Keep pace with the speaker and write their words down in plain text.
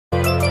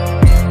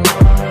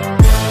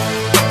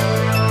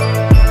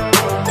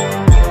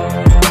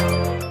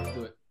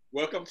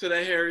Welcome to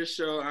the Harris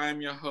Show.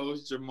 I'm your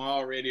host,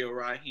 Jamal Radio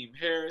Raheem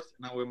Harris,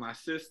 and I'm with my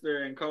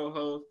sister and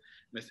co-host,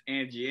 Miss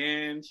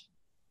Angie.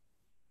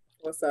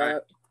 What's All right.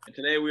 up? And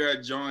today we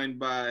are joined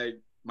by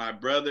my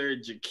brother,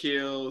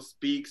 Jakeel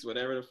Speaks,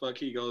 whatever the fuck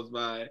he goes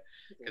by,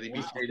 because he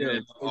be changing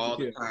it all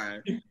the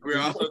time.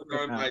 We're also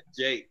joined by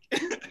Jake.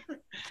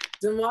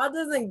 Jamal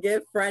doesn't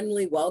give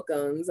friendly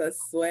welcomes, I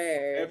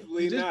swear.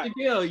 Definitely just not.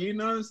 Jakeel, you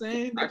know what I'm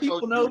saying? The I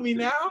people told know you me to.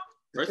 now.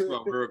 First of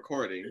all, we're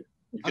recording.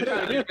 I'm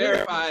trying to get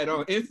verified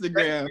on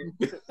Instagram.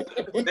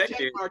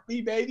 Check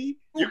marquee, baby.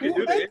 You can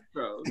do the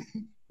intros.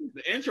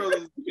 The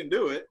intros, you can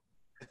do it.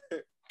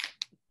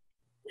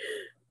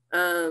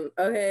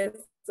 Okay,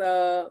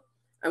 so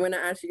I'm gonna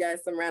ask you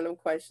guys some random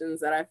questions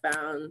that I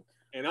found.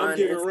 And I'm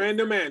giving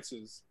random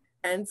answers.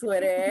 And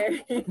Twitter.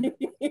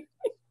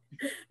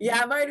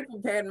 Yeah, I've already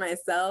prepared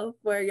myself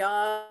for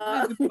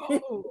y'all.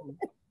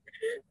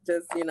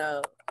 Just,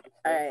 all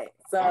right.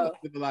 So I'm a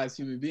civilized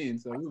human being,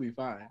 so we'll be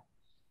fine.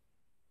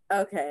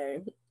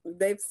 Okay.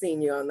 They've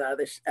seen you on the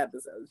other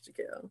episodes,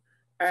 Jakeel.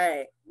 All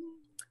right.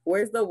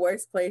 Where's the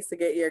worst place to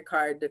get your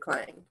card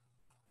declined?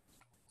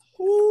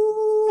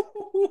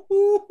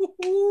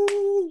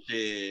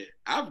 Shit,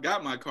 I've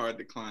got my card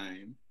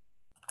declined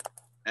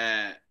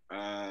at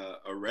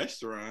a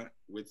restaurant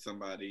with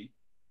somebody.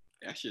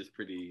 That shit's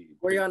pretty.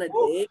 Were you on a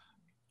date?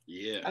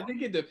 Yeah. I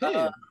think it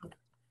depends.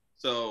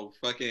 So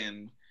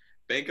fucking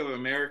Bank of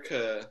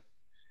America,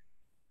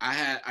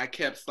 I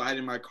kept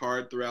sliding my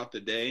card throughout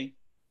the day,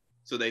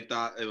 so they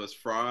thought it was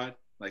fraud.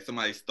 Like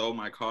somebody stole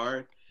my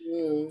card.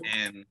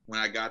 And when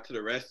I got to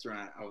the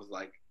restaurant, I was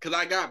like, because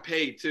I got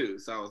paid too.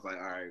 So I was like,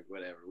 all right,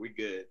 whatever, we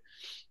good.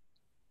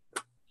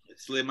 It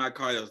slid my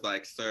card. It was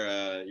like,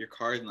 sir, your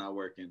card's not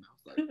working.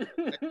 I was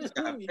like, I just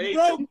got paid.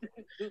 I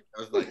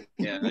was like,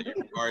 yeah, your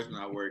card's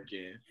not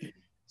working.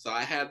 So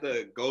I had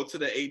to go to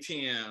the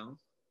ATM,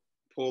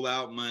 pull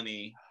out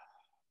money,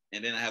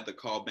 and then I had to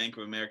call Bank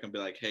of America and be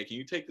like, hey, can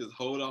you take this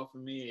hold off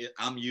of me?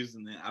 I'm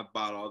using it. I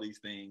bought all these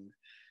things.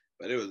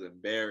 But it was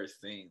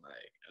embarrassing.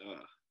 Like,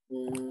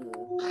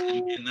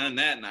 and none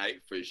that night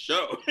for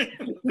sure.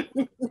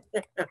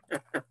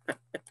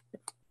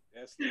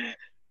 That's not.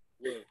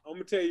 Look, I'm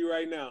gonna tell you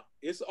right now.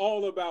 It's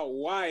all about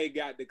why it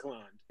got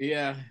declined.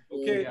 Yeah.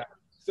 Okay. Yeah.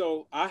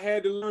 So I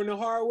had to learn the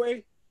hard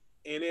way,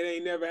 and it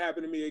ain't never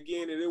happened to me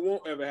again, and it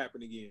won't ever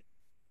happen again.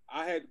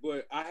 I had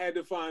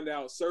to find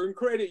out certain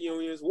credit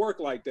unions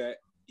work like that.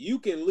 You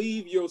can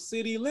leave your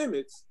city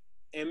limits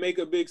and make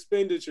a big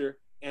expenditure,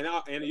 and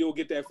you'll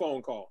get that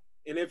phone call.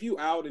 And if you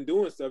out and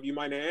doing stuff, you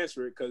might not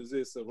answer it because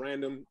it's a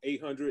random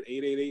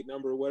 800-888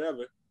 number or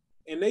whatever.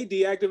 And they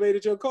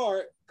deactivated your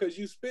card because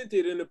you spent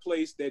it in a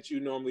place that you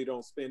normally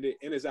don't spend it,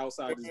 and it's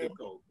outside the zip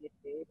code.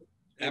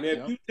 And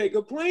if you take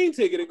a plane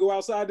ticket and go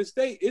outside the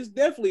state, it's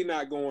definitely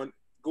not going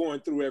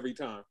through every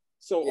time.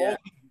 So all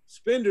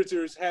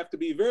expenditures have to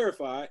be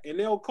verified, and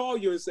they'll call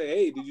you and say,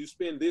 hey, did you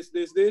spend this?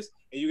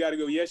 And you got to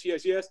go, yes.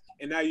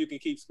 And now you can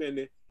keep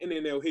spending, and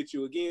then they'll hit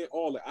you again.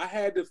 All that. I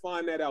had to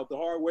find that out the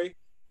hard way.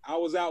 I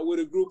was out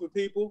with a group of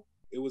people.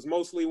 It was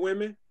mostly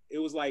women. It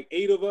was like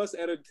 8 of us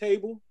at a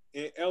table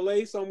in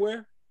LA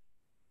somewhere.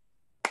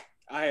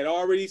 I had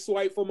already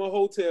swiped from a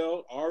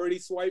hotel, already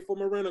swiped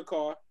from a rental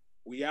car.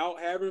 We out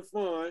having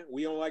fun.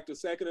 We on like the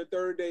second or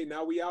third day.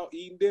 Now we out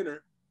eating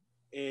dinner.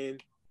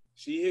 And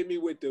she hit me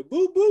with the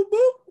boop, boop,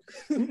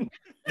 boop.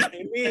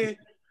 And then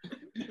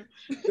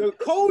the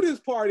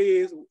coldest part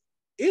is,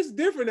 it's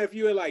different if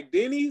you're at like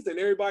Denny's and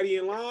everybody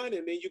in line,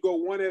 and then you go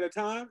one at a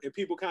time and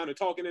people kind of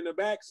talking in the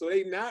back, so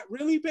they not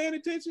really paying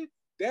attention.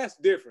 That's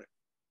different.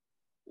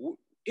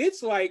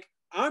 It's like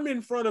I'm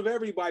in front of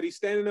everybody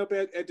standing up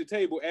at the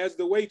table as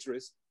the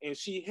waitress, and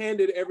she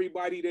handed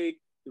everybody the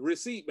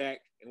receipt back.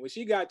 And when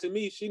she got to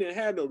me, she didn't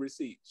have no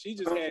receipt. She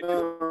just had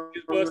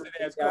this busted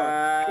ass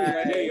card. She was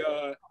like, hey,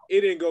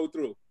 it didn't go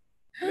through.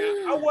 Now,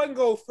 I wasn't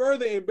going to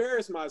further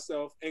embarrass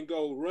myself and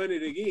go run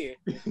it again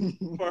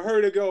for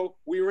her to go,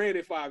 we ran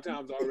it 5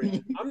 times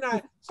already. I'm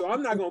not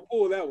going to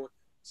pull that one.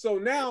 So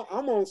now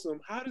I'm on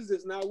some, how does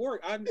this not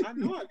work? I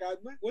know I got,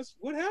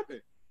 what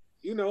happened?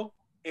 And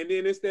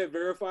then it's that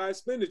verified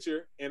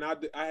expenditure, and I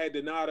had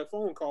to nod a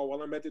phone call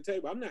while I'm at the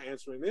table. I'm not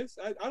answering this.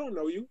 I don't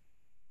know you.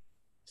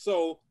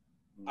 So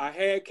I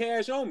had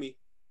cash on me,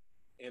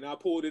 and I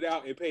pulled it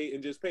out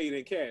and just paid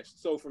in cash.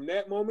 So from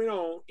that moment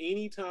on,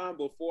 anytime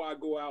before I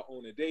go out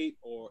on a date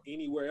or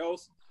anywhere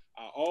else,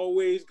 I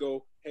always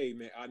go, hey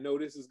man, I know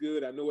this is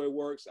good. I know it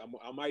works.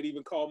 I might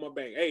even call my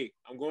bank. Hey,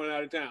 I'm going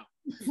out of town.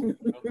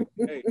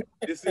 Hey,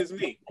 this is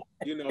me.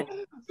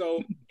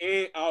 So,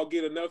 and I'll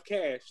get enough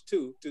cash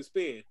too to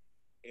spend.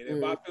 And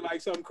if I feel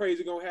like something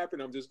crazy gonna happen,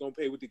 I'm just gonna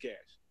pay with the cash.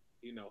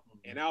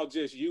 And I'll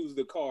just use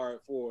the card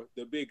for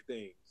the big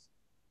things.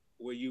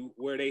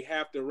 Where they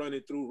have to run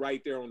it through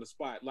right there on the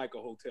spot, like a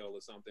hotel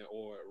or something,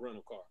 or a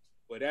rental car.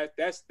 But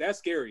that's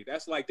scary.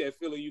 That's like that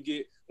feeling you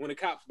get when the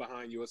cops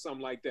behind you or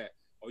something like that.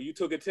 Or you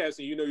took a test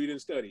and you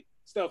didn't study.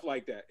 Stuff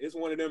like that. It's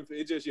one of them,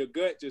 it's just your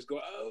gut just go,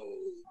 oh.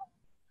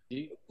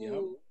 Yep.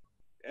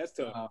 That's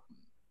tough.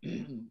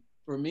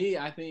 For me,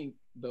 I think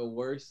the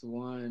worst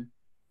one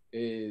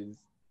is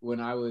when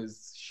I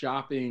was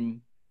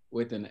shopping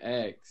with an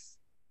ex,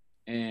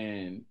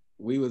 and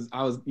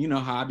I was, you know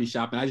how I be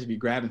shopping, I just be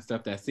grabbing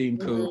stuff that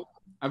seemed cool.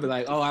 I'd be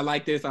like, oh, I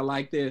like this, and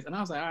I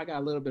was like, I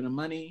got a little bit of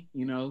money,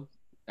 you know,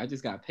 I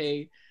just got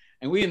paid,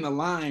 and we in the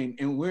line,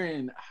 and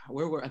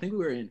I think we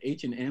were in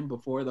H&M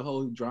before the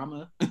whole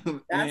drama.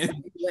 That's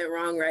went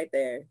wrong right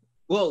there.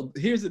 Well,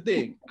 here's the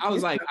thing. I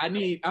was like, I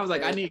need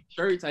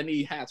shirts, I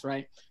need hats,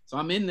 right? So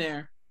I'm in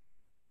there,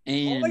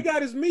 and all they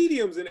got is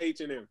mediums in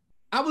H&M.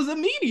 I was a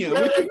medium.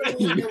 I was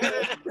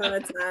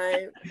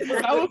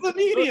a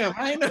medium.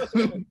 I know.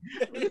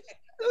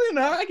 You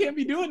know, I can't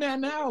be doing that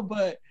now,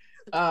 but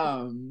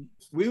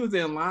we was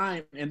in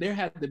line, and there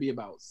had to be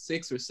about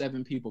 6 or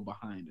 7 people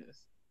behind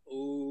us.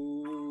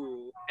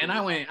 Ooh. And I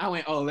went,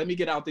 oh, let me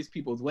get out these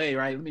people's way,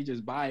 right? Let me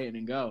just buy it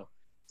and go.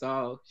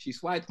 So she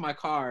swiped my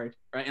card,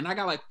 right? And I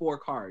got like 4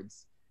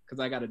 cards because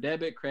I got a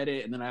debit,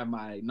 credit, and then I have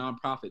my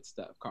nonprofit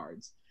stuff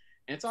cards.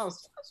 And so I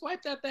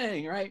swiped that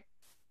thing, right?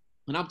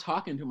 And I'm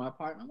talking to my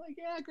partner. I'm like,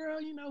 yeah,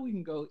 girl, you know, we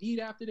can go eat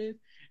after this.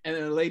 And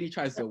then the lady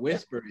tries to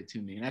whisper it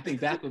to me. And I think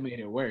that's what made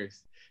it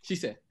worse. She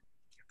said,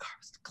 your car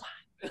was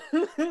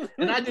declined.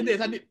 And I did this.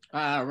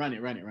 Run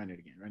it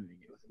again.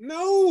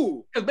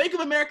 No. Because Bank of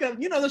America,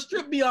 you know, the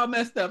strip be all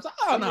messed up. So,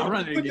 oh, no,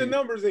 run it again. Put the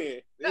numbers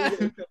in.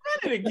 Run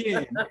it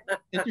again.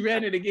 And she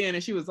ran it again.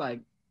 And she was like,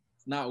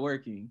 it's not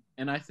working.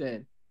 And I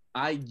said,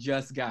 I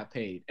just got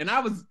paid. And I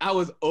was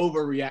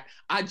overreacting.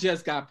 I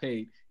just got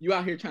paid. You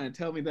out here trying to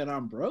tell me that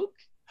I'm broke?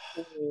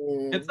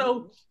 And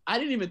so I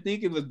didn't even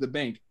think it was the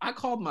bank. I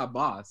called my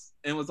boss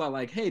and was all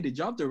like, hey, did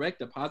y'all direct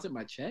deposit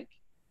my check?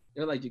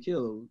 They're like,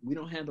 Jakeel, we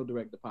don't handle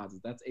direct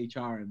deposits. That's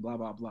HR and blah,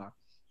 blah, blah.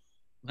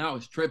 And I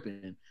was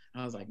tripping.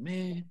 I was like,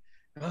 man.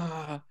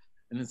 And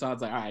then so I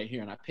was like, all right,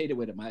 here. And I paid it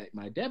with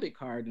my debit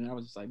card. And I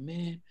was just like,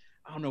 man,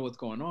 I don't know what's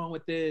going on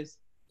with this.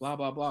 Blah,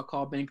 blah, blah.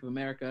 Call Bank of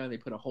America. They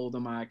put a hold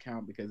on my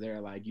account because they're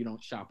like, you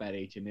don't shop at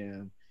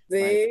H&M.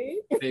 See?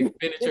 Like, the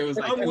expenditure was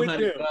like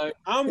 $200.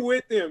 I'm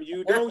with them.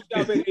 You don't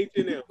shop at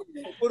H&M.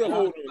 Put a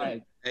hold on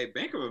it. Hey,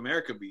 Bank of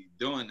America be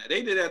doing that.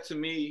 They did that to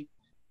me,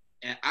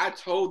 and I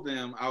told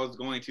them I was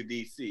going to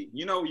DC.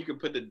 You know, you can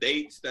put the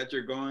dates that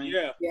you're going.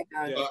 Yeah.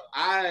 But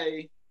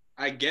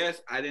I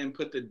guess I didn't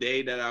put the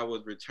day that I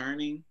was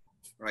returning,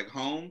 like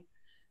home.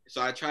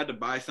 So I tried to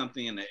buy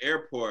something in the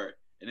airport,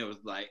 and it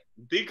was like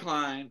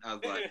decline. I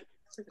was like,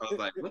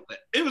 what the?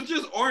 It was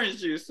just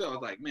orange juice. So I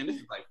was like, man, this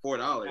is like $4.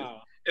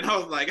 Wow. And I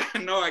was like, I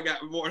know I got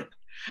more.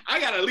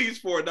 I got at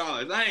least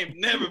 $4. I ain't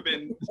never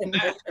been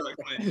that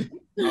struggling.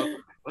 I was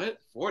like,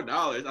 what?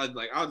 $4? I was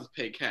like, I'll just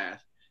pay cash.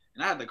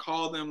 And I had to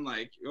call them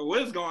like,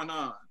 what is going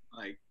on?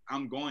 Like,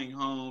 I'm going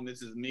home.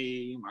 This is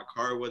me. My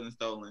car wasn't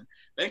stolen.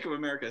 Bank of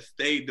America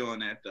stayed doing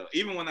that though.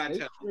 Even when I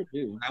tell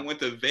them, I went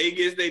to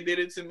Vegas, they did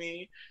it to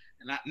me.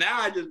 And now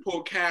I just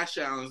pull cash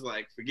out and was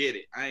like, forget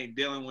it. I ain't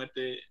dealing with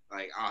it.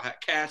 Like,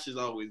 cash is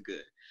always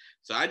good.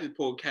 So I just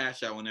pull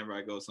cash out whenever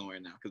I go somewhere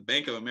now. Because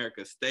Bank of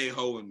America stay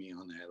holding me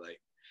on that. Like,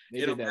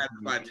 it don't matter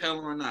if I tell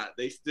them or not.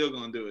 They still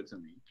going to do it to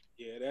me.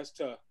 Yeah, that's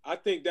tough. I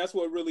think that's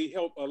what really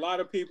helped a lot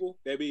of people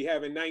that be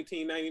having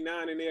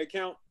 $19.99 in their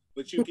account.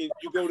 But you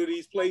go to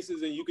these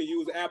places and you can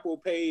use Apple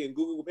Pay and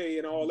Google Pay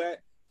and all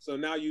that. So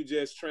now you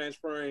just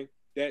transferring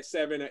that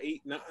 $7 or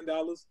 $8,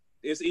 $9.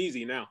 It's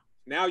easy now.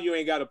 Now you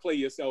ain't got to play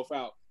yourself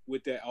out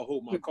with that. I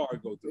hope my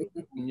card go through.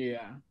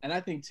 Yeah, and I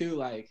think too,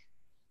 like,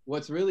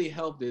 what's really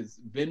helped is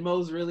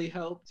Venmo's really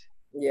helped.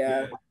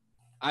 Yeah.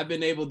 I've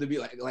been able to be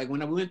like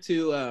when I went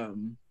to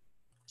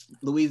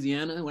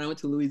Louisiana. When I went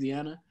to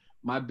Louisiana,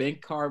 my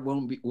bank card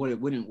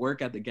wouldn't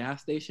work at the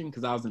gas station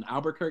because I was in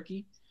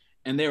Albuquerque.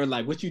 And they were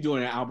like, what you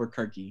doing in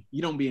Albuquerque?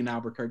 You don't be in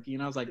Albuquerque.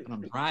 And I was like,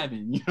 I'm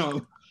driving, you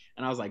know?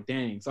 And I was like,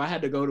 dang. So I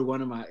had to go to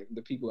one of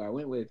the people I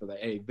went with, like,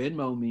 hey,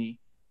 Venmo me,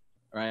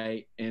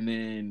 right? And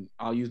then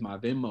I'll use my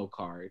Venmo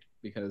card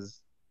because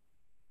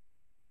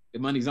the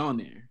money's on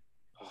there.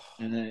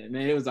 And then,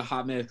 man, it was a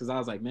hot mess because I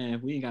was like, man,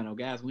 if we ain't got no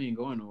gas, we ain't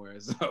going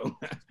nowhere. So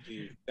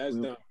that's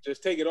dumb.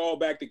 Just take it all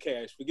back to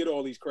cash. Forget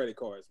all these credit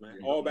cards, man.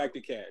 Yeah. All back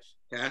to cash.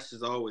 Cash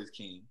is always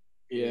king.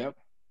 Yep.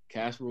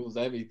 Cash rules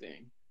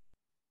everything.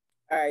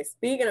 All right,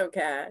 speaking of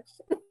cash,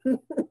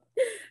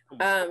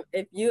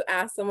 if you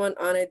ask someone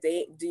on a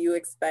date, do you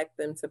expect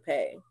them to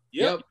pay?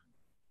 Yep.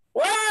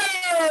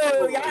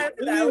 Whoa! Y'all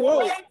answered that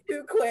way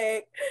too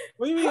quick.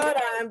 What do you mean? Hold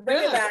on,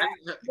 bring it back.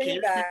 Bring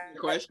it back.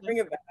 Bring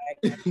it back.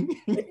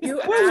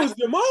 What was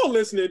Jamal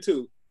listening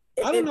to?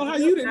 I don't know how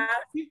you didn't.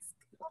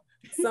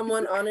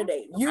 Someone on a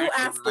date. You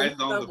ask them. I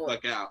zoned the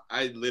fuck out.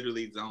 I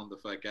literally zoned the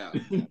fuck out.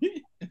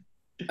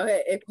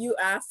 Okay, if you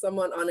ask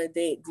someone on a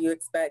date, do you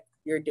expect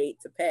your date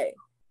to pay?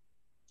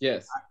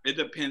 Yes. It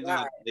depends on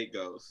how the date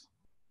goes.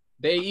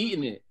 They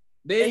eating it.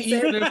 They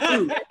eating their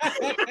food.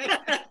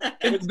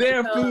 It's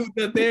their food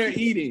that they're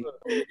eating.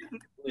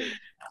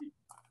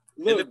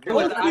 Look,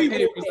 I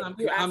pay for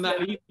something I'm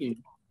not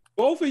eating.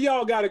 Both of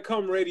y'all got to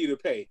come ready to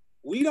pay.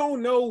 We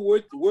don't know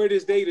where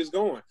this date is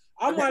going.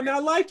 I might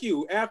not like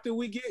you after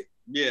we get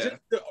the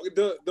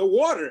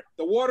water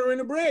and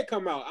the bread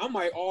come out. I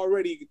might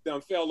already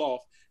done fell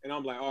off, and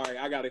I'm like, all right,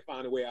 I got to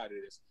find a way out of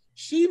this.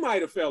 She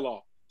might have fell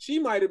off. She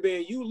might have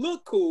been, you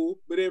look cool,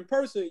 but in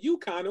person, you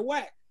kind of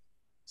whack.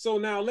 So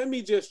now let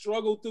me just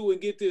struggle through and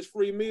get this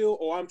free meal,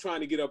 or I'm trying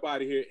to get up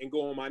out of here and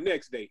go on my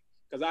next date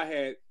because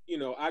I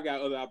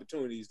got other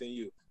opportunities than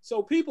you.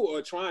 So people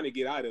are trying to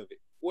get out of it.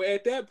 Well,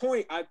 at that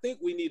point, I think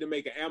we need to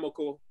make an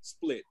amicable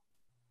split.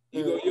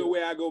 You go your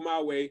way, I go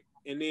my way,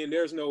 and then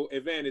there's no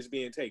advantage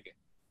being taken.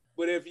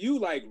 But if you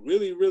like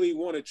really, really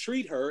want to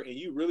treat her and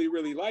you really,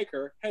 really like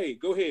her, hey,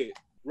 go ahead,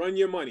 run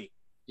your money.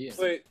 Yeah.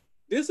 But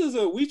this is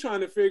we trying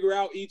to figure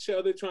out each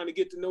other, trying to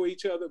get to know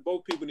each other.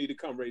 Both people need to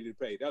come ready to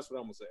pay. That's what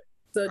I'm gonna say.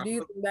 So do you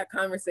think that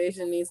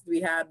conversation needs to be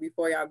had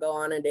before y'all go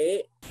on a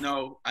date?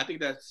 No, I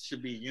think that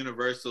should be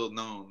universal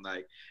known.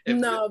 Like,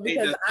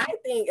 because I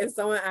think if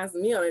someone asks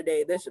me on a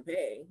date, they should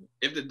pay.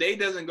 If the date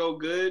doesn't go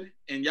good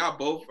and y'all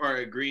both are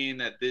agreeing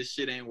that this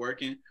shit ain't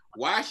working,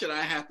 why should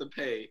I have to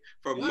pay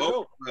for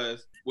both of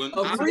us? When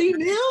a free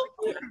meal?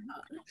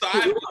 So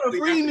I a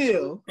free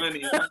meal.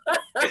 Money.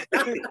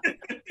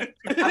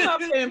 I'm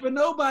not paying for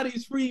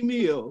nobody's free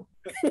meal.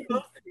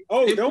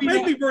 Oh, don't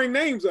make me bring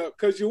names up,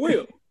 because you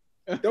will.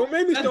 Don't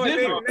make me start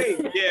naming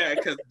names. Yeah,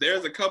 because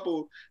there's a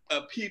couple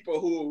of people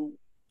who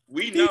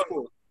we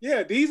know.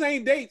 Yeah, these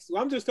ain't dates.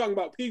 I'm just talking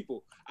about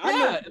people.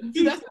 That's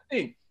the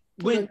thing.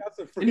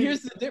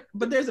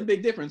 But there's a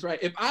big difference, right?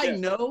 If I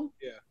know,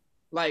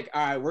 like,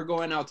 all right, we're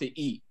going out to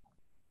eat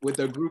with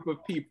a group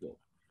of people.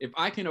 If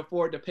I can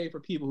afford to pay for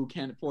people who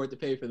can't afford to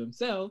pay for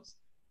themselves,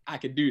 I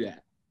could do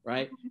that,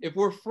 right? If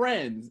we're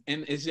friends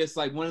and it's just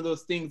like one of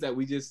those things that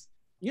we just,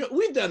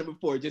 we've done it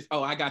before. Just,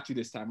 oh, I got you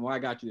this time. I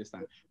got you this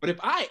time. But if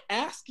I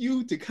ask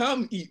you to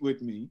come eat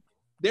with me,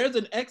 there's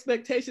an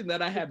expectation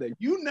that I have that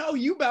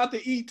you about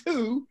to eat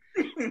too.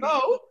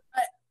 So,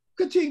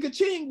 ka-ching,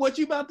 ka-ching, what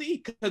you about to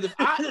eat? Because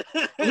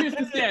here's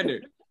the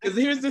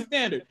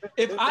standard.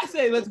 If I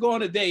say, let's go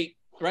on a date,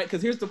 right?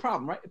 Because here's the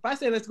problem, right? If I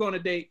say, let's go on a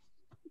date,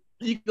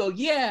 you go,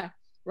 yeah,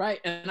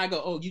 right? And I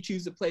go, oh, you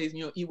choose the place,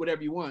 eat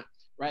whatever you want,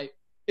 right?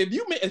 If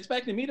you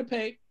expecting me to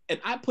pay and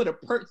I put a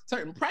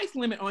certain price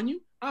limit on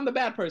you, I'm the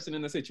bad person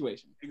in the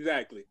situation.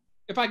 Exactly.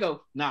 If I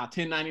go, nah,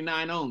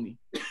 $10.99 only.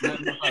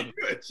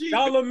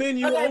 Dollar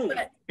menu only.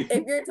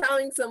 If you're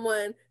telling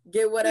someone,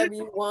 get whatever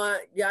you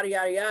want, yada,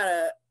 yada,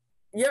 yada,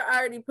 you're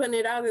already putting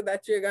it out there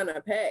that you're going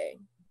to pay.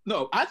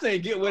 No, I say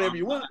get whatever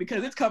you want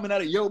because it's coming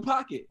out of your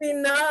pocket.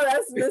 No,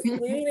 that's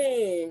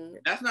misleading.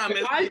 That's not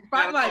misleading. If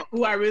I'm like,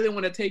 I really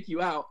want to take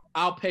you out,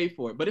 I'll pay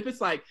for it. But if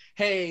it's like,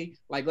 hey,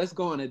 like, let's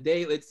go on a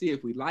date. Let's see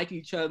if we like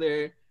each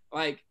other.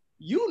 Like,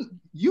 you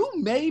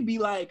may be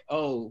like,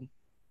 oh,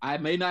 I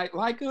may not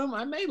like him.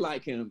 I may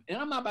like him. And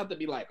I'm not about to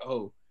be like,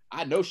 oh,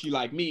 I know she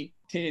like me.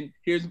 10,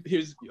 here's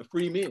a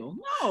free meal.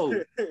 No,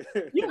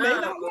 you may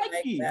not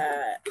like me.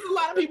 There's a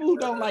lot of people who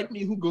don't like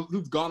me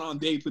who've gone on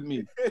dates with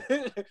me.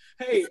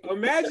 Hey,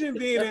 imagine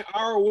being in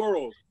our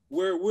world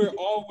where we're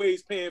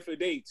always paying for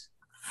dates,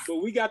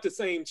 but we got the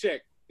same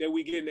check that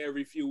we getting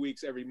every few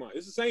weeks, every month.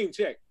 It's the same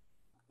check.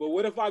 But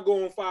what if I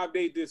go on 5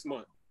 dates this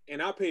month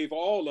and I pay for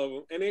all of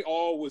them and they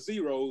all were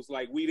zeros,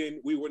 like we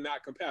were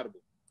not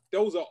compatible.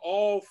 Those are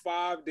all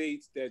 5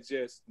 dates that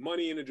just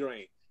money in the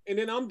drain. And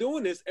then I'm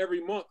doing this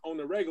every month on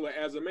the regular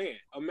as a man.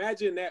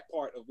 Imagine that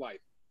part of life.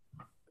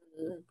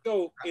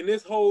 So in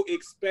this whole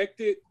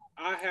expected,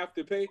 I have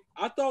to pay,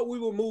 I thought we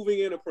were moving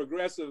in a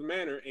progressive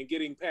manner and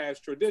getting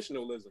past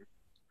traditionalism.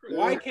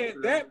 Why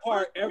can't that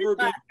part ever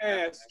be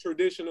past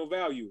traditional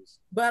values?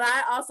 But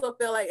I also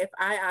feel like if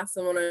I ask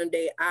someone on a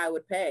date, I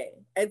would pay.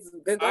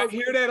 I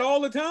hear that all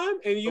the time.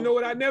 And you know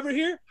what I never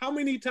hear? How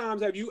many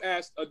times have you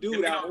asked a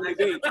dude out on a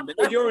date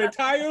for your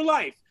entire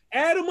life?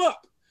 Add them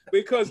up.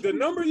 Because the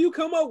number you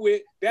come up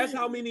with, that's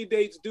how many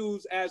dates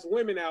dudes ask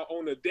women out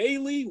on a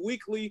daily,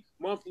 weekly,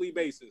 monthly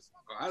basis.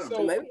 I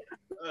don't know.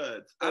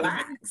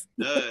 Duds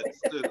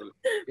too.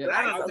 Yeah,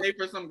 I don't pay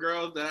for some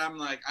girls that I'm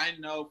like, I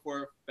know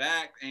for a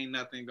fact ain't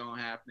nothing gonna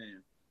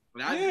happen.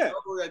 But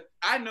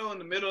I know in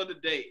the middle of the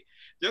date,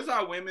 just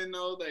how women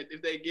know that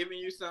if they giving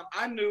you something,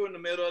 I knew in the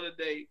middle of the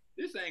date,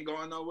 this ain't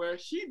going nowhere.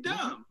 She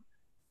dumb.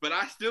 But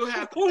I still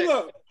have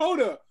to Hold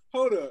up.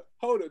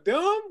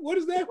 Dumb? What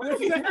is that?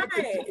 What is that?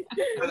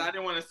 But I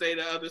didn't want to say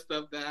the other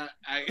stuff that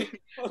I'm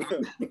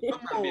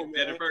not being a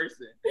better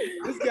person.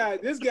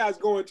 This guy's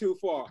going too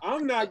far.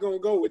 I'm not gonna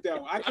go with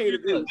that one. I can't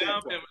agree with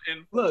that.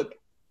 And look,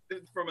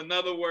 this is from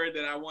another word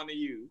that I want to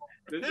use.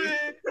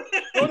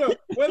 Hold up.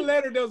 What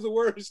letter does the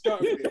word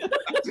start with?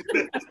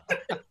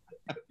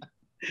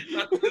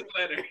 Not this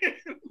letter.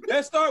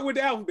 Let's start with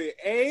the alphabet.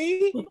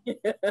 A,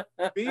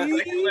 B.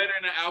 Second letter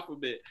in the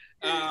alphabet.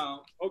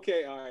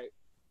 Okay, all right.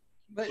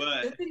 But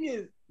the thing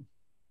is,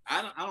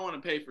 I don't want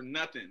to pay for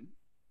nothing.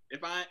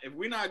 If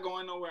we're not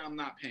going nowhere, I'm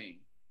not paying.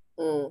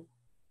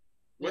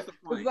 What's the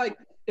point? It's like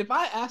if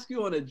I ask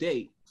you on a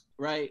date,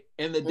 right,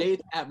 and the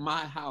date's at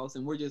my house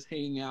and we're just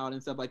hanging out and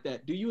stuff like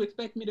that, do you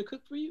expect me to cook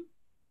for you?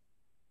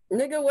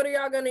 Nigga, what are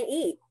y'all gonna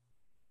eat?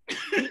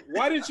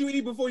 Why didn't you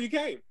eat before you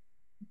came?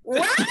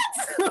 What?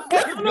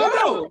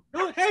 No.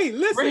 Hey,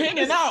 listen. We're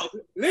hanging out.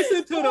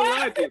 Listen to the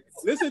logic.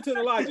 Listen to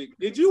the logic.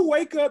 Did you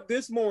wake up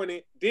this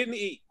morning, didn't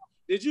eat?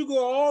 Did you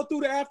go all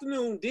through the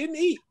afternoon, didn't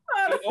eat?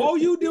 And all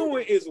you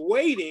doing is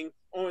waiting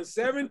on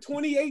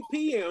 7:28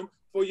 p.m.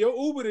 for your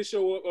Uber to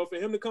show up or for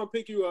him to come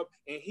pick you up,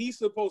 and he's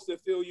supposed to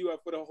fill you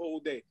up for the whole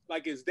day.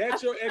 Like, is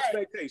that your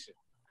expectation?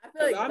 I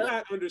feel like I'm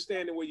not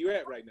understanding where you're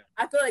at right now.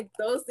 I feel like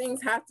those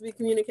things have to be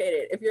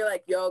communicated. If you're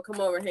like, yo,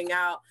 come over, hang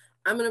out,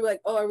 I'm gonna be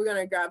like, oh, are we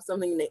gonna grab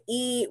something to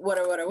eat?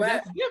 Whatever.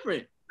 That's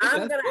different.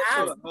 I'm That's gonna ask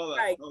hold before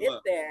I get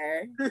up.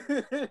 there.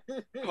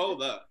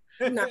 Hold up.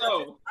 Not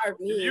So, starve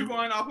me. if you're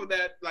going off of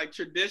that like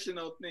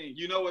traditional thing,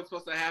 you know what's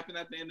supposed to happen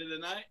at the end of the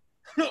night?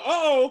 The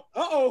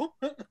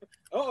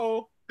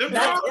That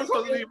girls are is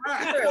supposed to be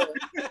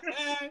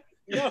right.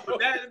 No.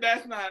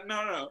 That's not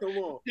no. Come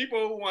on.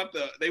 People want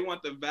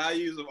the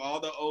values of all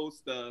the old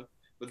stuff,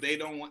 but they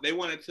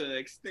want it to the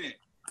extent.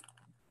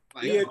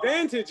 Like, The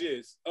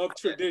advantages of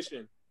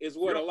tradition is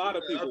what a lot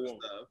of people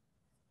want. Stuff.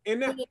 And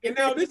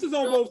now this is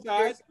on both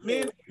sides.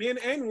 Men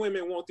and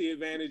women want the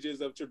advantages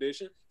of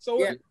tradition.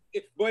 So,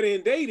 but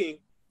in dating,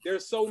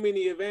 there's so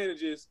many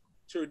advantages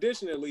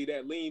traditionally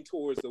that lean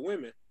towards the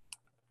women.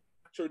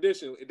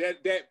 Traditionally,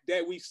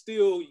 that we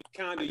still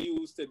kind of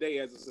use today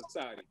as a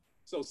society.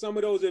 So some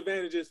of those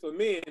advantages for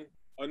men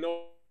are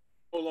no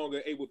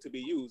longer able to be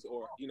used,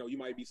 or you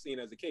might be seen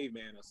as a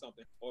caveman or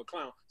something, or a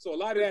clown. So a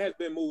lot of that has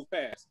been moved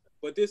past.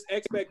 But this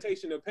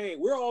expectation of pain,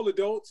 we're all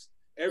adults.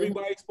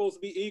 Everybody's supposed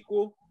to be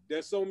equal.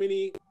 There's so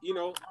many,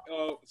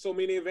 so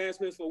many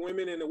advancements for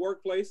women in the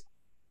workplace.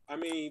 I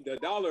mean, the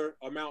dollar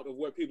amount of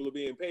what people are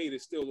being paid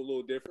is still a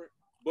little different.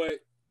 But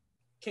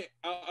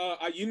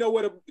you know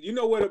what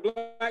a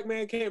black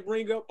man can't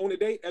bring up on a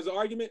date as an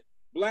argument?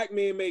 Black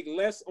men make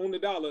less on the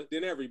dollar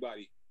than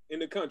everybody in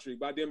the country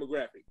by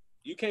demographic.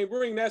 You can't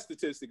bring that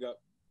statistic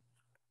up.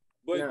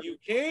 But you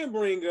can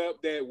bring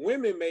up that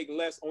women make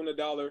less on the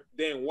dollar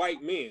than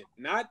white men.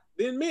 Not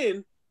than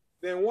men,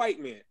 than white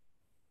men.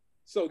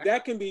 So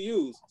that can be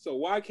used. So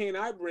why can't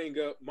I bring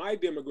up my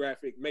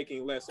demographic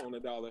making less on the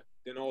dollar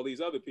than all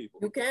these other people?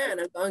 You can,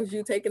 as long as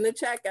you're taking the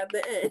check at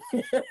the end.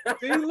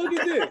 See, look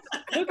at this.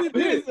 Look at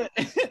this.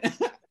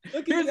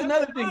 Here's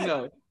another thing,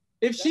 though.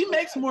 If she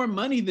makes more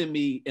money than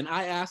me and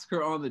I ask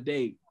her on the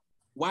date,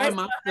 why am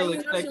I still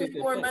expected to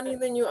more pay? money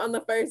than you on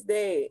the first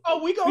date?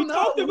 Oh, we gonna know.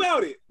 Talked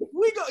about it.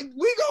 We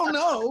gonna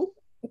know.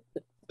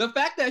 The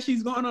fact that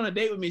she's going on a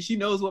date with me, she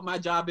knows what my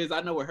job is.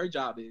 I know what her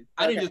job is.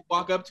 I didn't just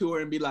walk up to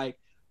her and be like,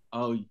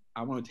 oh,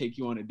 I want to take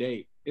you on a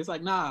date. It's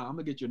like, nah, I'm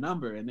gonna get your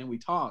number, and then we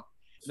talk.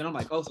 And then I'm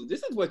like, oh, so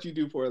this is what you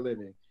do for a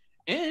living.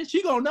 And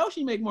she gonna know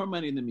she make more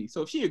money than me.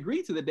 So if she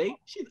agreed to the date,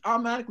 she's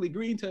automatically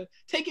agreeing to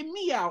taking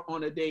me out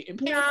on a date and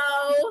paying.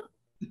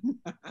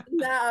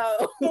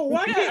 No. So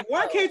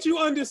why can't you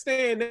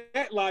understand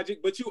that logic,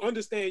 but you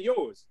understand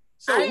yours?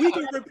 So we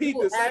can repeat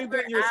the same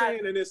thing you're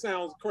saying, and it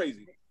sounds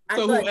crazy.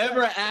 So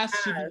whoever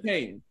asks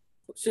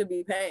should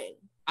be paying.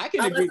 I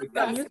can agree with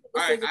that. All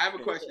right, I have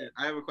a question.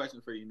 I have a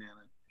question for you, Nana.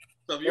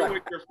 So if you're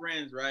with your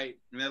friends, right,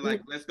 and they're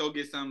like, let's go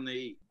get something to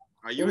eat,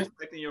 are you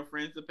expecting your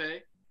friends to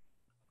pay?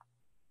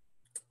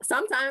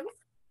 Sometimes.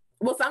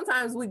 Well,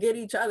 sometimes we get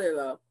each other,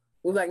 though.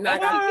 We're like,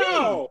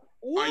 no,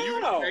 Wow. Are you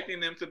expecting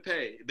them to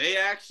pay? They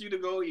ask you to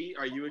go eat.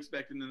 Are you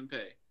expecting them to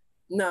pay?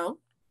 No.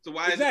 So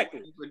why is it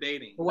for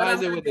dating? Why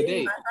is it with the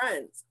date? My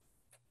friends.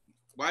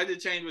 Why did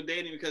it change with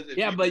dating? Because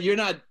but you're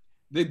not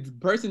the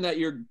person that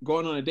you're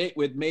going on a date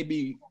with.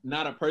 Maybe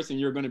not a person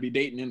you're going to be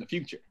dating in the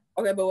future.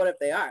 Okay, but what if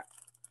they are?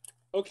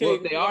 Okay, well,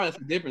 if they are, it's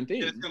a different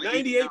thing.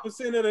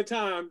 98% of the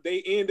time,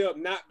 they end up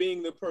not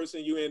being the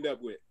person you end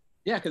up with.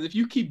 Yeah, because if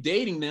you keep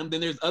dating them,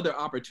 then there's other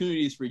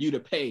opportunities for you to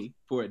pay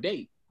for a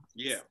date.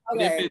 Yeah.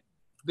 Okay. And if it's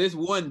this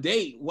one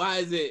date,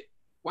 why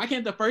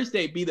can't the first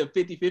date be the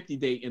 50-50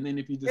 date? And then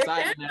if you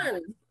decide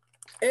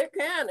it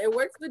can. It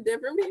works with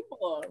different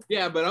people.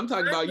 Yeah, but I'm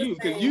talking about you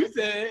because you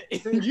said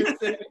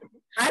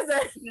I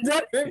said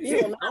different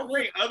people. Don't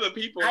bring other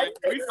people in.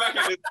 We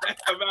talking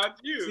about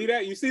you. See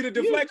that? You see the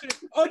deflection?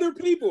 Other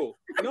people.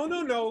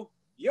 No.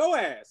 Your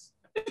ass.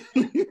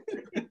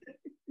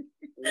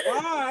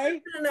 Why?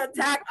 It's an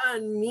attack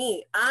on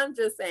me. I'm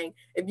just saying,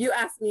 if you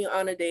ask me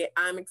on a date,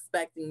 I'm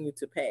expecting you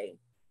to pay.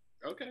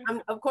 Okay.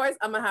 Of course,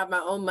 I'm gonna have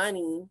my own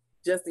money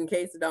just in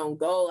case it don't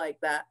go like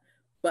that.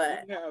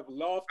 But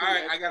all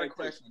right, I got a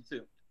question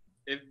too.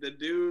 If the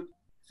dude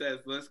says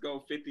let's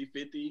go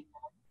 50-50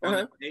 on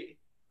a date,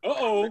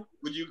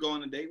 would you go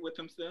on a date with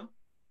him still?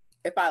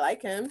 If I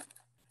like him.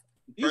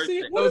 You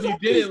see, so if you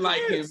didn't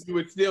like him, you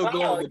would still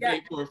go on the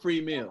date for a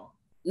free meal.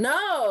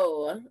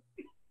 No.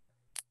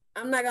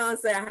 I'm not gonna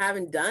say I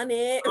haven't done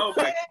it.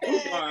 Okay.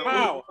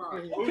 Wow.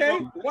 Okay.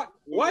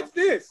 Watch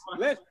this.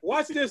 Let's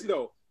watch this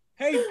though.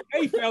 Hey,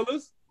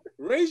 fellas,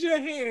 raise your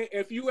hand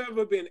if you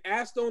ever been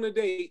asked on a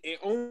date and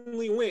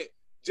only went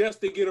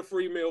just to get a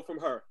free meal from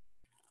her.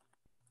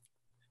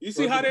 You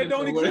see how that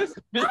don't exist?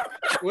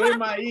 What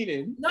am I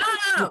eating?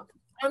 No.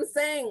 I'm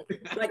saying,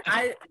 like,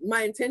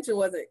 my intention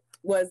was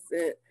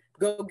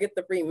go get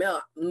the free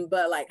meal,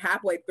 but like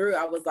halfway through,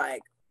 I was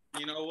like,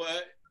 you know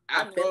what?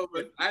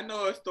 I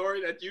know a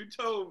story that you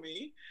told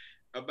me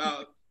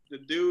about the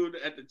dude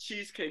at the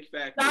Cheesecake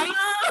Factory.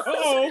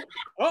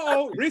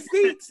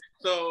 Receipts.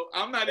 So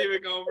I'm not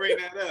even gonna bring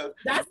that up.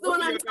 That's the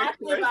one I'm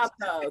talking about,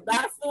 though.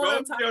 That's the one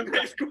I'm talking about.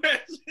 Next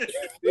question.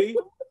 See,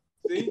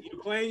 you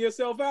playing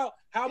yourself out.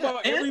 How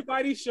about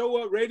everybody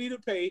show up ready to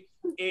pay?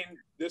 And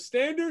the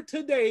standard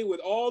today, with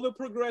all the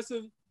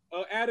progressive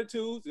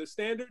attitudes, the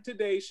standard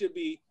today should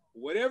be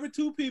whatever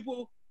two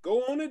people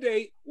go on a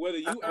date, whether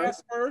you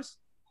ask first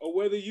or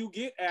whether you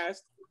get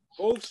asked,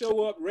 both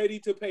show up ready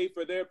to pay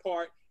for their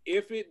part.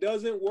 If it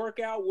doesn't work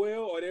out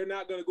well or they're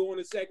not going to go on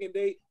a second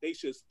date, they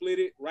should split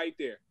it right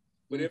there.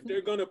 But if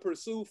they're going to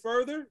pursue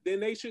further, then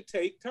they should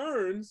take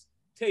turns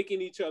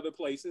taking each other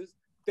places.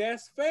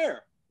 That's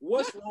fair.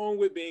 What's wrong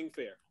with being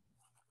fair?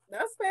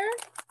 That's fair.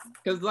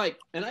 Because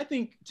and I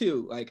think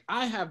too,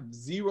 I have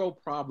zero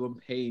problem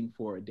paying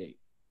for a date.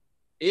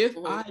 If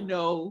I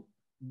know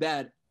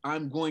that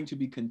I'm going to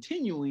be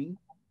continuing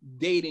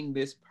dating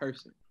this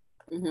person,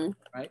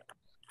 right?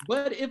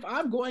 But if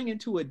I'm going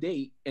into a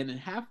date and then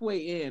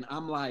halfway in,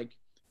 I'm like,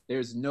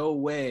 there's no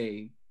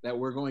way that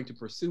we're going to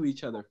pursue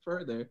each other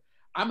further,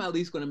 I'm at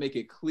least going to make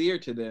it clear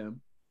to them,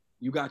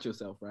 you got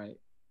yourself, right?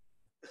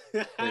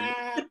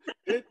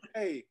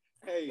 Hey,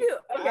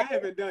 I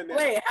haven't done that.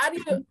 Wait, how do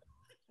you...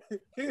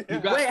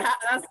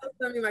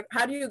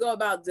 how do you go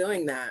about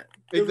doing that?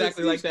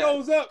 Exactly like that.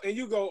 Goes up and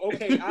you go,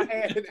 okay, I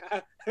had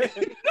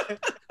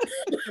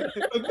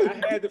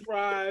the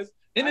fries.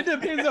 And it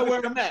depends on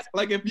where I'm at.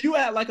 If you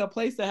at a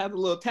place that has a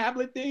little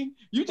tablet thing,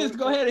 you just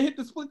go ahead and hit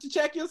the split to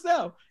check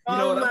yourself. You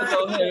know what? I'm gonna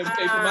go ahead and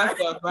pay for my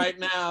stuff right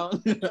now.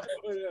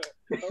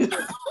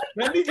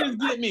 Let me just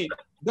get me.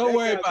 Don't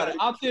worry about it.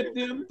 I'll tip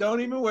them. Don't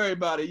even worry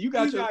about it. You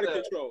got yourself. Out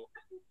of control.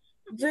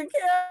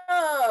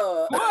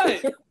 Jakeel.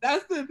 What?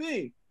 That's the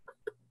thing.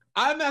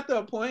 I'm at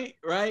the point,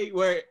 right,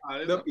 where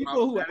the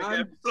people who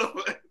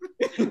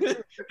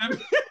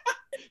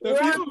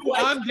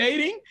I'm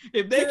dating,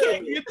 if they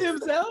can't get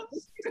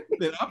themselves,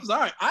 then I'm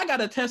sorry. I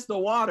gotta test the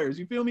waters.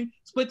 You feel me?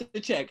 Split the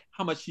check.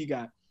 How much she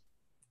got?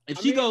 If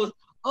she goes,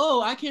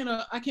 oh, I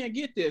can't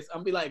get this,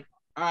 I'm be like,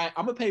 all right,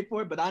 I'm gonna pay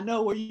for it, but I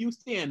know where you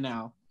stand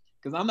now.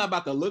 Because I'm not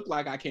about to look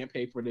like I can't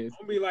pay for this.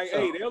 I'm gonna be like,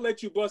 hey, they'll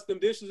let you bust them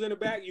dishes in the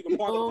back. You can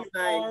park a few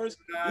cars,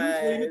 you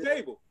clean the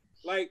table.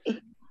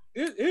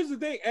 Here's the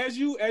thing: as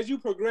you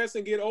progress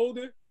and get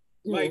older,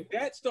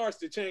 that starts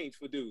to change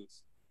for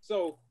dudes.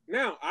 So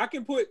now I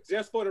can put,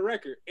 just for the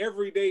record,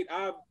 every date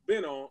I've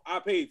been on, I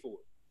paid for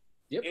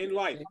it. In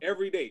life,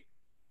 every date.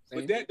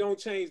 But that don't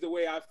change the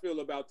way I feel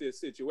about this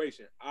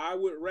situation. I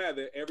would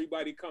rather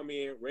everybody come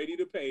in ready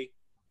to pay,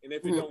 and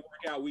if it don't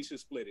work out, we should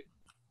split it.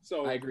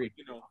 So I agree.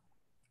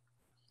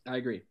 I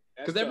agree.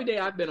 Because every day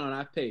I've been on,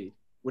 I've paid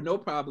with no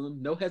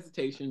problem, no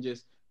hesitation.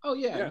 Just,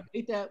 you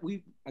ate that.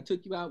 I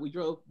took you out. We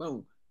drove.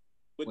 Boom.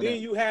 But whatever.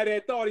 Then you had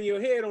that thought in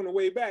your head on the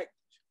way back.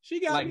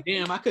 She got me.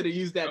 Damn, I could have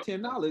used that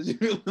 $10. She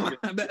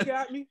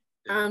got me.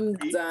 I'm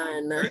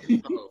done.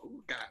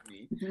 Who got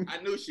me?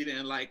 I knew she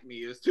didn't like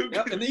me. It was too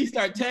good. And then you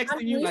start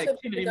texting you like,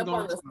 she pick up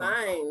on the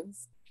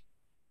signs.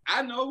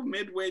 I know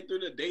midway through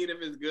the date if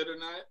it's good or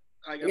not.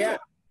 I'll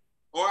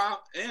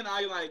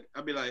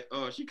be like,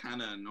 oh, she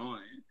kind of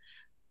annoying.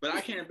 But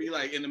I can't be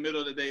in the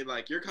middle of the day,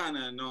 you're kind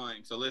of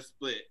annoying, so let's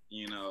split,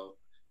 You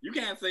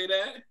can't say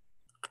that.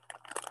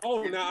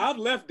 Oh, now I've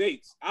left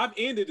dates. I've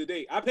ended the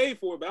date. I paid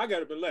for it, but I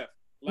got up and left.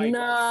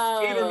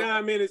 No. 8 or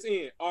 9 minutes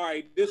in. All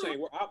right, this ain't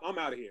work. I'm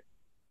out of here.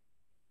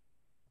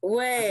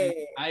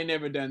 Wait. I ain't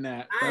never done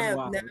that. I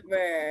have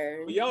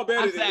never. Well, y'all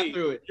better than me.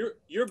 Through it.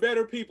 You're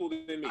better people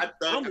than me.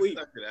 I'm leaving.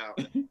 It out.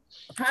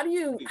 How do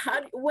you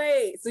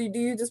wait? So do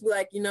you just be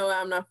like, you know what,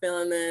 I'm not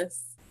feeling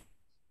this.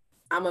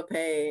 I'ma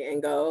pay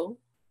and go?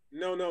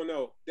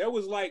 No. There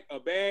was a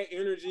bad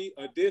energy,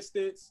 a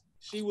distance.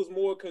 She was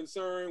more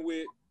concerned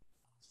with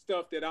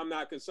stuff that I'm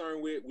not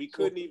concerned with. We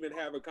couldn't even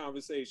have a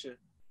conversation.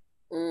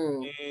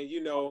 And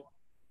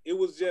it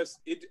was just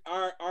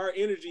our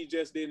energy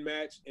just didn't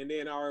match, and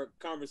then our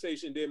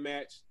conversation didn't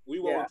match. We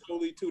were on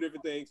totally two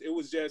different things. It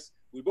was just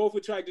we both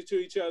attracted to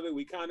each other.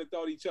 We kind of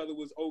thought each other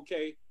was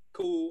okay,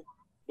 cool,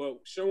 but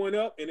showing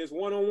up in this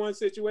one-on-one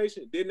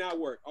situation did not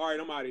work. All right,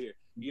 I'm out of here.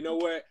 You know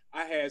what?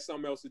 I had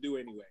something else to do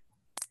anyway.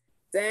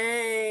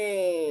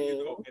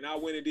 Dang. And I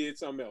went and did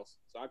something else.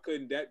 So I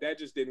couldn't. That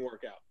just didn't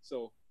work out.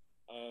 So,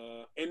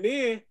 and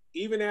then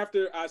even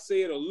after I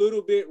said a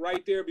little bit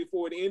right there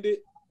before it ended,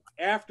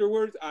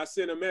 afterwards I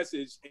sent a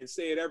message and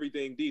said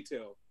everything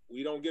detailed.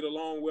 We don't get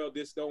along well.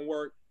 This don't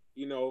work.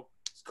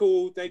 It's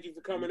cool. Thank you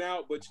for coming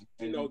out, but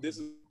this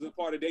is a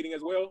part of dating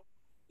as well.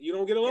 You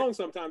don't get along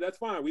sometimes. That's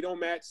fine. We don't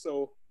match.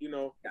 So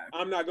I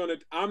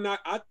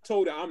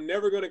told her I'm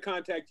never gonna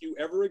contact you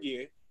ever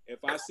again.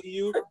 If I see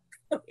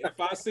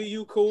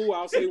you, cool,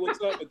 I'll say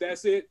what's up, but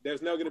that's it.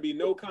 There's not going to be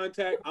no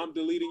contact. I'm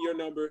deleting your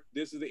number.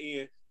 This is the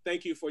end.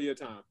 Thank you for your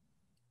time.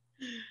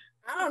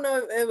 I don't know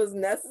if it was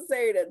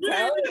necessary to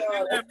tell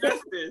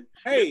you.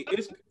 Hey,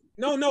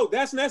 no,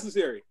 that's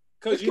necessary.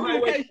 Because you know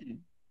what?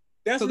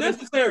 That's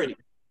necessary.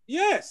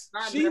 Yes.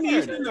 She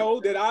needs to know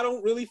that I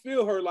don't really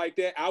feel her like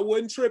that. I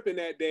wasn't tripping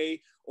that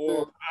day,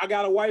 or I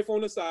got a wife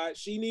on the side.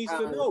 She needs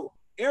to know.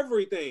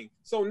 everything.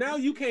 So now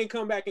you can't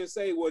come back and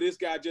say, well, this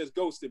guy just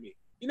ghosted me.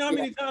 You know how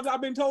many times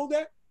I've been told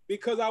that?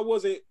 Because I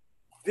wasn't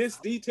this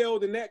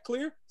detailed and that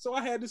clear. So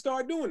I had to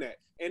start doing that.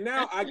 And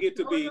now I get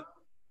to be.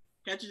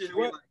 Can't you just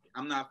be like,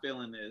 I'm not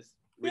feeling this.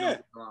 We don't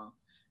get along.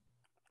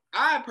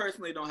 I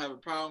personally don't have a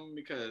problem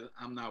because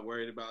I'm not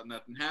worried about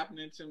nothing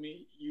happening to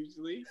me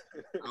usually.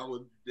 I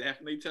will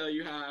definitely tell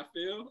you how I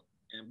feel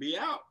and be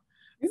out.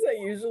 You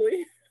say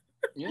usually?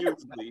 Yeah.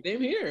 Usually.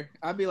 Same here.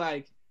 I'd be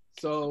like,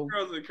 so.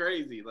 Girls are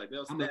crazy. Like,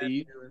 they'll stab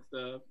you and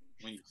stuff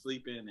when you're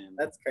sleeping. And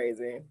that's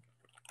crazy.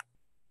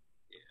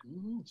 Yeah.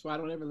 Mm-hmm. So I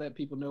don't ever let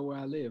people know where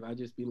I live. I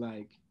just be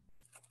like,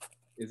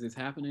 is this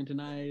happening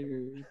tonight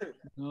or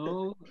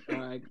no? All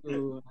right,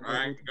 cool. All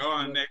right, go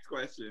on next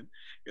question.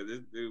 Because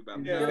this dude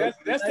about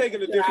that's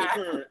taking a different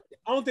turn.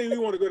 I don't think we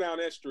want to go down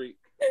that street.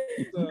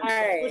 All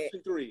right.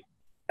 Question 3.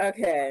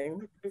 Okay.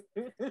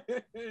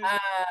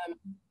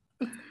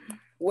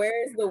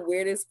 Where's the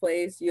weirdest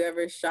place you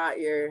ever shot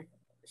your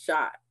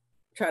shot?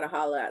 Try to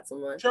holler at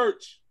someone.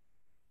 Church.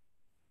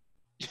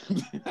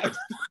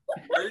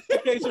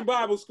 Vacation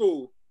Bible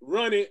School.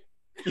 Run it.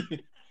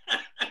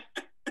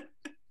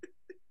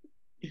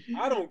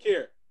 I don't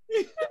care.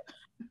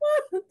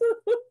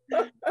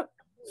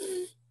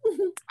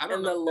 I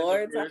don't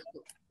know.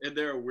 Is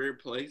there a weird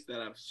place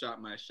that I've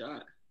shot my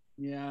shot?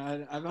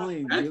 Yeah, I've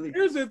only really.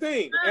 Here's the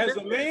thing. As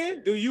a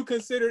man, do you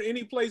consider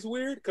any place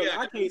weird? Because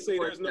I can't say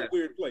there's no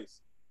weird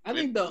place. I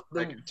think the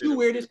 2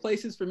 weirdest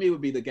places for me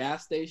would be the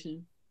gas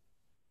station.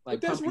 Like,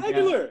 but that's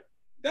regular. Gas.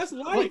 That's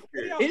life.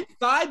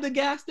 Inside the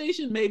gas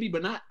station, maybe,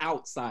 but not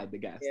outside the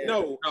gas station.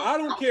 No, I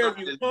don't care if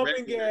you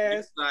pumping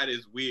gas. Inside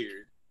is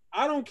weird.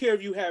 I don't care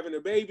if you having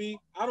a baby.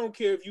 I don't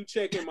care if you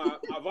checking my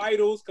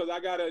vitals because I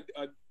got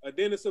a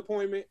dentist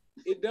appointment.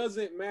 It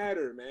doesn't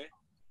matter, man.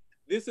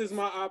 This is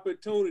my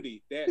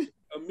opportunity. That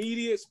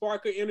immediate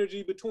spark of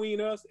energy between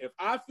us. If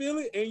I feel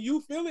it and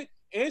you feel it,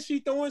 and she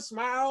throwing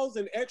smiles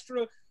and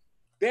extra,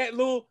 that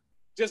little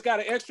just got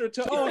an extra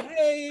oh,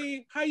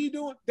 hey, how you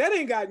doing? That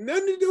ain't got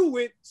nothing to do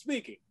with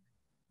speaking.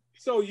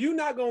 So you're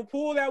not going to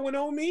pull that one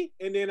on me,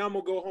 and then I'm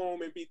going to go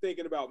home and be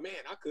thinking about, man,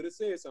 I could have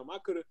said something. I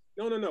could have.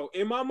 No.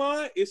 In my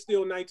mind, it's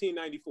still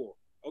 1994,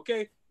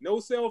 okay? No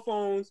cell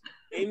phones,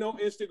 ain't no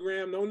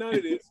Instagram, no none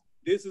of this.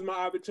 This is my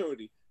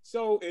opportunity.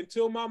 So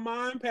until my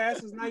mind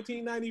passes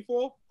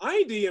 1994, I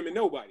ain't DMing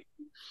nobody.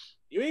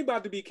 You ain't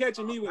about to be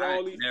catching me with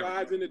all these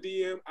guys in the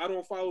DM. I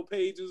don't follow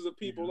pages of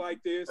people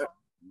like this.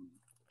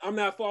 I'm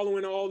not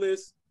following all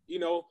this,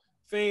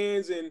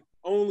 fans and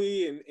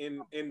only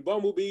and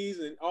bumblebees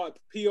and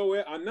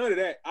POS. None of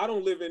that. I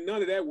don't live in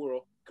none of that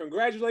world.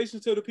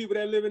 Congratulations to the people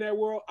that live in that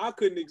world. I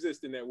couldn't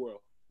exist in that world.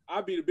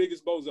 I'd be the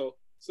biggest bozo.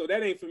 So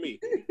that ain't for me.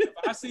 If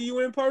I see you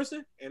in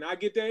person and I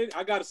get there,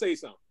 I got to say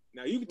something.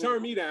 Now you can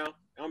turn me down.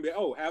 I'm be,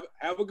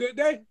 have a good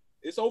day.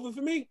 It's over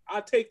for me. I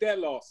take that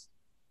loss.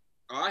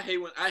 Oh, I hate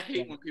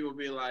when people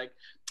be like,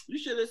 you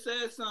should have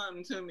said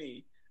something to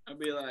me. I'd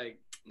be like,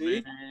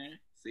 man,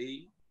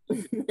 see?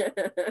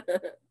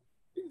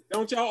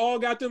 Don't y'all all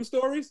got them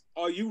stories?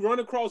 Or you run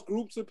across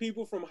groups of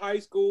people from high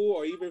school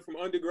or even from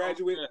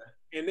undergraduate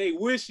and they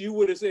wish you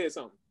would have said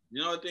something?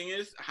 You know the thing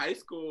is, high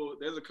school,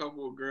 there's a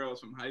couple of girls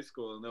from high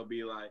school and they'll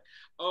be like,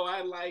 oh,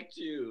 I liked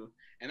you.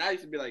 And I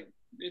used to be like,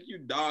 if you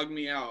dog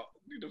me out,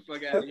 get the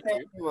fuck out of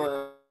here.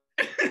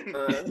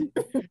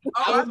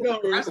 I was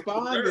going to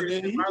respond, but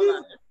then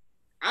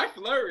I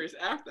flourished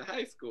after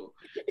high school.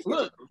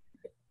 Look,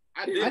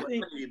 I did what I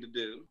needed to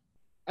do.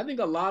 I think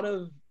a lot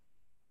of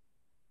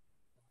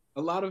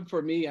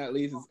for me at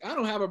least is I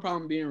don't have a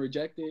problem being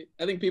rejected.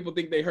 I think people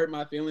think they hurt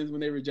my feelings when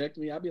they reject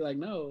me. I'd be like,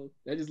 no,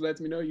 that just lets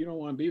me know you don't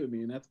want to be with me,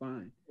 and that's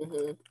fine.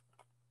 Mm-hmm.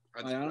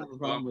 I don't have a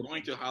problem with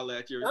going to holler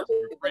at your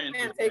friend.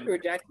 Can't take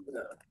rejection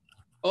though.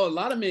 Oh, a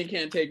lot of men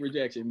can't take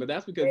rejection, but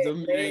that's because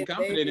them men ain't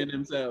confident in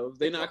themselves.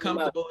 They're not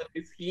comfortable in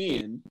their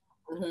skin.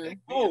 Mm-hmm.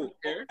 Oh,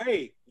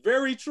 hey,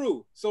 very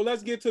true. So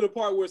let's get to the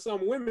part where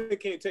some women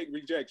can't take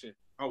rejection.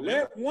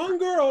 Let one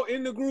girl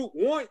in the group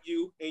want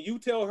you and you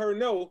tell her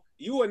no,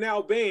 you are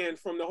now banned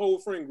from the whole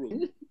friend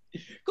group.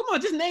 Come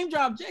on, just name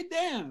drop Jake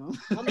down.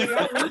 I mean,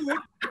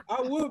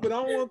 I would, but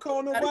I don't want to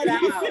call nobody.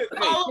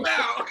 Call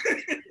out.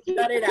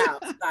 Shut it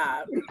out.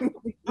 Stop.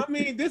 I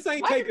mean, this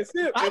ain't take a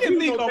sip. I can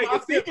think on my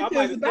sip.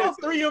 There's about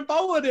 3 or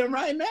 4 of them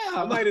right now.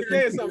 I might have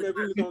said something if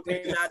we was gonna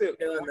take a sip.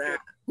 Doing that.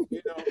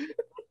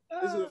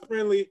 This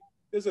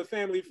is a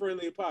family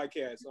friendly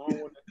podcast. So I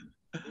don't want to,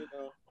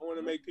 I want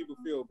to make people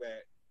feel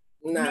bad.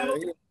 No,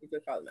 you can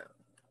call them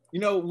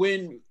out.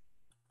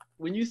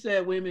 When you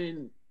said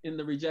women in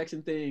the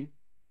rejection thing,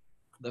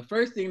 the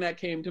first thing that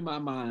came to my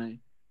mind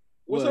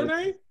was her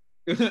name?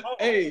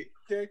 Hey,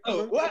 okay.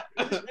 Oh, what?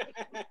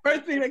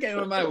 First thing that came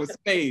to my mind was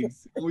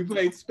spades. We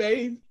played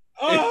spades.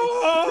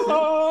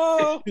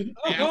 Oh! You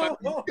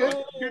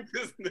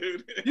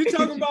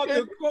talking about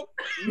the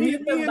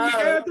meet me in the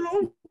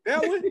bathroom?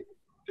 That one?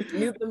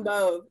 Mute them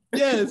both.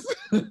 Yes.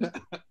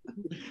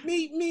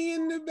 Meet me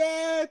in the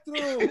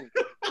bathroom.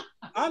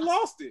 I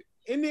lost it.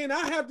 And then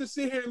I have to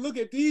sit here and look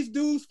at these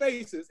dudes'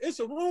 faces. It's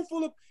a room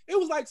full of, it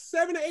was like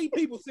 7 or 8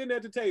 people sitting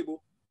at the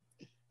table.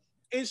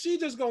 And she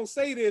just gonna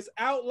say this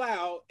out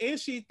loud, and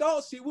she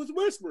thought she was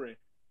whispering.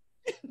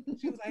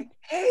 She was like,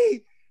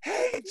 hey,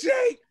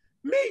 Jake,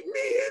 meet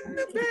me in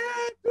the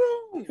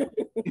bathroom.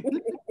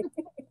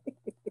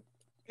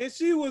 And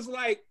she was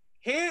like,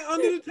 hand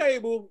under the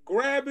table,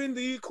 grabbing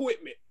the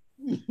equipment.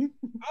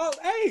 Oh,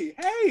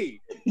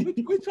 hey,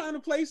 we're trying to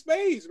play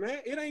spades, man.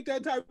 It ain't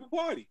that type of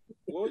party.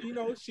 Well, you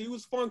know, she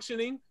was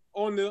functioning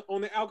on the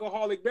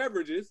alcoholic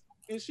beverages,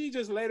 and she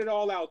just let it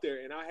all out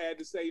there. And I had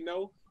to say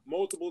no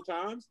multiple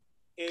times.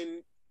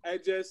 And I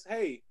just,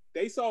 hey,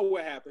 they saw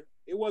what happened.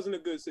 It wasn't a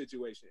good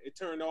situation. It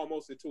turned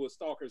almost into a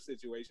stalker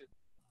situation.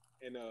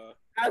 And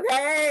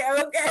Okay.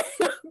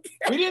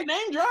 We didn't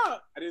name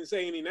drop. I didn't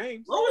say any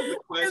names. What was the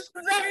It's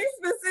question? very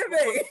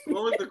specific.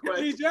 What was the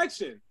question?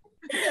 Rejection.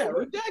 Yeah,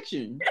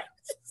 rejection.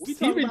 We He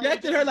talking about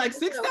rejected her like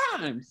 6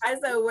 times. I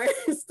said,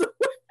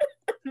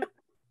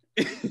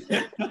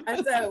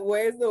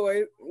 where's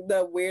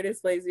the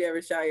weirdest place you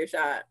ever shot your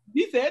shot?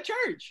 He said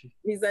church.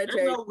 He said There's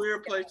church. no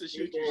weird place to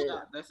shoot your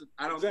shot.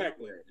 I don't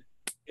Exactly.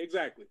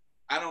 Exactly.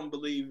 I don't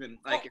believe in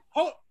like.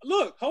 Hold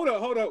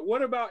up.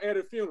 What about at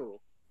a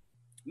funeral?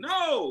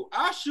 No,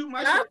 I'll shoot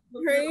my That's shot.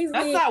 crazy.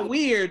 That's not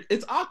weird.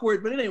 It's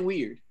awkward, but it ain't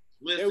weird.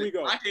 Listen, There we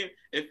go.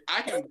 If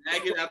I can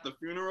bag it at the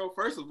funeral,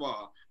 first of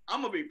all,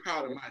 I'm gonna be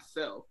proud of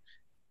myself.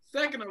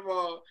 Second of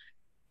all,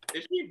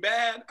 if she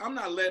bad, I'm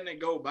not letting it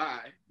go by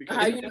because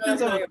How you know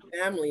that's not your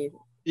family?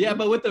 Yeah,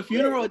 but with the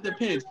funeral, it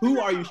depends. Who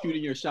are you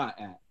shooting your shot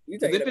at? You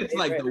If take it's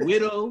like the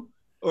widow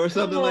or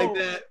something like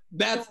that,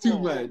 that's too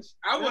much.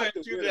 I Not wouldn't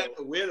the shoot widow. at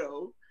the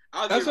widow.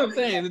 That's what I'm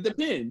saying. It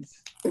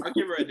depends. I'll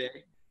give her a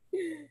day.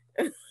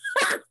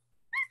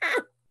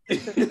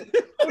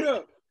 Hold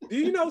up. Do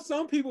you know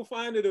some people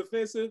find it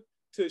offensive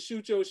to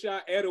shoot your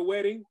shot at a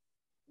wedding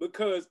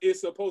because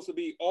it's supposed to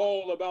be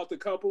all about the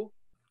couple?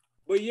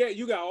 But yet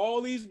you got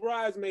all these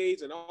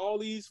bridesmaids and all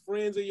these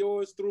friends of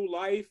yours through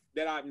life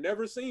that I've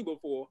never seen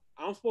before.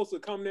 I'm supposed to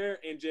come there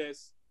and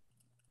just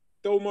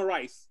throw my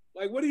rice.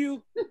 Like, what do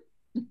you?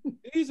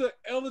 These are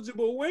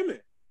eligible women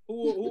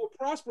who are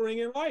prospering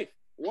in life.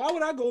 Why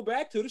would I go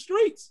back to the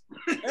streets?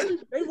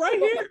 They right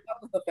here.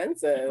 That was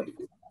offensive.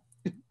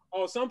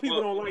 Oh, some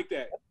people don't like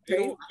that. They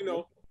don't, you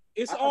know,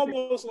 it's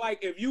almost like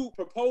if you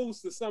propose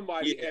to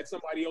somebody at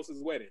somebody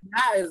else's wedding.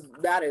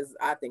 That is.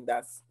 I think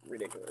that's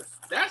ridiculous.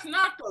 That's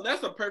not though.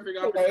 That's a perfect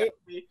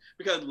opportunity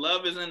because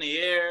love is in the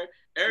air.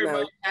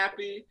 Everybody's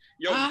happy.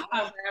 Your girl's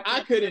happy. I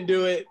couldn't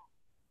do it.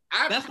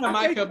 That's not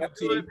my cup of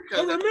tea.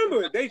 But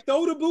remember, they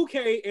throw the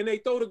bouquet and they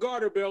throw the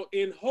garter belt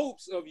in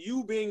hopes of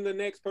you being the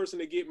next person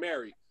to get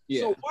married.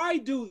 Yeah. So why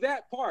do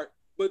that part,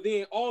 but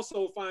then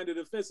also find it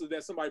offensive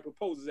that somebody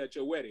proposes at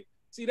your wedding?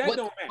 See, that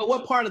don't match. But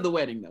what part of the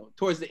wedding though?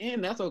 Towards the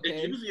end, that's okay.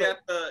 It's usually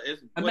at the.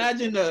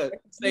 Imagine the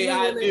say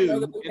I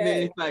do, and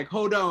then it's like,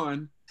 hold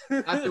on,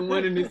 I've been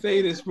wanting to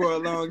say this for a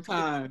long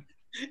time.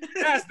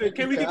 Pastor,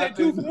 can we get that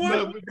 2 for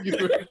 1?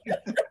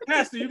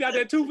 Pastor, you got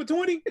that 2 for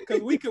 20? Because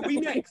we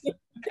next.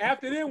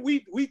 After them,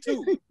 we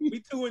 2.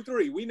 We 2 and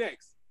 3. We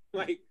next.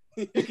 Like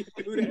you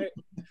can do that.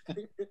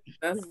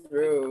 That's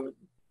rude.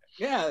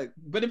 Yeah,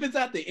 but if it's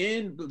at the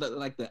end,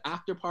 like the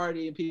after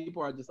party, and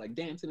people are just like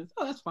dancing,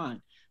 oh, that's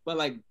fine. But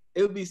like,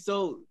 it would be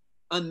so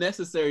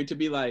unnecessary to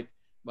be like,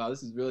 wow,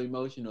 this is really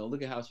emotional.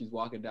 Look at how she's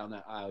walking down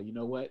that aisle. You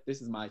know what?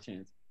 This is my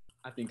chance.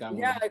 I think I'm.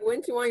 Yeah, like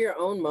wouldn't you want your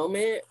own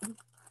moment?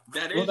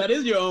 That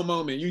is your own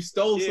moment. You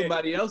stole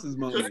somebody else's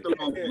moment.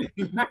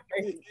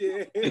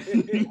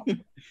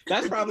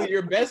 That's probably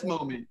your best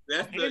moment.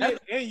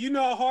 And you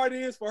know how hard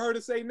it is for her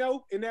to say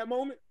no in that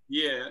moment?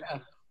 Yeah.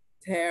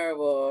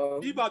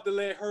 Terrible. She about to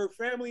let her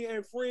family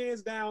and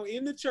friends down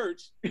in the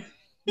church.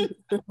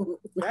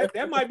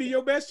 that might be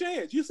your best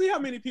chance. You see how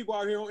many people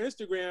out here on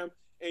Instagram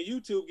and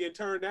YouTube getting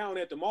turned down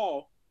at the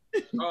mall.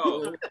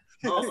 Oh.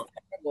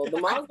 The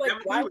mom's like,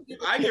 why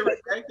I get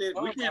rejected.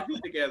 We can't be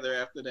together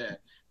after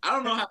that. I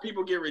don't know how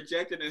people get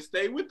rejected and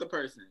stay with the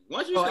person.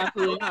 Once you say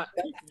absolutely not.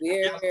 That's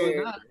weird.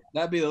 Absolutely not.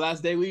 That'd be the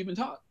last day we even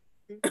talk.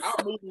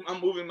 I'm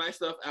moving my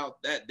stuff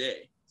out that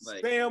day.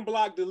 Like, spam,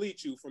 block,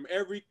 delete you from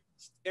every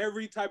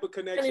type of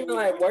connection. Can't even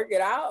like work it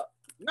out.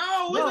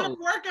 No, it didn't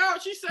work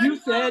out. She said you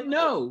said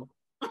no.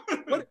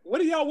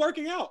 What are y'all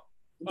working out?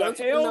 A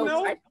hell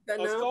no?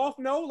 A soft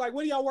no? Like,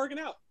 what are y'all working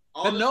out?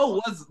 The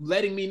no was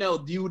letting me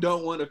know you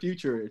don't want a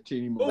future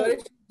anymore. But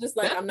it's just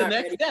like, that's I'm the not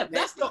next ready. step.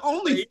 That's the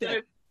only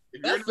step.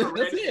 That's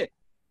it.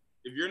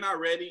 If you're not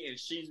ready and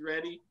she's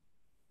ready,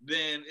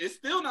 then it's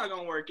still not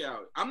gonna work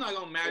out. I'm not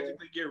gonna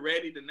magically get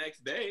ready the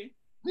next day.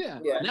 Yeah.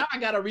 Now I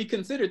gotta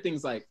reconsider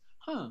things like,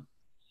 well,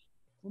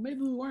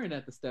 maybe we weren't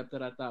at the step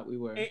that I thought we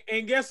were.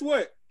 And guess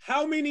what?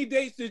 How many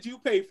dates did you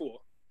pay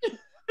for?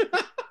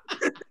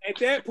 At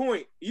that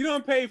point, you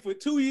done paid for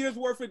 2 years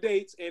worth of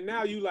dates, and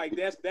now you like,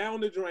 that's down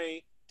the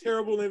drain,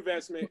 terrible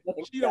investment.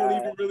 She don't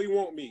even really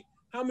want me.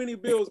 How many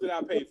bills did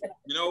I pay for?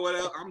 You know what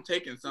else? I'm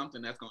taking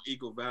something that's gonna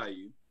equal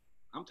value.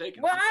 I'm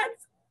taking what? Something.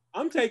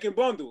 I'm taking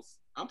bundles.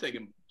 I'm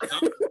taking.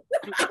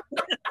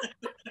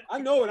 I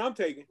know what I'm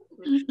taking.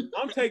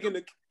 I'm taking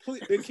the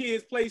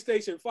kids'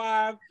 PlayStation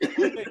 5.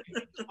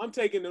 I'm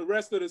taking the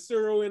rest of the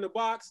cereal in the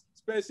box,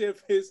 especially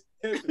if it's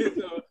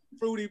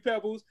Fruity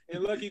Pebbles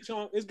and Lucky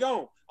Charms. It's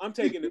gone. I'm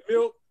taking the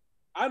milk.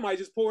 I might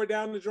just pour it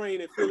down the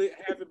drain and fill it,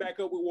 half it back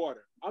up with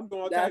water. I'm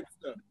doing all types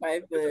of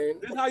stuff. This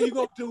how you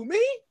gonna do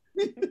me?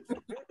 It's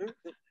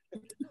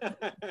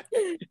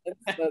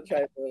so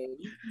trifling.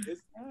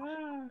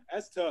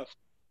 That's tough.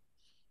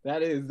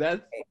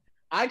 That's.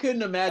 I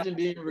couldn't imagine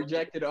being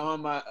rejected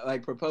on my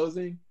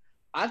proposing.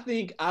 I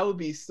think I would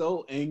be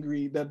so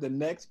angry that the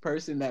next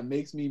person that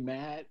makes me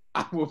mad,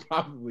 I will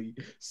probably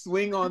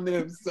swing on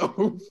them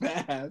so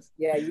fast.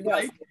 Yeah, you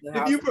got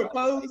if you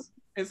propose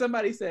and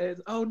somebody says,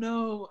 "Oh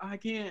no, I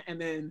can't,"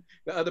 and then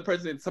the other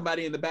person,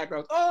 somebody in the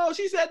background, "Oh,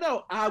 she said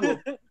no," I will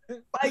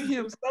fight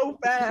him so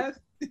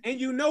fast.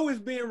 And you know it's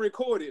being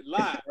recorded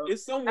live.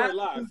 It's somewhere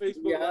live,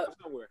 Facebook Live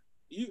somewhere.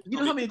 You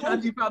know how many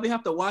times you probably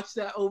have to watch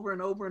that over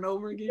and over and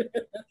over again?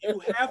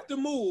 You have to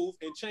move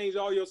and change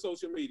all your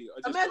social media.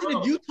 Imagine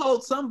if you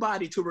told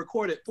somebody to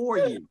record it for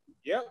you.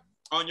 Yep.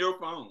 On your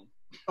phone.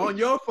 On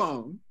your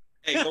phone.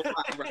 Hey, go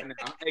live right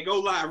now. Hey,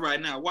 go live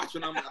right now. Watch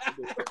what I'm about to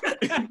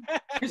do.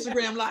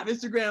 Instagram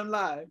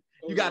live.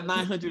 You got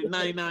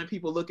 999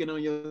 people looking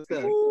on your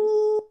stuff.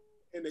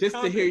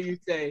 Just to hear you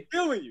say,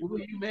 "Will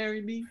you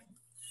marry me?"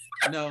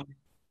 No.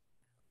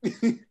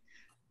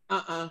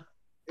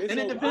 And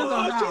it depends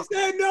on how. She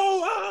said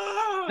no.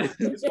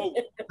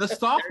 The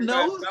soft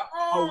no's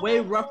are way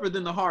rougher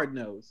than the hard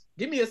no's.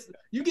 Give me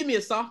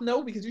a soft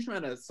no because you're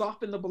trying to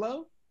soften the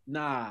blow.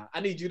 Nah,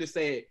 I need you to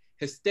say it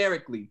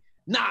hysterically.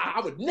 Nah,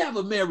 I would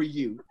never marry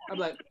you. I'm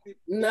like,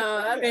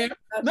 no,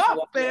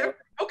 fair.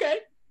 Okay,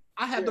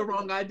 I had the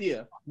wrong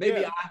idea.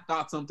 Maybe I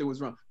thought something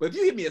was wrong. But if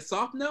you give me a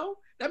soft no,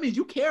 that means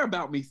you care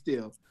about me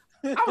still.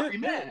 I would be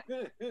mad.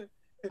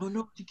 Oh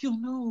no,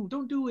 Jakeel, no,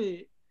 don't do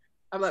it.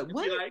 I'm like,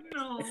 what? Like,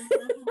 no.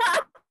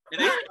 And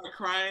they start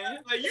crying.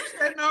 Like, you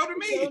said no to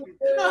me.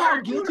 You know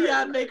how guilty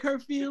I'd make her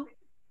feel?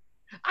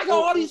 I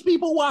got all these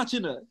people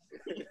watching us.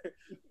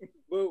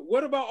 But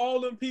what about all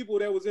them people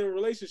that was in a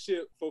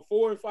relationship for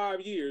 4 and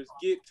 5 years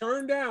get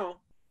turned down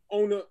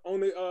on the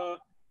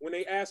when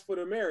they ask for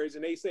the marriage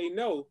and they say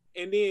no,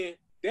 and then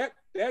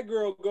that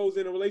girl goes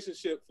in a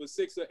relationship for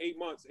 6 or 8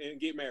 months and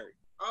get married?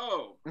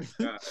 Oh,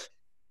 God.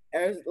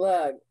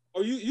 Look.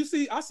 Oh, you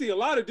see, I see a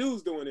lot of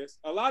dudes doing this.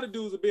 A lot of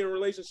dudes will be in a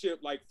relationship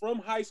like from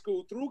high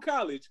school through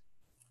college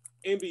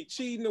and be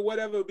cheating or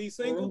whatever, be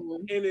single.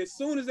 And as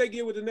soon as they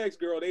get with the next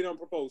girl, they don't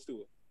propose to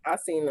her.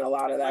 I've seen a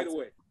lot of that. Right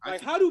away.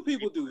 Like, how do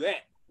people do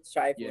that? It's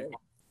trifling.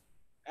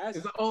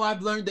 It's like, oh,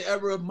 I've learned the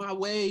error of my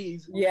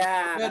ways.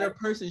 Yeah. I'm a better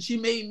person. She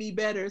made me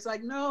better. It's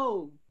like,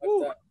 no.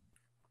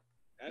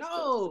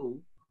 No.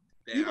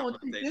 You gonna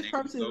treat this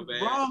person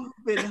wrong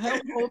and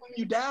holding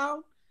you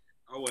down?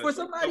 For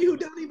somebody who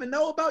don't even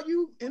know about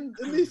you in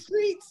these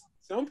streets.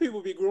 Some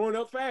people be growing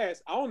up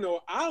fast. I don't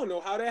know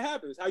how that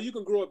happens. How you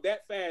can grow up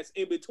that fast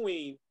in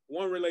between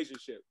one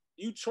relationship.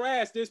 You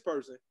trash this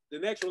person, the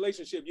next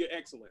relationship you're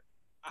excellent.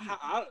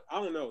 I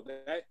don't know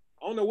that.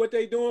 I don't know what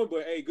they doing,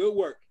 but hey, good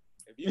work.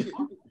 If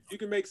you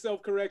can make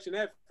self-correction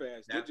that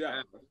fast, good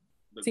job.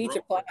 Teach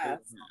a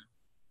class.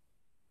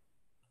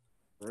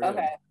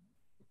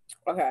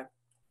 Okay.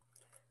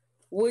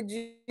 Would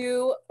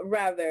you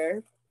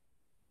rather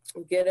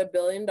get $1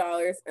 billion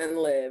and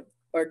live,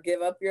 or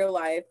give up your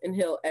life and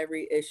heal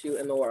every issue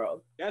in the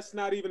world? That's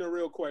not even a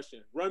real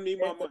question. Run me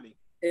my money.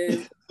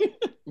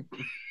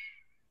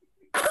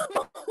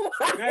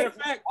 Matter of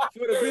fact,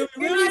 for the Billy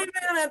You're not even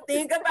gonna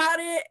think about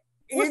it.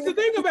 What's the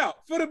thing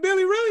about? For the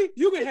Billy really,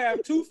 you can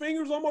have 2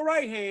 fingers on my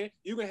right hand,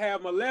 you can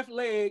have my left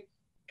leg,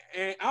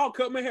 and I'll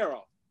cut my hair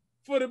off.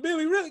 For the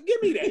Billy really,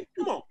 give me that.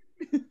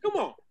 Come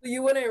on.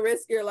 You wouldn't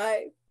risk your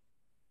life?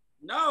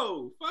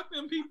 No, fuck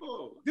them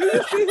people. Do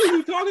you see who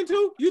you talking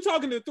to? You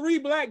talking to 3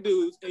 black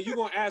dudes, and you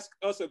gonna ask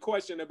us a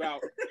question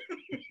about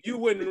you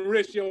wouldn't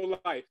risk your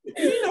life.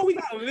 You know we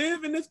gotta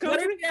live in this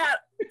country.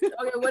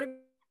 What if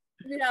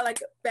you got like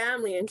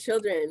family and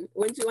children?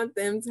 Wouldn't you want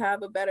them to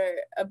have a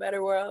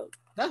better world?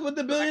 That's what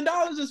the $1 billion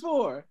is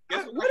for.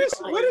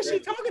 What is she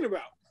talking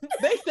about?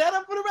 They set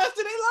up for the rest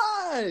of their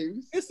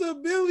lives. It's a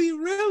Billy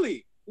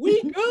really. We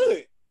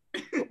good.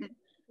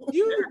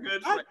 They're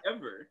good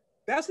forever.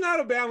 That's not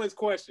a balanced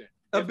question.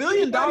 $1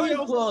 billion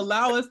will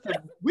allow us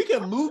we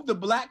can move the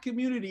black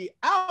community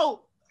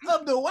out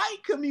of the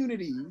white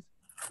communities.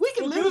 We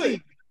can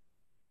literally,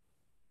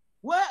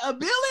 what,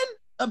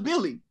 $1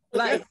 billion?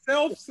 Like, that's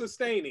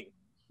self-sustaining.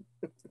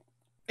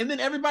 And then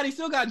everybody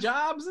still got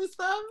jobs and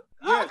stuff?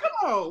 Yeah. Oh,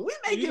 come on. We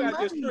making money. You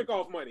got this trick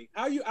off money.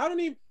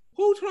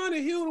 Who's trying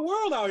to heal the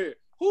world out here?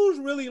 Who's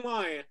really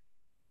lying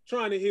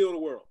trying to heal the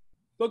world?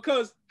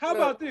 Because how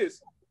about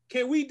this?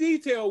 Can we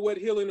detail what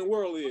healing the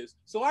world is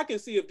so I can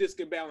see if this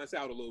can balance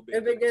out a little bit?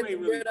 If it gets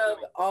rid of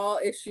all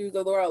issues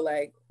of the world,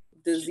 like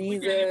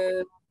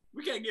diseases.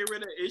 We can't get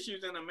rid of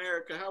issues in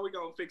America. How are we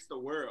going to fix the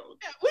world?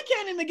 Yeah, we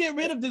can't even get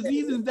rid of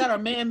diseases that are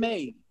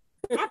man-made.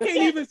 I can't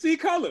even see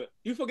color.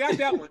 You forgot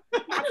that one.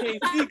 I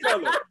can't see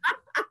color.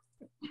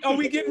 Are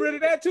we getting rid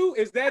of that too?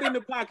 Is that in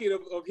the pocket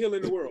of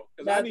healing the world?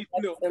 That's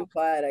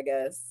implied, I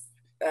guess.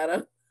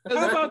 How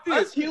about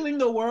this? Us healing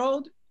the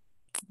world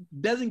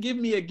doesn't give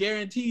me a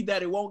guarantee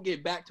that it won't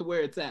get back to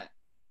where it's at.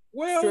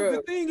 Well, True.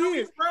 the thing I'm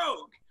is,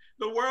 broke.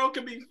 The world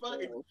can be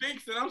fucking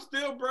fixed and I'm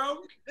still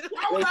broke.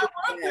 Why would I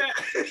want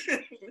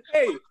that?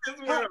 hey, This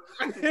world.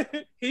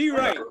 he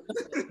right.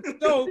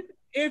 So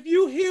if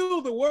you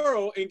heal the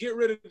world and get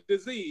rid of the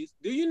disease,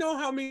 do you know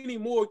how many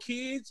more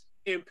kids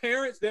and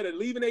parents that are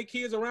leaving their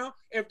kids around?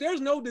 If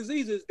there's no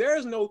diseases,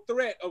 there's no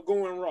threat of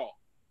going raw.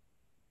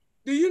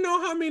 Do you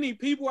know how many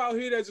people out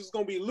here that's just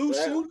gonna be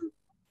loose shooting,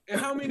 and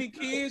how many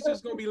kids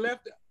just gonna be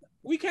left?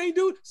 We can't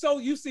do so.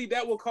 You see,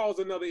 that will cause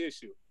another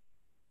issue.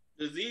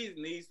 Disease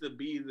needs to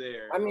be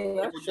there. I mean,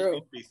 that's People just true.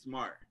 need to be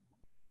smart.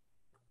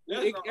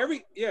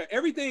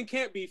 Everything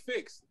can't be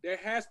fixed. There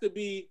has to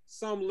be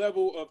some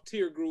level of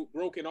tier group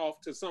broken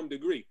off to some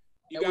degree.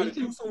 You got to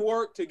do some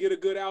work to get a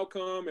good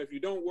outcome. If you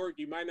don't work,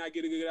 you might not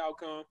get a good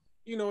outcome.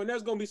 You know, and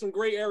there's going to be some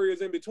gray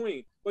areas in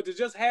between. But to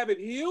just have it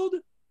healed,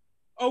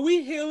 are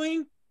we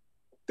healing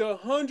the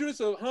hundreds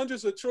of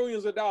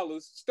trillions of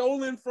dollars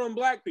stolen from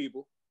Black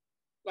people?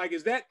 Like,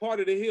 is that part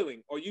of the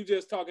healing? Or are you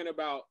just talking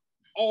about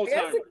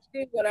Alzheimer's?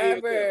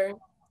 Whatever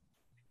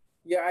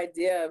your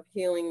idea of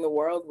healing the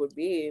world would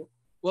be.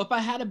 Well, if I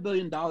had $1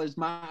 billion,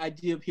 my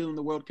idea of healing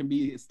the world can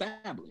be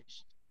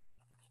established.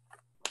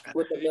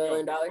 With $1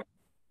 billion?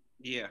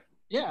 Yeah.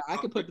 Yeah, I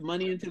could put the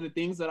money into the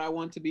things that I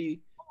want to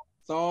be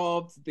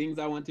solved, things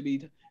I want to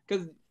be,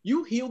 because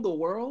you heal the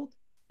world,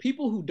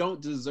 people who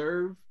don't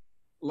deserve,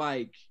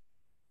 like,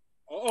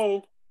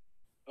 people,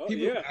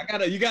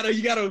 yeah. You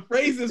gotta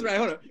phrase this right.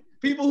 Hold on.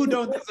 People who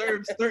don't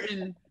deserve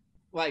certain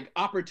like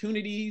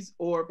opportunities,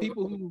 or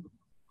people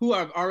who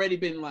have already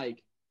been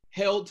like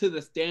held to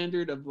the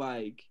standard of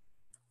like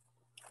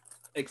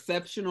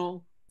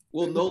exceptional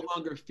will no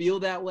longer feel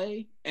that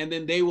way, and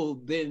then they will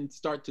then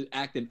start to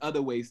act in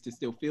other ways to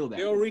still feel that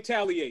They'll way.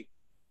 retaliate.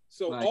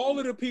 So Like, all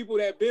of the people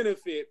that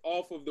benefit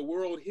off of the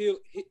world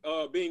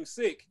being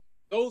sick,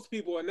 those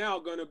people are now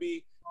going to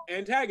be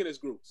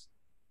antagonist groups.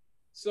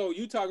 So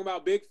you talking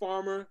about Big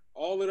Pharma,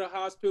 all of the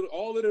hospital,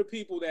 all of the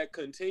people that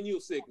continue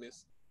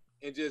sickness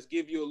and just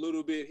give you a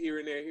little bit here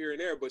and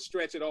there, but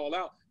stretch it all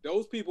out.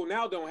 Those people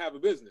now don't have a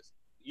business.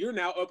 You're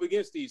now up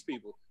against these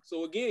people.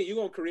 So again, you're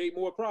going to create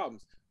more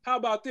problems. How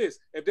about this?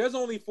 If there's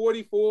only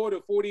 44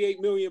 to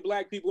 48 million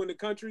Black people in the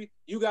country,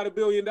 you got $1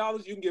 billion,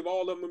 you can give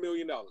all of them $1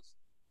 million.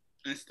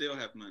 And still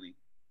have money.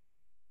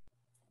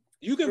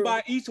 You can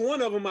buy each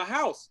one of them a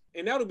house,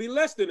 and that'll be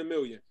less than $1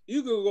 million.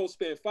 You can go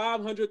spend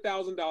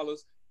 $500,000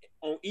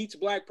 on each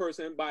Black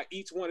person and buy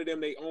each one of them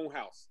their own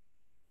house.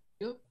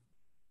 Yep.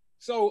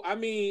 So, I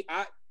mean,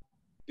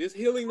 this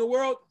healing the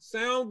world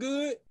sound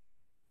good.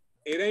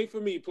 It ain't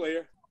for me,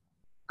 player.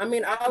 I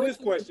mean, I was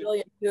 $1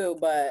 billion too,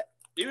 but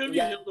even if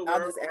you heal the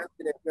world, I'll just answer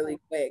it really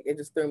quick. It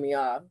just threw me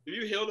off. If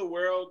you heal the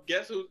world,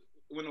 guess who?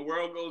 When the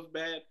world goes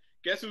bad,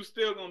 guess who's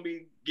still gonna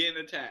be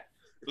getting attacked?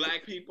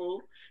 Black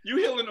people. You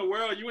healing the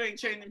world, you ain't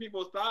changing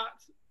people's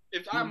thoughts.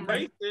 If I'm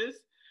racist,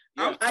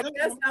 I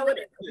guess I would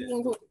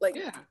like.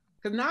 Yeah,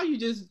 because now you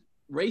just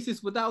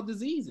racist without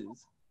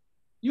diseases.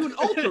 You an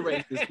ultra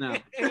racist now.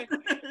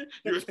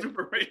 You're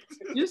super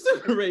racist. You're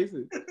super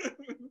racist.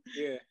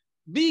 Yeah.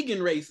 Vegan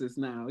racist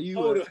now. You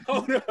hold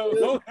on.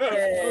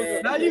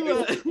 Now you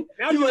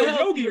a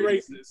yogi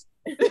racist.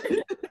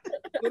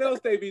 What else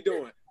they be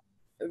doing?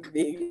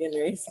 Vegan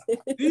racist.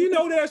 Do you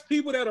know there's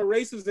people that are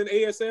racist in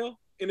ASL,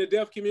 in the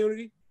deaf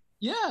community?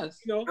 Yes.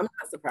 You know, I'm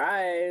not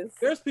surprised.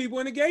 There's people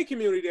in the gay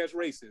community that's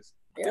racist.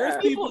 Yeah.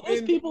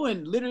 There's people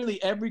in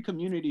literally every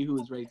community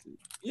who is racist.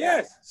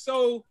 Yes.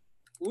 So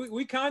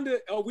we kind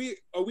of are we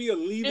a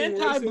leaving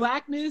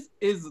anti-Blackness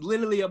is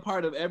literally a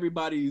part of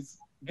everybody's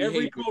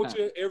every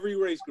culture, every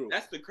race group.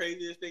 That's the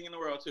craziest thing in the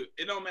world too.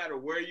 It don't matter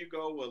where you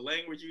go, what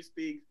language you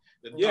speak.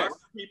 The Yes. dark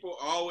people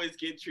always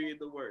get treated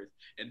the worst,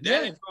 and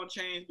that ain't gonna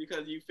change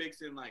because you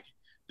fixing like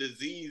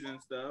disease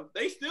and stuff.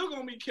 They still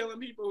gonna be killing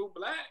people who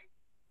Black.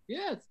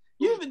 Yes.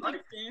 You even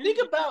think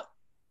about.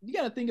 You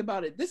got to think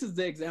about it. This is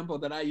the example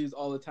that I use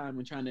all the time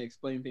when trying to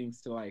explain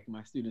things to like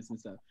my students and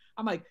stuff.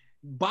 I'm like,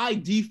 by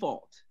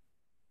default,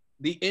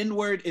 the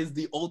N-word is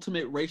the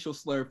ultimate racial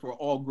slur for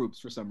all groups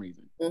for some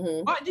reason.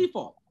 Mm-hmm. By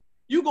default,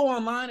 you go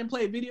online and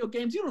play video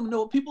games, you don't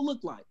know what people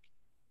look like.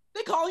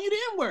 They calling you the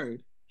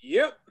N-word.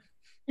 Yep.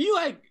 You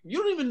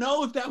don't even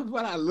know if that was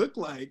what I look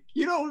like.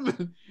 You don't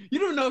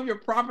know if you're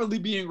properly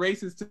being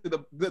racist to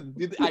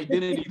the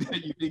identity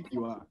that you think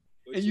you are.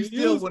 But and you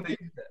still want to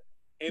use that.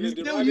 And you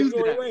still use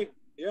it that way.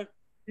 Yeah.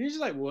 You're just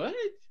like, what?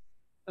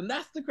 And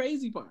that's the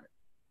crazy part.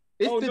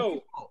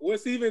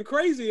 What's even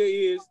crazier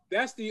is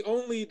that's the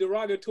only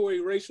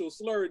derogatory racial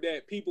slur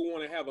that people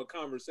want to have a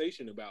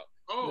conversation about.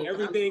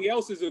 Everything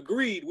else is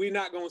agreed. We're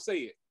not gonna say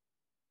it.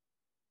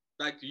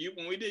 Like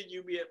when we did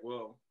UBS,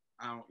 well,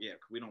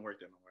 we don't work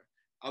there no more.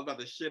 I was about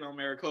to shit on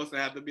Maricosa.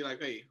 I have to be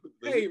like, hey,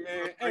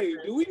 man,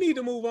 do we need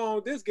to move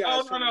on? This guy.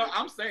 Oh no,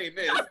 I'm saying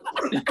this.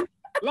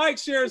 Like,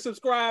 share, and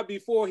subscribe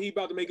before he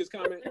about to make his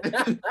comment.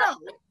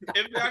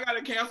 If y'all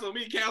gotta cancel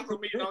me,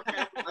 don't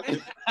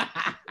cancel.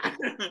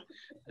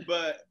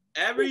 But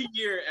every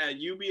year at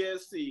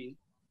UBSC,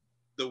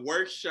 the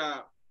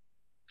workshop,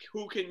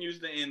 who can use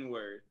the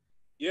N-word?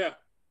 Yeah.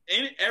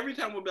 And every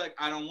time we'll be like,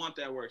 I don't want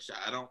that workshop.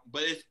 I don't,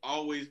 but it's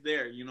always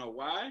there. You know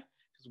why?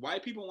 Because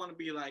white people want to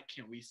be like,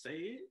 can we say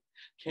it?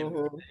 Can we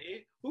say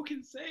it? Who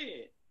can say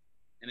it?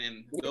 And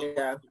then those,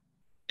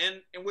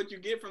 and what you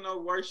get from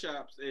those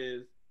workshops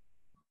is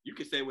you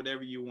can say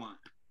whatever you want.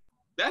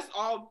 That's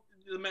all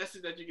the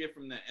message that you get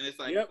from that. And it's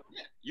like, yeah,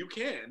 you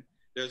can.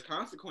 There's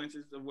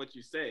consequences of what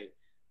you say.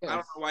 Yes. I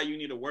don't know why you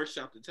need a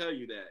workshop to tell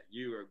you that.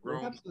 You are a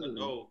grown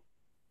adult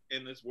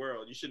in this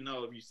world. You should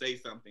know if you say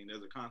something,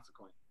 there's a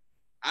consequence.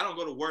 I don't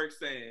go to work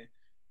saying,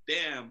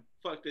 damn,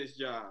 fuck this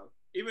job.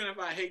 Even if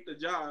I hate the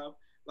job,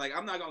 like,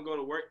 I'm not going to go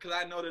to work because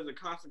I know there's a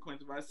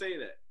consequence if I say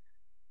that.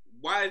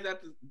 Why is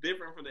that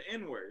different from the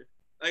N-word?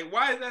 Like,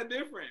 why is that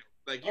different?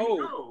 Like, you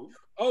know.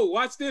 Oh,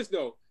 watch this,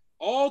 though.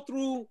 All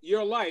through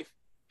your life,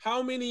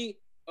 how many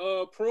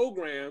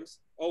programs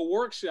or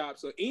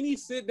workshops or any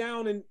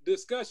sit-down and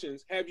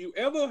discussions have you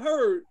ever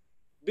heard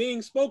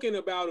being spoken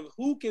about of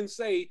who can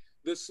say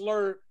the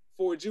slur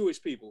for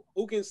Jewish people,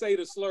 who can say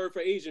the slur for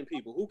Asian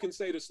people, who can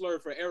say the slur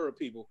for Arab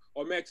people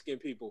or Mexican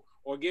people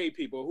or gay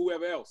people or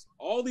whoever else?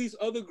 All these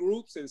other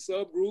groups and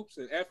subgroups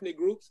and ethnic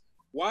groups,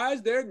 why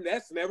is there,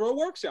 that's never a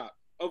workshop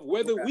of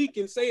whether we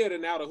can say it or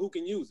not or who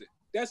can use it.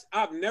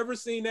 I've never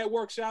seen that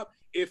workshop.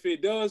 If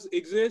it does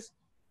exist,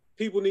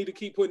 people need to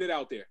keep putting it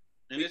out there.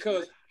 And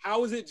because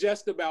how is it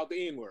just about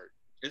the N-word?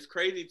 It's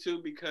crazy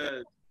too,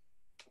 because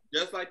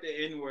just like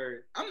the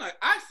N-word,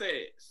 I say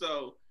it.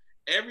 So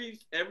every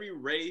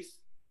race,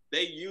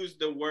 they use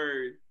the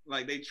word,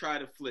 like they try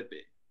to flip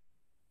it.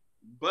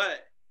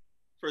 But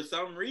for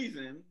some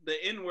reason, the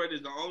N-word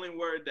is the only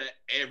word that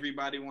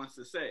everybody wants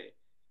to say.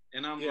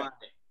 And I'm like,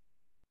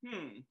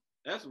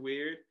 that's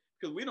weird.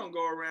 Because we don't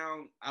go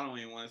around, I don't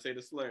even want to say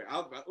the slur.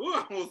 I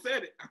almost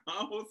said it. I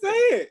almost said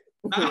it.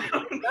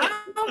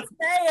 Don't say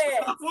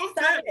it.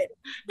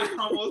 I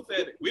almost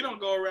said it. We don't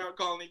go around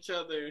calling each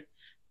other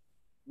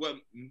what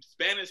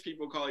Spanish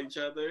people call each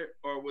other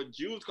or what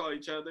Jews call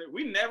each other.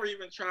 We never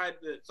even tried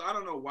to, so I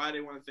don't know why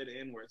they want to say the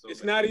N-word. So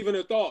it's not even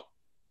a thought.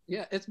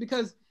 Yeah, it's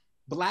because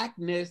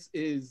blackness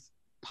is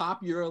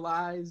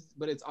popularized,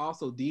 but it's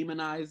also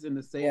demonized in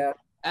the same. Yeah.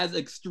 As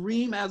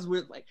extreme as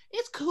we're like,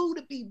 it's cool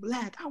to be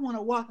black. I want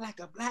to walk like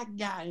a black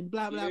guy and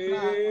blah, blah,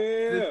 blah.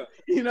 Yeah.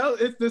 You know,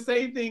 it's the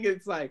same thing.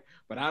 It's like,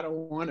 but I don't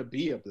want to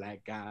be a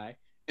black guy.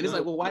 And it's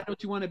like, well, why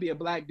don't you want to be a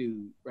black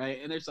dude? Right.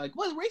 And it's like,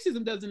 well,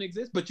 racism doesn't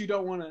exist, but you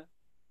don't want to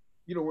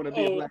be a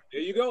black dude.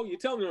 There you go. You're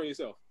telling on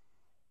yourself.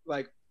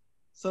 Like,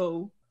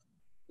 so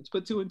let's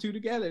put two and two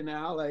together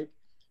now. Like,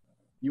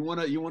 you want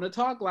to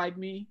talk like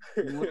me.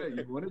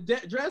 You want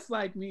to dress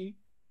like me.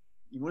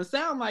 You want to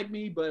sound like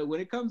me, but when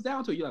it comes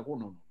down to it, you're like, well,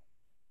 no.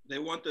 They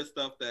want the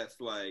stuff that's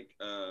like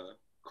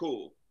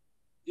cool.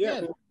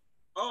 Yeah.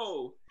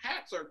 Oh,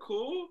 hats are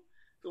cool.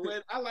 The way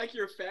I like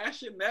your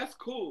fashion, that's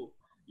cool.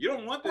 You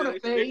don't want the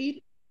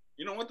fade.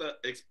 You don't want the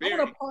experience.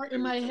 I want a part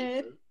in my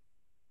head.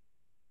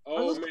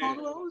 Oh man.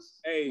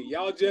 Hey,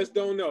 y'all just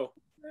don't know.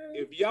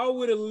 If y'all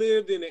would have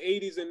lived in the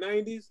 80s and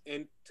 90s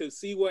and to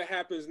see what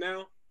happens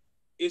now,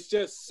 it's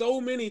just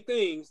so many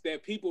things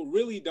that people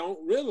really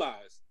don't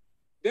realize.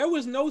 There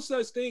was no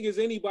such thing as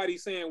anybody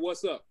saying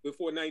what's up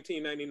before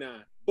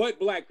 1999,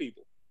 but black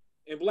people.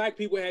 And black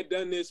people had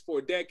done this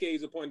for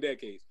decades upon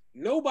decades.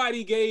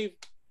 Nobody gave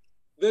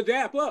the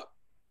dap up.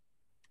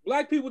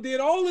 Black people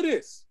did all of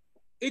this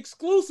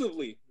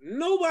exclusively.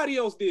 Nobody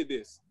else did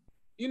this.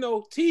 You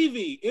know,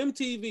 TV,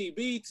 MTV,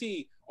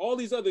 BT, all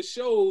these other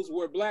shows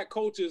where black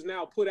culture is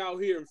now put out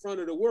here in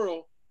front of the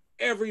world,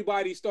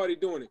 everybody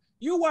started doing it.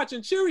 You're watching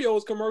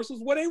Cheerios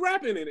commercials where they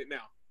rapping in it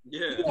now.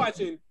 Yeah. You're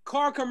watching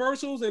car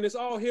commercials and it's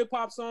all hip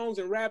hop songs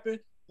and rapping.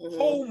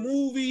 Whole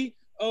movie,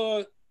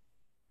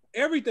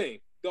 everything.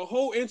 The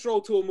whole intro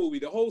to a movie,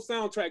 the whole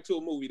soundtrack to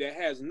a movie that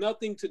has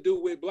nothing to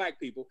do with black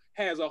people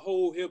has a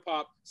whole hip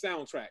hop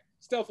soundtrack.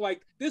 Stuff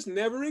like this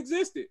never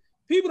existed.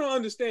 People don't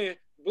understand.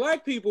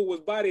 Black people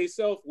was by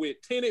themselves with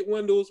tinted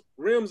windows,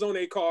 rims on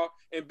their car,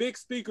 and big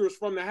speakers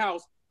from the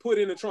house put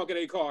in the trunk of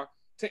their car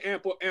to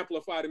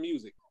amplify the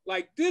music.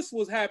 Like this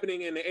was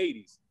happening in the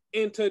 80s.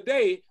 And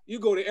today, you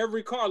go to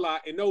every car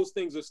lot and those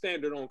things are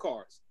standard on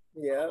cars.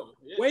 Yeah.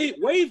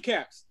 Wave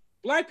caps.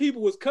 Black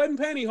people was cutting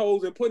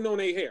pantyhose and putting on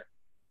their hair.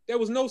 There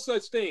was no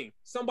such thing.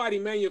 Somebody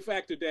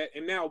manufactured that,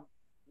 and now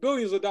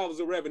billions of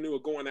dollars of revenue are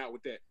going out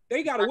with that.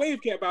 They got a wave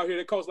cap out here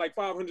that costs like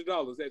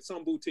 $500 at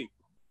some boutique.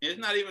 It's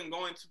not even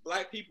going to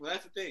black people.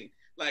 That's the thing.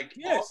 Like,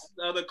 all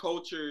the other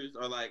cultures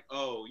are like,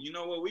 oh, you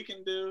know what we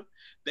can do?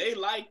 They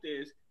like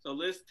this, so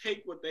let's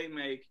take what they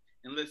make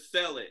and let's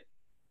sell it.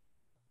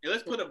 And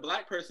let's put a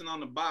black person on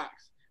the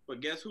box,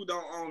 but guess who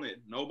don't own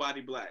it? Nobody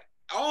black.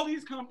 All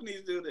these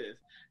companies do this.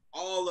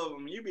 All of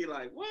them. You be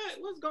like, what?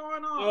 What's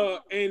going on?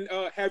 And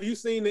have you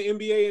seen the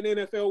NBA and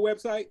NFL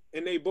website?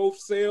 And they both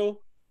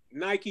sell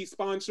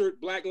Nike-sponsored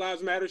Black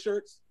Lives Matter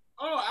shirts?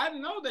 Oh, I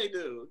know they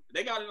do.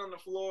 They got it on the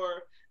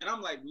floor. And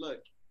I'm like, look,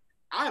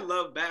 I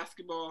love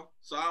basketball,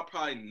 so I'll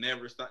probably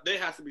never stop. There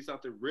has to be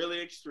something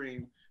really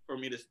extreme for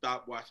me to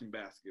stop watching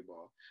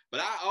basketball.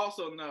 But I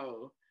also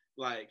know,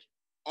 like,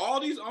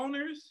 all these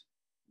owners,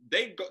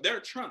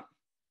 they're Trump.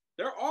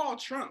 They're all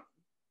Trump.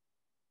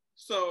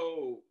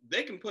 So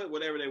they can put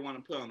whatever they want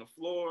to put on the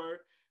floor.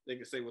 They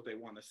can say what they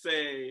want to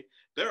say.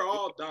 They're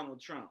all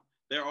Donald Trump.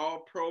 They're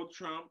all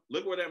pro-Trump.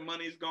 Look where their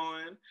money's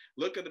going.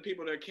 Look at the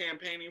people they're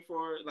campaigning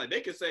for. Like,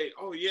 they could say,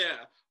 oh,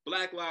 yeah,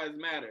 Black Lives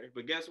Matter.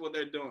 But guess what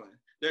they're doing?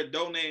 They're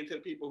donating to the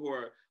people who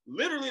are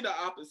literally the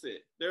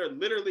opposite. They're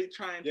literally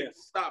trying to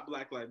stop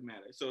Black Lives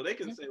Matter. So they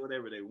can say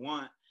whatever they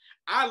want.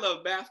 I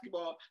love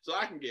basketball, so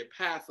I can get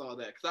past all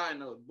that because I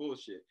know it's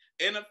bullshit.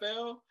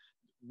 NFL,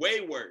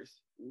 way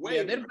worse.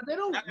 Way worse. They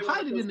don't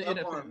hide it in the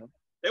NFL.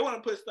 They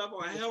want to put stuff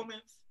on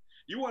helmets.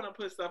 You want to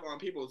put stuff on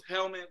people's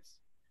helmets.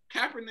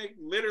 Kaepernick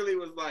literally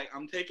was like,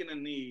 I'm taking a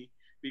knee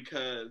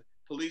because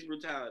police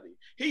brutality.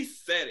 He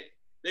said it.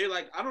 They're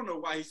like, I don't know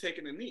why he's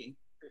taking a knee.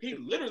 He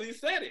literally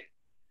said it.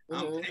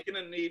 I'm taking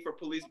a knee for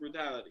police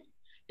brutality.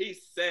 He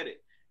said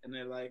it. And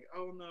they're like,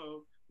 oh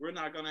no, we're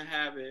not going to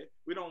have it.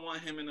 We don't want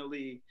him in the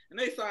league. And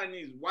they signed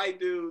these white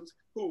dudes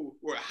who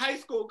were a high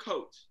school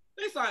coach.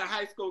 They signed a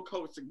high school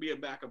coach to be a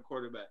backup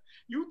quarterback.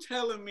 You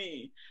telling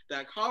me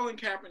that Colin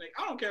Kaepernick,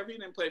 I don't care if he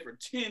didn't play for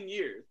 10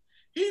 years,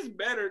 he's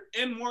better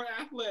and more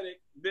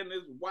athletic than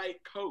this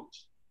white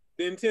coach.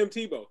 Than Tim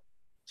Tebow.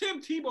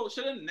 Tim Tebow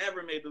should have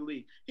never made the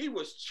league. He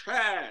was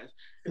trash.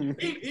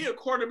 he a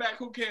quarterback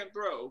who can't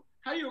throw.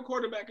 How you a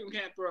quarterback who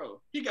can't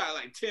throw? He got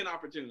like 10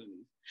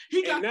 opportunities.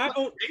 He got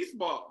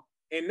baseball.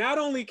 And not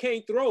only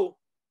can't throw,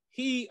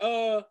 he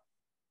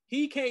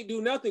can't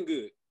do nothing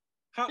good.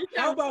 How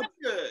about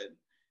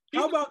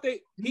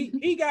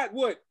he got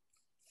what,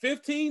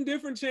 15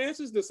 different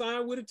chances to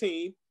sign with a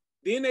team.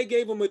 Then they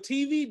gave him a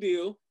TV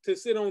deal to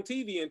sit on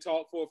TV and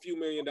talk for a few $1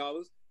 million.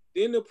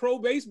 Then the pro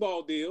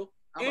baseball deal,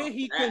 and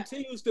he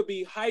continues to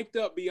be hyped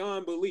up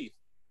beyond belief.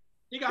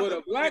 But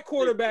a black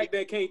quarterback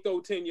that can't throw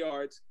 10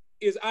 yards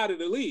is out of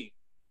the league.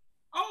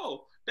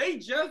 Oh, they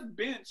just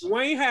benched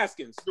Dwayne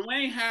Haskins.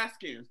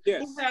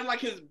 Yes. Who had like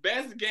his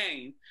best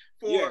game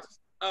for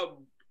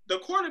the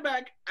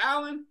quarterback,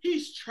 Allen.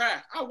 He's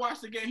trash. I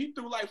watched the game. He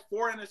threw like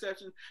 4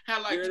 interceptions,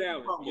 had like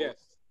 2 fumbles. Yes.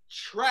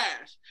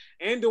 Trash.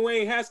 And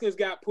Dwayne Haskins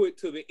got put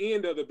to the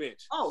end of the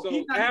bench. Oh,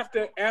 so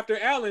after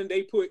Allen,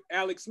 they put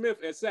Alex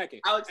Smith at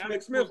second. Alex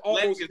Smith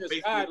almost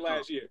just died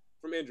last year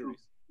from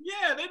injuries.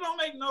 Yeah, they don't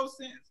make no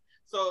sense.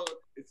 So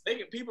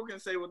people can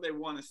say what they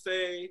want to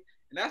say,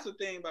 and that's the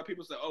thing about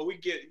people say, oh,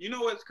 you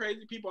know what's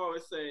crazy? People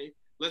always say,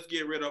 let's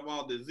get rid of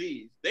all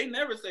disease. They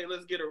never say,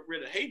 let's get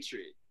rid of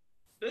hatred.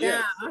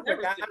 Yeah, I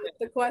forgot what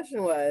the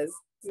question was.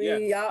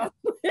 See, y'all.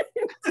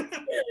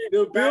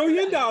 The $1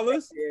 billion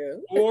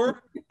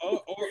or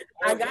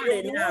I got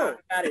it now.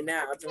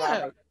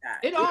 Yeah.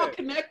 It all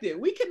connected.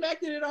 We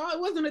connected it all. It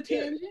wasn't a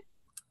tangent.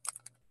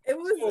 It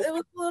was a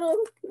little,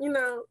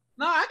 No,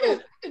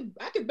 I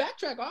could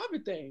backtrack on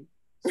everything.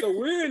 So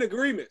we're in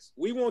agreements.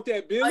 We want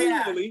that billion,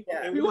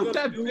 and we want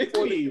that $1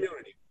 billion.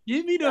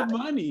 Give me the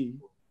money.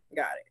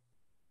 Got it.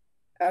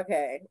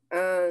 Okay.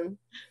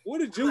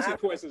 What are juicy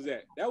questions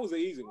at? That was an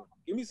easy one.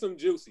 Give me some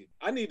juicy.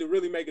 I need to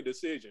really make a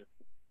decision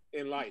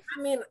in life.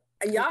 I mean,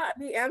 y'all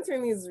be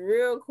answering these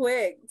real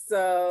quick.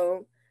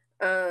 So,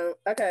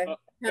 okay.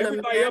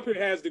 Everybody up here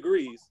has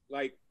degrees.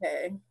 Like,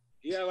 okay.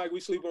 Yeah, like we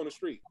sleep on the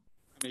street.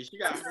 I mean, she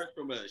got hurt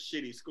from a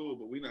shitty school,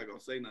 but we're not gonna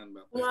say nothing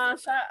about that. Well,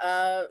 shut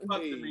up.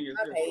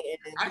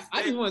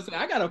 I just want to say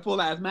I got a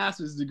full ass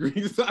master's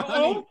degree.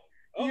 So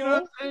you know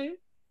what I'm saying?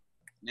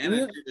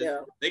 And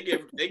they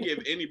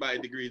give anybody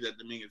degrees at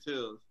Dominguez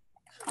Hills.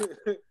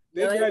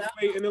 They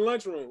graduate in the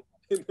lunchroom.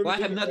 Well, I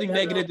have nothing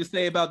negative to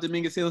say about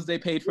Dominguez Hills. They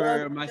paid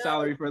for my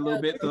salary for a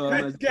little bit, so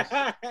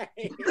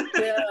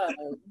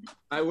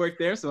I worked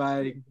there. So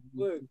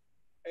look.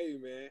 Hey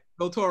man,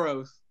 go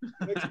Toros.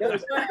 This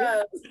guy's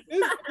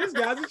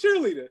a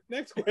cheerleader.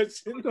 Next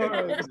question. Okay.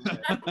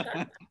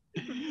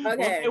 Well,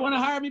 if they want to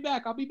hire me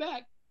back, I'll be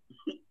back.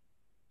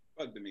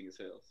 Fuck Dominguez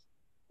Hills.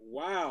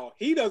 Wow,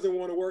 he doesn't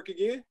want to work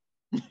again.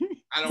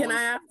 Can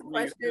I ask a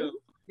question?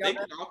 They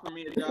can offer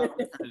me a job.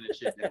 I'm turning this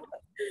shit down.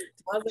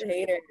 I was a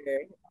hater.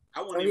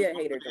 I won't even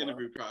go through the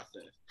interview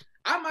process.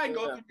 I might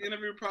go through the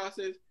interview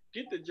process,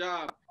 get the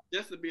job,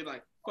 just to be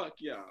like, fuck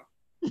y'all.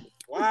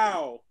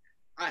 Wow.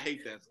 I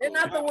hate that school. They're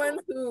not the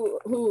ones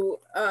who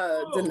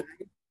denied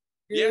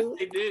you.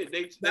 Yes,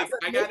 they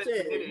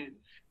did.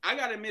 I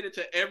got admitted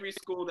to every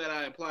school that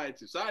I applied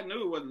to, so I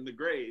knew it wasn't the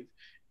grades.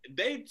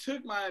 They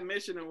took my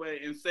admission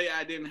away and say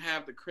I didn't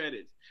have the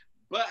credits,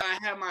 but I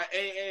had my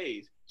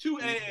AAs, 2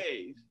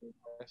 AAs.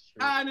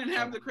 I didn't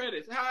have the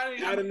credits.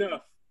 Not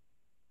enough.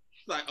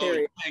 It's like, oh,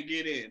 you can't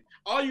get in.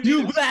 All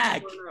you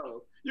black.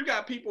 You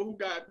got people who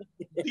got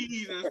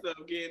D's and stuff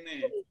getting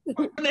in.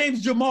 My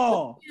name's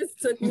Jamal. He just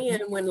took me in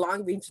when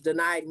Long Beach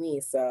denied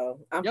me, so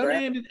Your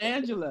name is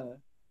Angela.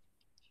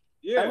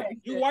 Yeah,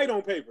 you white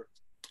on paper.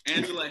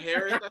 Angela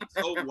Harris, that's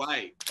so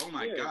white. Oh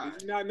my God.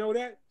 Did you not know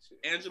that?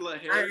 Angela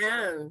Harris. I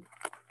am.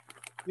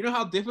 You know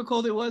how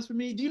difficult it was for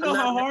me? Do you know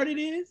how hard it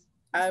is?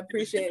 I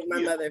appreciate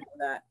my mother for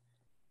that.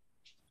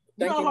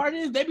 You know how hard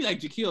it is? They'd be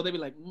like Jakeel. They'd be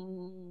like,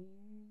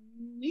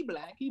 he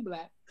black.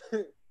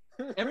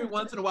 Every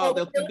once in a while,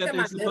 they'll think that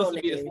there's supposed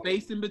to be a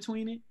space in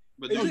between it.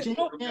 But Is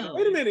don't it,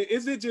 wait a minute,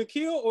 is it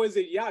Jakeel or is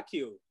it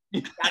Jakeel?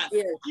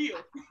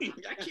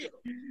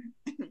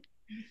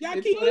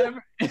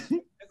 Jakeel.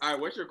 All right,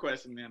 what's your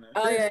question, Nana?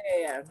 Oh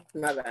yeah.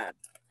 My bad.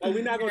 Oh,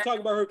 we're not gonna talk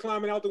about her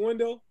climbing out the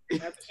window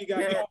after she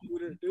got caught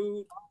with her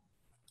dude.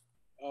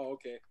 Oh,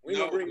 okay. We're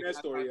gonna bring that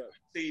story up.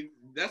 See,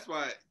 that's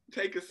why.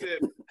 Take a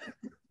sip.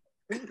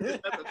 Take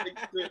a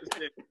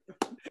sip.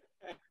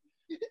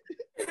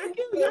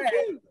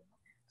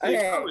 Okay.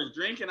 If I was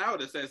drinking, I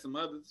would have said some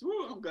others.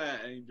 Woo, I'm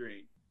glad I ain't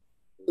drink.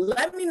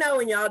 Let me know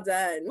when y'all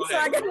done. Go So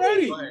I ahead. get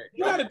Ready? Go ahead.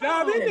 You gotta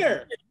dive in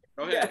there.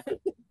 Go ahead.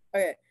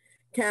 Okay.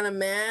 Can a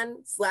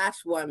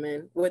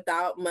man/woman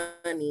without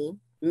money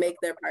make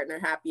their partner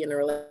happy in a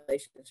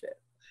relationship?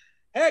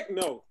 Heck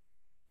no.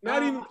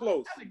 Not even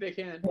close. I think they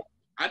can.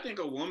 I think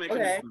a woman can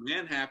make a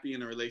man happy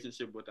in a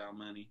relationship without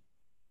money.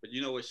 But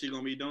you know what she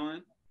gonna be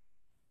doing?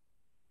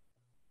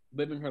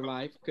 Living her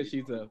life because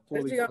she's a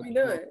fully. What she gonna be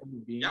doing?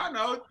 Y'all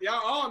know.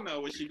 Y'all all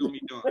know what she gonna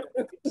be doing.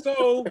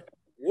 So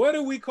what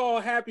do we call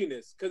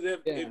happiness? Because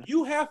if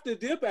you have to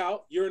dip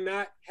out, you're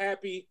not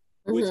happy,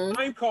 which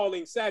I'm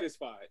calling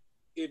satisfied.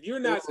 If you're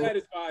not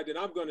satisfied, then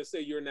I'm going to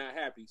say you're not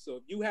happy. So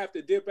if you have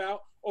to dip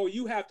out, or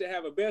you have to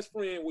have a best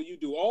friend where you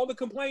do all the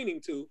complaining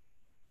to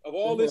of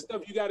all this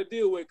stuff you got to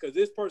deal with because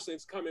this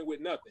person's coming with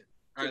nothing.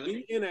 To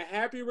be in a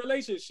happy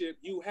relationship,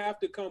 you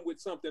have to come with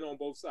something on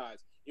both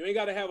sides. You ain't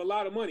got to have a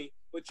lot of money,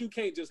 but you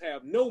can't just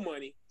have no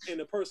money and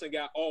the person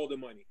got all the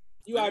money.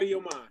 You out of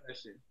your mind.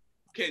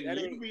 Can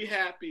you be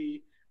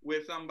happy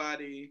with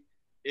somebody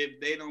if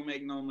they don't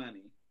make no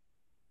money?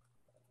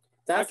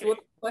 That's what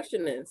the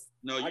question is.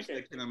 No, you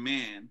said can a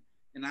man,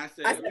 and I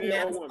said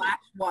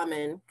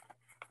man/woman.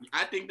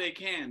 I think they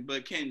can,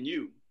 but can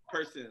you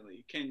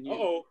personally? Can you?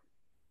 Uh-oh.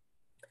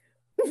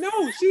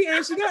 No, she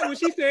answered that when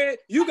she said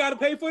you got to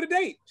pay for the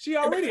date. She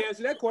already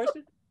answered that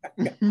question.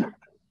 You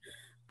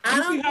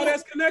see how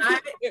that's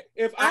connected?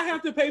 If I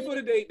have to pay for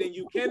the date, then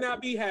you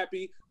cannot be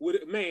happy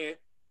with a man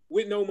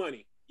with no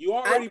money. You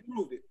already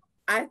proved it.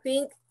 I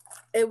think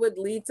it would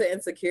lead to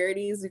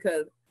insecurities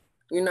because,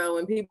 you know,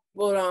 when people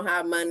don't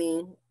have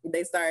money,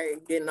 they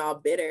start getting all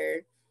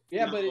bitter.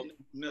 Yeah, no,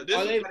 but this is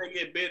how they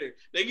get bitter.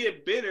 They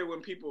get bitter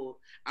when people.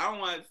 I don't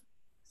want to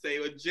say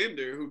a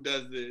gender who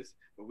does this,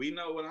 but we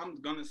know what I'm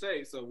gonna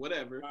say. So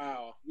whatever.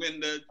 Wow. When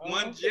the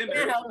one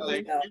gender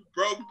like you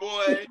broke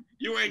boy,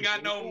 you ain't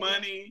got no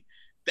money.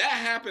 That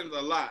happens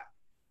a lot,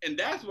 and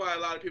that's why a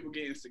lot of people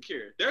get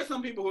insecure. There's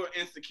some people who are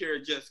insecure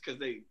just because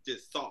they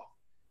just soft.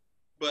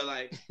 But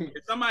like,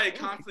 if somebody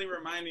constantly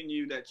reminding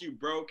you that you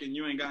broke and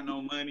you ain't got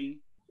no money,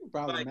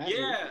 like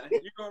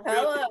you gonna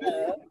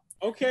feel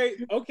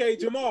Okay,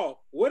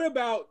 Jamal. What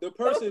about the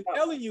person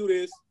telling you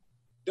this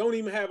don't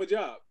even have a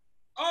job?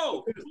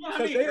 Oh,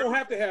 because they don't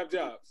have to have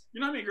jobs. You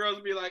know how many girls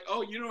be like,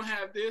 "Oh, you don't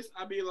have this."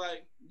 I'd be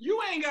like,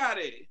 "You ain't got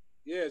it."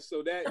 Yeah,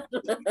 so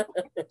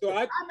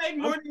I make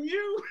more than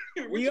you.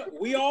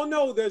 we all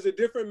know there's a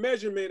different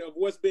measurement of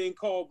what's being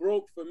called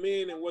broke for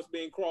men and what's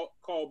being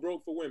called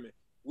broke for women.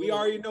 We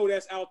already know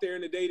that's out there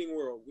in the dating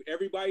world.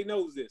 Everybody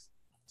knows this.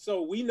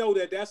 So we know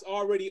that that's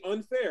already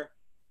unfair.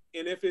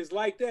 And if it's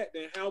like that,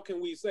 then how can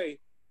we say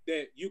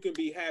that you can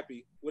be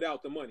happy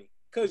without the money?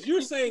 Because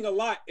you're saying a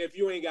lot if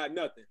you ain't got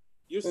nothing.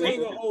 You're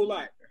saying a whole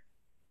lot.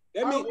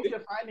 That means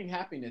defining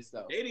happiness,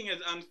 though. Dating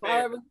is unfair.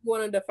 However you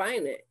want to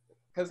define it.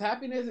 Because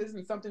happiness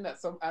isn't something that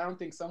I don't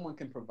think someone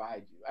can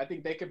provide you. I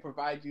think they can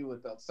provide you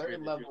with a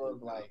certain level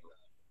of like.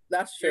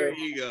 That's true. There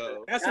you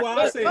go. That's why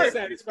I say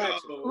satisfaction.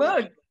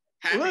 Look.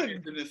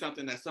 Happiness isn't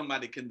something that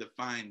somebody can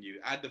define you.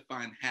 I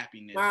define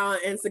happiness. Wow, on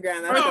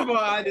Instagram. First of all,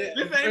 I did.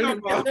 This ain't no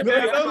Don't do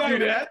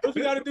that. Don't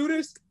you got to do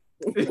this?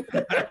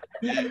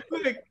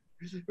 Look,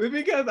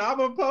 because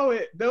I'm a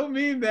poet, don't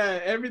mean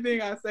that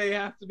everything I say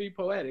has to be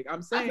poetic.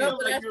 I'm saying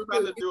like you're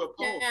about to do a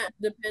poem. Can't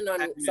depend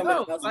on someone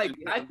else. Like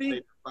I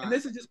think, and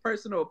this is just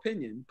personal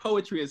opinion,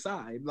 poetry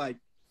aside. Like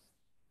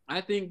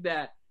I think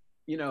that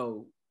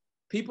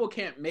people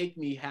can't make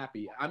me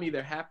happy. I'm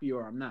either happy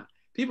or I'm not.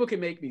 People can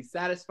make me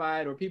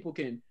satisfied, or people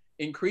can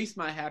increase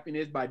my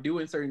happiness by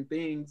doing certain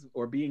things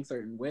or being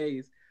certain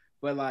ways.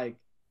 But like,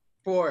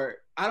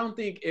 I don't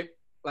think if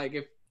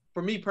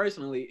for me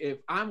personally, if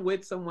I'm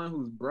with someone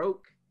who's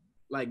broke,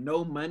 like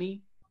no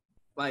money,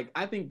 like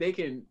I think they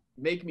can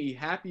make me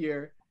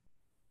happier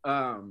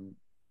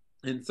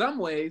in some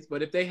ways.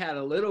 But if they had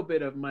a little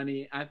bit of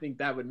money, I think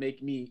that would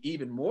make me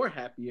even more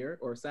happier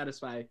or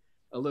satisfy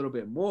a little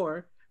bit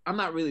more. I'm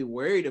not really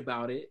worried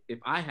about it if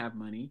I have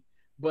money.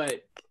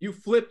 But you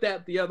flip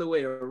that the other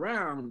way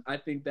around. I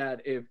think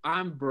that if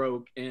I'm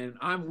broke and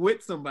I'm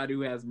with somebody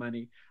who has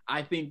money,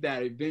 I think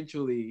that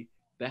eventually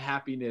the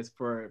happiness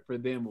for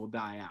them will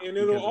die out. And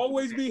it'll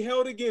always be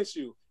held against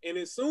you. And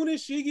as soon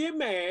as she get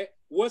mad,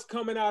 what's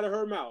coming out of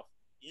her mouth?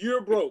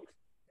 You're broke.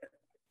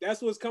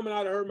 That's what's coming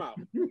out of her mouth.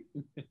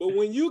 But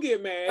when you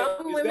get mad,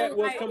 is that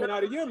what's coming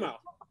out of your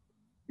mouth?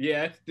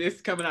 Yeah,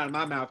 it's coming out of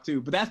my mouth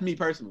too. But that's me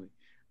personally.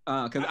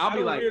 Because I'll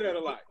be like, hear that a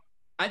lot.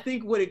 I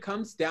think what it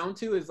comes down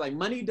to is like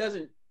money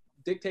doesn't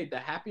dictate the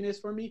happiness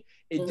for me.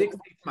 It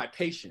dictates my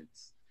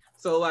patience.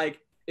 So like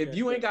if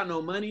you ain't got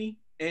no money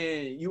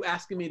and you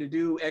asking me to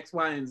do X,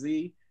 Y, and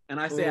Z, and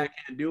I say I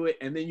can't do it,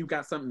 and then you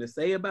got something to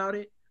say about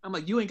it, I'm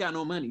like, you ain't got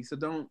no money, so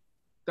don't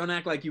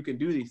act like you can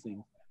do these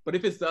things. But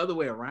if it's the other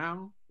way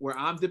around, where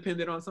I'm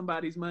dependent on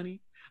somebody's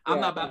money,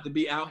 I'm not about to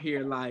be out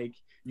here like,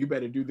 you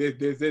better do this,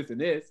 this, this, and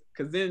this,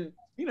 because then,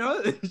 you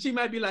know, she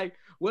might be like,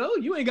 well,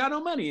 you ain't got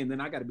no money, and then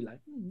I got to be like,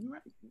 you're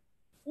right.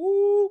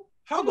 Ooh,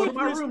 I'll go to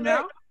my room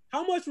now.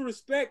 How much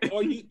respect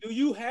do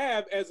you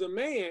have as a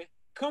man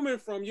coming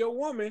from your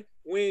woman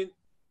when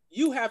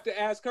you have to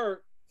ask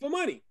her for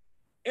money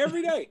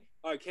every day?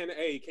 Can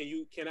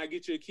I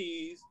get your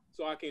keys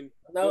so I can?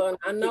 No,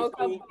 I know a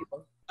couple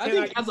people. I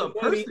think as a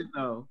person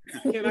though,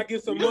 can I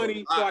get some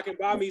money so I can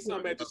buy me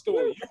something at the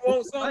store? You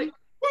want something?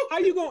 How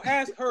you gonna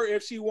ask her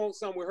if she wants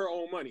something with her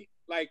own money?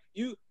 Like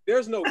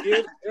there's no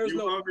gift, there's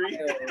no hungry.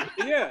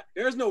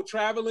 There's no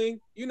traveling,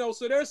 you know,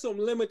 so there's some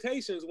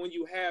limitations when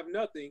you have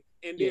nothing.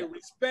 And then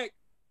respect,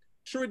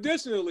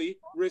 traditionally,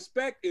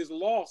 respect is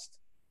lost.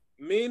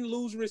 Men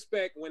lose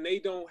respect when they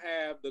don't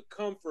have the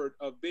comfort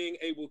of being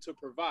able to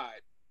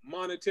provide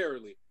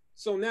monetarily.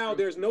 So now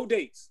there's no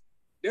dates,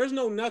 there's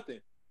no nothing,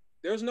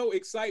 there's no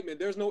excitement,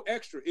 there's no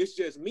extra. It's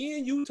just me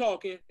and you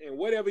talking and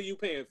whatever you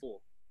paying for.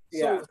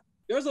 So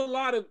there's a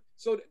lot of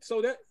so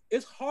that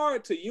it's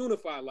hard to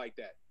unify like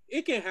that.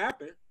 It can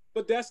happen,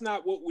 but that's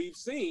not what we've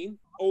seen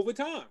over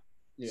time.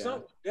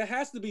 There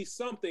has to be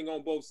something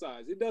on both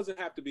sides. It doesn't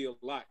have to be a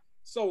lot.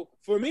 So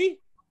for me,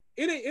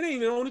 it ain't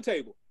even on the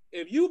table.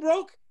 If you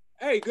broke,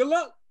 hey, good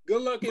luck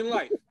in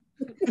life.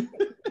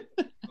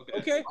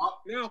 Okay.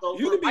 Now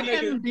you can be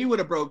can't be with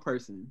a broke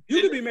person.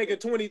 You could be making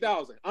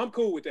 20,000. I'm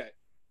cool with that.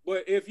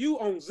 But if you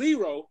on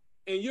zero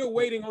and you're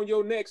waiting on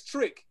your next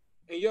trick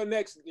and your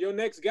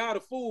next guy to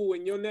fool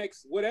and your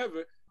next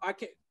whatever, I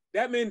can't.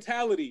 That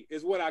mentality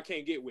is what I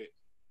can't get with.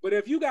 But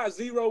if you got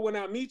zero when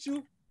I meet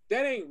you,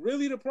 that ain't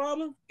really the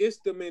problem. It's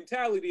the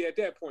mentality at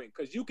that point,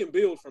 because you can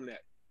build from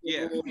that.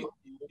 Yeah.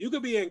 You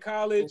could be in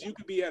college, you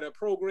could be at a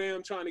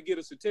program trying to get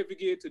a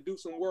certificate to do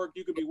some work.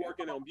 You could be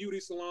working on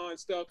beauty salon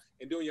stuff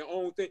and doing your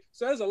own thing.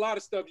 So there's a lot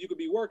of stuff you could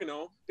be working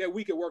on that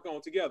we could work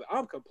on together.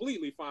 I'm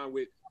completely fine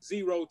with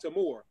zero to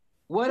more.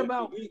 What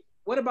about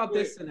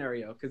this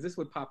scenario? Because this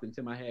would pop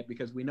into my head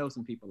because we know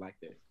some people like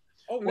this.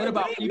 Oh, what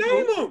about people?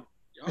 Name them.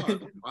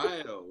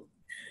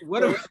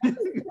 What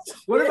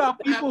about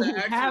people who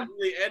have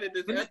edit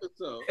this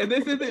episode? And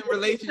this isn't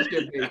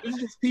relationship based. This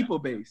is just people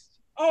based.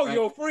 Oh, right?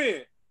 Your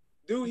friend.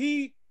 Is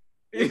he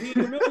in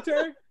the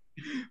military?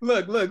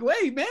 Look,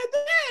 wait, man,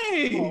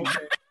 dang. Oh,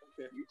 okay.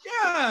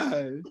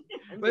 Yeah.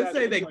 Let's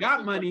say they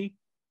got money,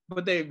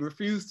 but they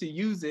refuse to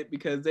use it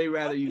because they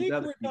rather use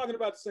other people. We're talking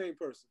about the same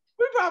person.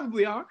 We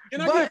probably are.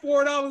 Can I get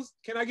 $4?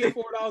 Can I get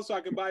 $4 so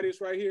I can buy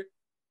this right here?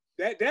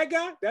 That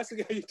guy? That's the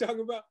guy you're talking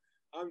about?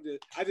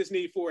 I just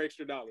need $4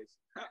 extra.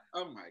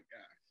 Oh my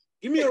God.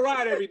 Give me a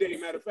ride every day,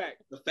 matter of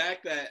fact. The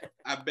fact that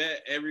I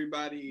bet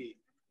everybody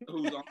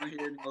who's on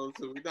here knows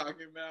who we're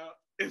talking about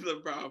is a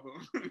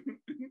problem.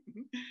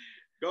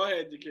 Go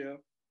ahead, Jakeel.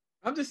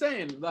 I'm just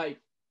saying, like,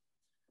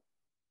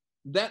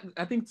 that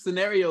I think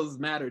scenarios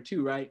matter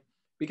too, right?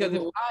 Because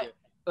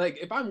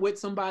if I'm with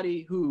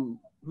somebody who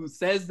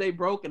says they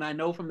broke and I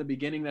know from the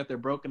beginning that they're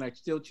broke and I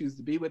still choose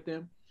to be with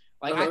them,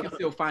 like I can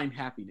still find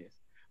happiness.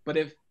 But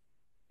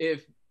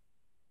if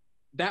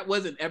that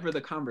wasn't ever the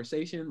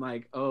conversation,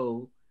 like,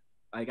 oh,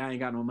 like I ain't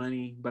got no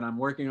money, but I'm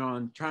working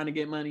on trying to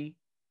get money,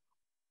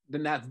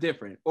 then that's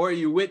different. Or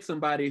you with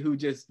somebody who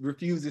just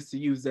refuses to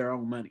use their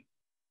own money.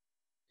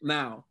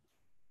 Now,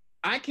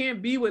 I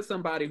can't be with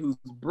somebody who's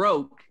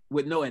broke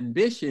with no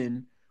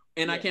ambition,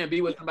 and I can't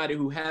be with somebody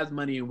who has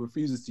money and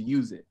refuses to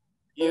use it.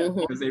 Yeah,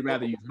 because they'd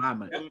rather use my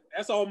money.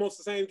 That's almost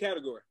the same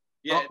category.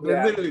 Yeah,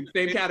 literally the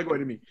same category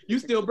to me. You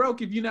still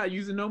broke if you're not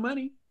using no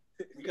money.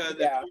 Because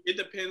it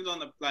depends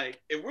on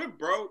if we're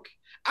broke,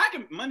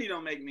 money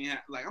don't make me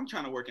happy. Like, I'm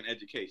trying to work in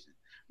education.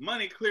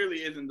 Money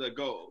clearly isn't the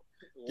goal.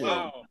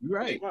 Wow. So,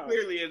 right. It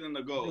clearly isn't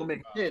the goal.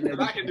 If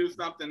I can do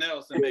something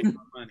else and make more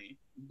money.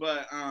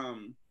 But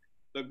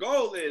the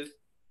goal is,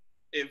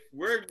 if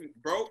we're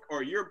broke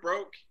or you're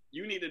broke,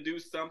 you need to do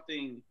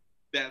something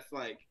that's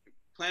like,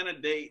 plan a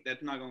date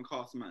that's not going to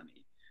cost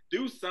money.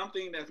 Do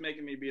something that's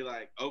making me be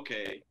like,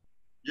 okay,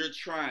 you're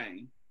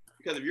trying.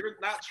 Because if you're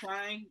not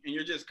trying and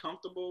you're just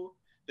comfortable,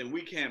 then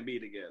we can't be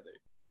together.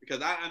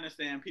 Because I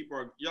understand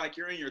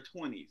you're in your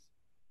 20s.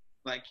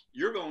 Like,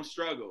 you're going to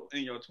struggle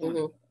in your 20s.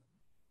 Mm-hmm.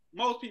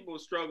 Most people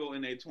struggle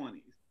in their 20s.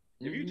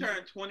 Mm-hmm. If you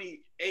turn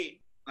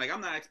 28, like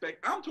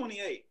I'm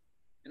 28,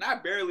 and I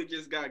barely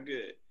just got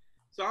good.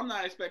 So I'm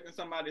not expecting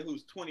somebody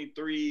who's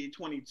 23,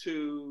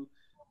 22,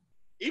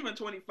 even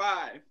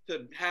 25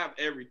 to have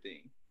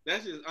everything.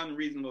 That's just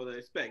unreasonable to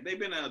expect. They've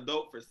been an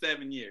adult for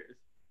 7 years.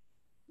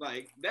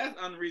 Like, that's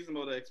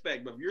unreasonable to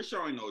expect. But if you're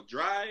showing no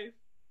drive,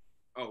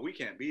 we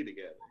can't be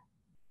together.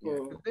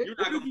 You're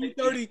not gonna be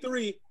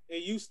 33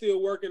 and you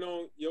still working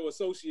on your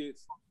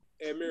associates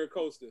at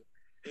Miracosta,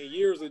 and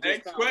years are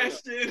just next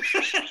question.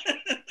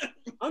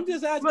 I'm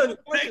just asking a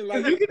question.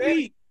 Like,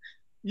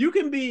 you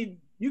can be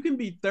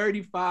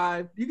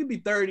 35, you can be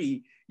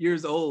 30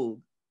 years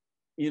old,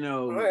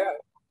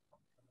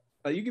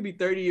 Like you could be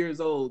 30 years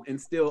old and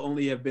still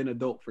only have been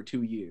adult for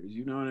 2 years.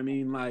 You know what I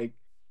mean? Like,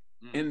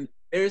 and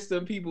there's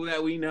some people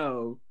that we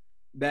know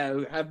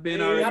that have been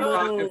already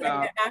talking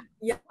about.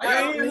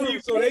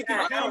 So they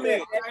can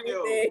comment.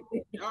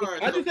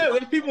 I just said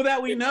there's people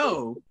that we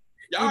know.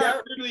 Y'all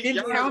are literally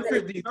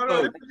encountered these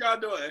no, this is y'all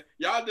doing.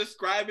 Y'all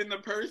describing the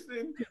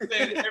person.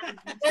 Saying every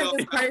There's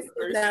this person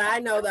that I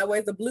know that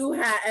wears a blue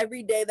hat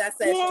every day that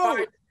says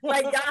 "Charge."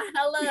 Like y'all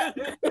hella.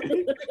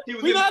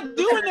 We're not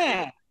doing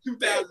that.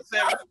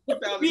 2007,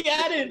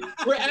 2007.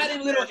 We're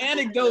adding little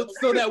anecdotes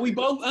so that we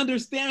both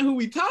understand who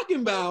we talking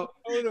about.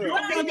 Hold on.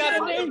 You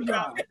got a name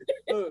drop.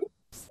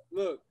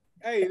 Look.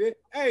 Hey,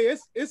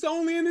 it's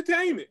only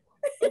entertainment.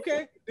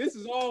 Okay, this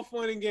is all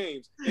fun and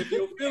games. If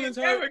your feelings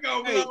hurt,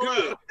 hey,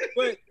 good.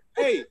 But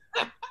hey,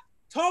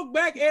 talk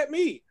back at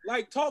me.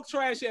 Like talk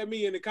trash at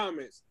me in the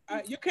comments.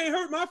 You can't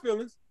hurt my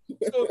feelings.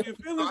 So if your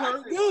feelings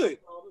hurt, good.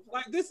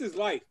 Like this is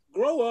life.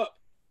 Grow up.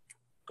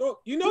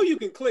 You know you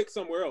can click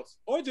somewhere else,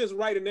 or just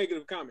write a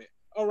negative comment,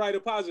 or write a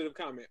positive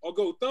comment, or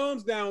go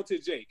thumbs down to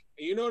Jake.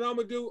 And you know what I'm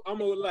gonna do? I'm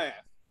gonna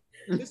laugh.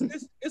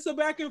 It's a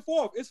back and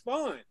forth. It's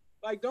fun.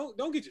 Like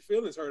don't get your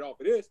feelings hurt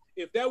off of this.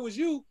 If that was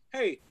you,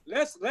 hey,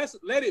 let's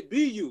let it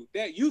be you.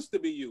 That used to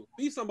be you.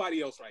 Be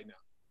somebody else right now.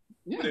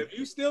 Yeah. But if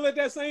you still at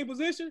that same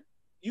position,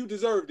 you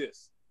deserve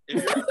this.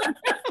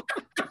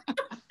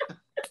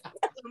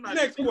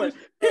 Next question.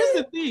 Here's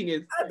the thing: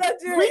 is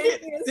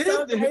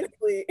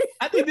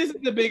I think this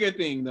is the bigger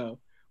thing, though.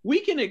 We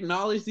can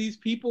acknowledge these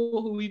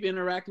people who we've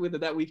interacted with or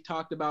that we've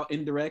talked about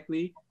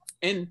indirectly,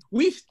 and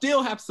we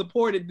still have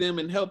supported them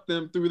and helped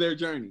them through their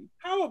journey.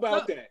 How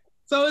about that?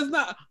 So it's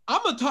not.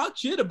 I'm gonna talk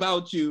shit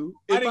about you.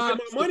 I didn't get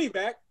my money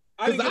back.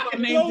 I didn't get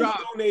my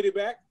clothes donated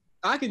back.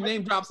 I can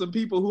name drop some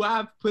people who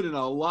I've put in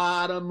a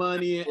lot of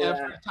money and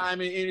effort,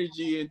 time, and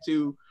energy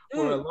into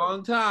for a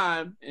long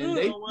time, and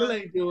they still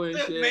ain't doing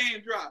shit.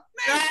 Name drop.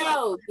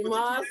 No,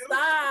 Jamal,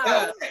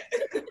 stop.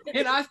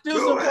 And I still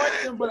support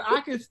them, but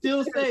I can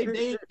still say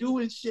they ain't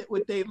doing shit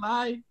with their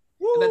life,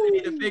 and that they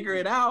need to figure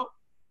it out.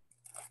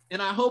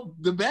 And I hope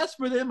the best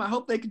for them. I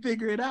hope they can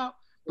figure it out.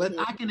 But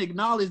I can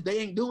acknowledge they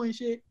ain't doing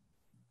shit.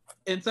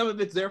 And some of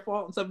it's their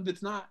fault and some of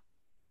it's not.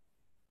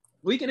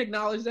 We can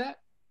acknowledge that.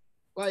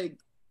 Like,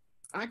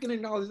 I can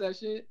acknowledge that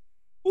shit.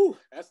 Ooh,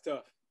 that's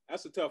tough.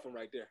 That's a tough one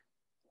right there.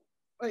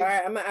 Like, all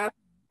right,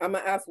 I'm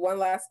gonna ask one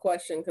last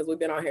question because we've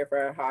been on here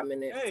for a hot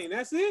minute. Dang,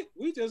 that's it?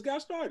 We just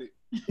got started.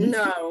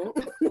 No.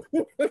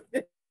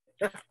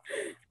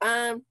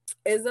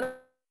 Is it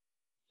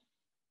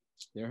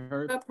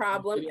a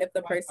problem if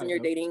the person you're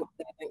dating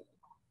doesn't?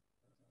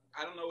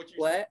 I don't know what you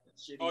What?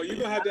 said. Oh, you're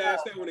gonna have to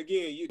ask that one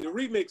again. The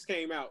remix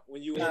came out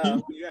when you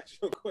asked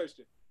your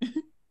question.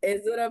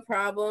 Is it a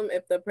problem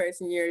if the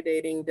person you're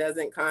dating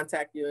doesn't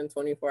contact you in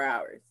 24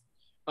 hours?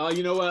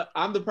 You know what?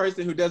 I'm the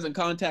person who doesn't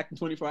contact in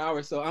 24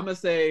 hours, so I'm gonna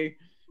say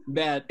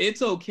that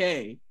it's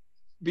okay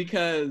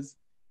because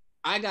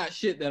I got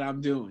shit that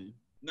I'm doing.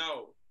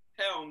 No,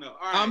 hell no. All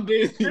right. I'm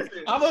busy.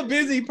 I'm a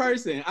busy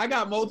person. I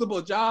got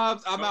multiple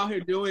jobs. I'm out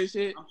here doing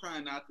shit. I'm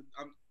trying not to.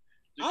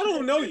 I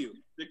don't know you.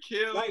 The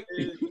kill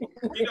is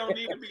you don't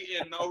need to be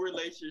in no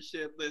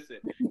relationship. Listen,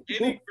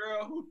 any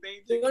girl who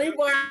thinks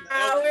 24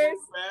 hours,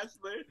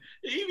 bachelor,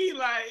 he be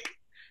like,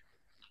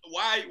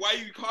 why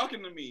you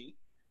talking to me?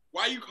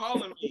 Why you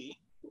calling me?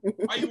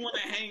 Why you want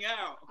to hang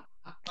out?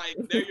 Like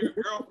they're your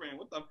girlfriend.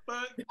 What the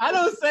fuck? I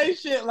don't say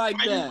shit like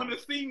why that. Why you want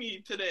to see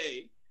me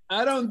today?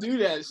 I don't do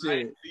that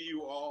shit. I see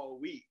you all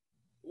week.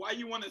 Why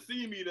you want to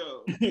see me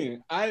though?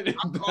 I'll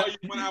call you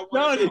when I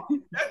want to.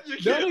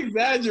 Don't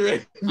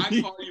exaggerate.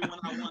 I call you when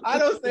I want to. I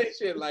don't say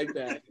shit like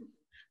that.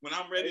 When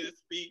I'm ready to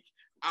speak,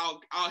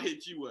 I'll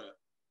hit you up.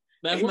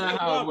 That's not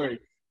how it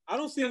works. I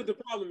don't see what the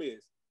problem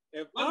is.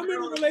 If I'm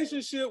in a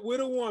relationship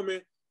with a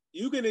woman,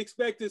 you can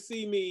expect to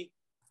see me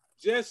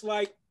just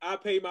like I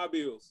pay my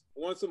bills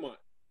once a month.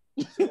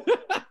 So,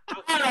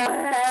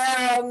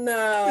 hell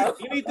no.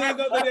 Anything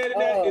other than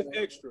that is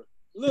extra.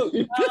 Look,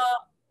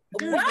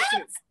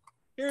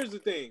 here's the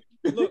thing.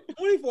 Look,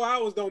 24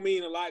 hours don't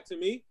mean a lot to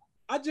me.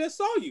 I just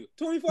saw you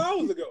 24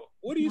 hours ago.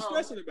 What are you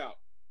stressing about?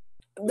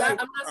 I'm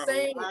not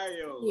saying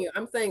you.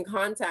 I'm saying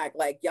contact.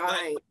 Like y'all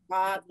ain't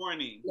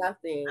morning.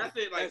 Nothing. That's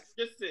it. Like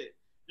just it.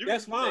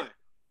 That's fine.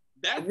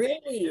 That's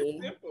really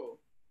simple.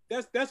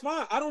 That's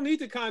fine. I don't need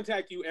to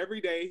contact you every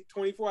day,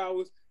 24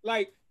 hours.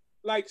 Like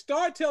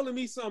start telling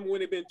me something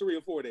when it's been 3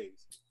 or 4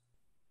 days.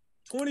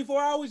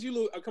 24 hours, you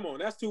lose. Come on,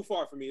 that's too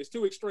far for me. It's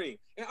too extreme.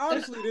 And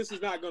honestly, this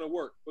is not going to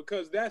work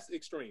because that's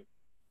extreme.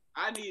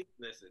 I need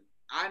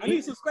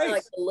some space.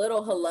 Like a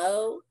little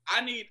hello.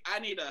 I need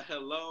a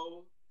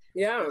hello.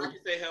 Yeah. I can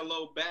say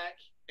hello back,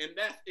 and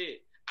that's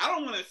it. I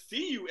don't want to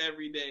see you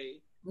every day.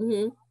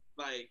 Mm-hmm.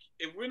 Like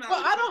if we're not.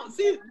 Well, I don't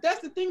see.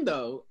 That's the thing,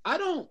 though. I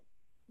don't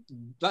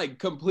like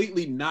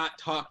completely not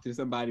talk to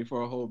somebody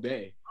for a whole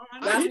day.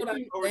 That's what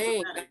I'm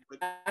saying.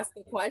 That's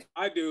the question.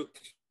 I do.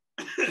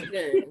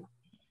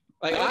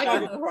 Like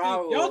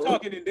y'all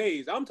talking in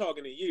days. I'm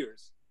talking in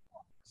years.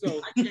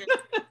 So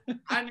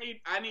I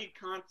need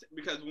content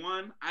because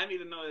one, I need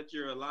to know that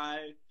you're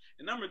alive,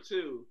 and number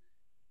two,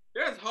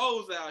 there's hoes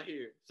hoes out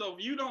here. So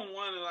if you don't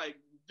want to like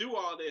do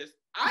all this,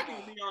 I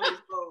can be on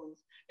these hoes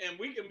and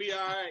we can be all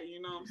right.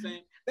 You know what I'm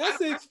saying?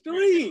 That's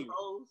extreme.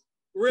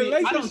 See,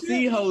 I don't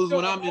see hoes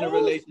when I'm in a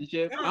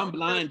relationship. No, I'm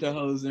blind to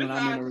hoes when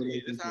I'm in a That's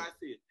relationship. how I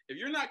see it. If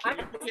you're not I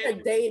communicating,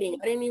 said dating.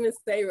 I didn't even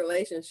say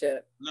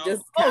relationship. No.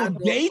 Just Oh, casual,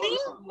 dating?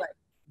 like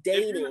If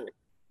you're dating. not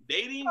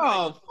dating. Oh,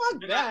 like,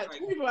 fuck you're that. not,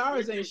 24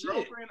 hours with ain't your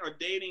shit. girlfriend or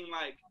dating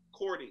like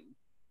courting.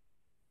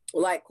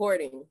 Like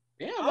courting.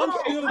 Yeah, I'm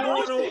still going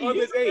on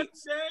other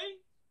dates. Day?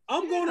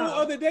 I'm going on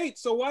other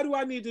dates. So why do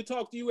I need to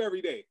talk to you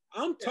every day?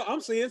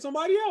 I'm seeing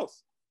somebody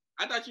else.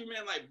 I thought you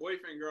meant like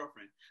boyfriend,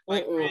 girlfriend.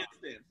 Like for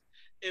instance,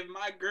 if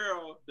my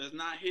girl does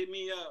not hit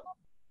me up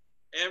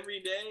every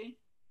day,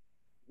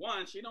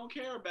 one, she don't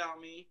care about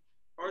me.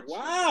 Or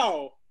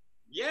wow.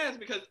 Two, yes,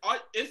 because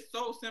it's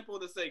so simple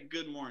to say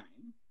good morning.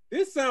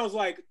 This sounds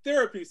like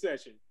therapy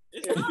session.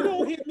 If you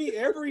don't hit me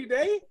every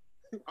day,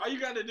 all you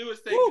got to do is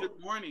say good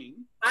morning.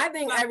 I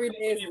think every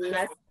day is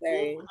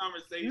necessary.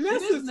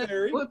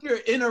 Necessary. Well, if you're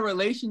in a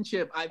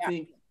relationship, I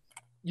think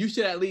you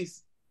should at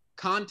least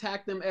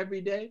contact them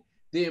every day.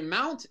 The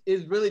amount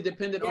is really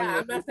dependent on your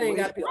I'm not saying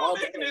gotta be all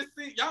day.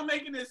 Y'all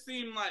making it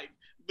seem like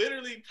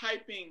literally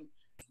typing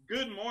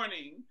good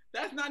morning.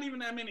 That's not even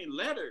that many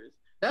letters.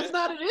 That's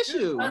not an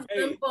issue. A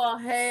simple,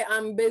 hey,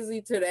 I'm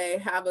busy today.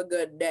 Have a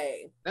good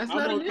day. That's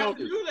not an issue.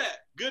 Do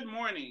that. Good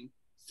morning.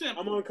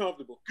 Simple. I'm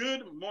uncomfortable.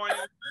 Good morning.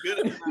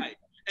 Good night.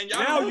 And y'all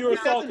now you're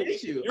assaulting me.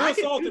 Issue. You're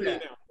assaulting me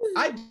now.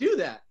 I do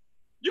that.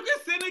 You can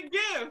send a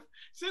GIF.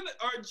 Send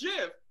a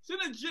GIF.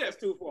 That's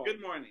too far.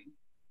 Good morning.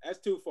 That's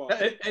too far.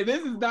 Hey,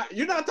 this is not.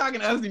 You're not talking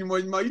to us anymore.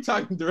 You're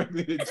talking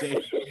directly to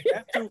Jake.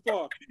 That's too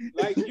far.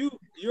 Like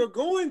you're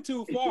going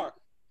too far.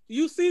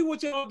 You see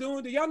what y'all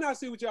doing? Do y'all not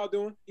see what y'all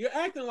doing? You're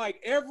acting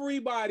like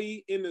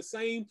everybody in the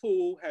same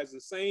pool has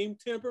the same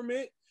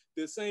temperament,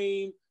 the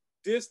same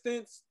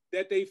distance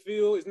that they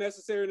feel is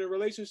necessary in a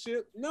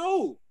relationship.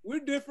 No, we're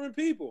different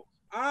people.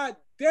 I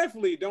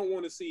definitely don't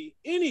want to see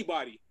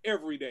anybody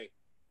every day.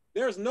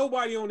 There's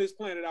nobody on this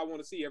planet I want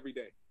to see every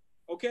day.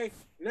 Okay?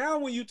 Now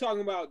when you're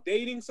talking about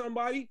dating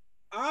somebody,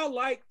 I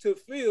like to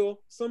feel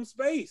some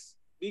space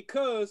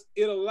because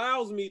it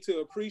allows me to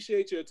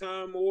appreciate your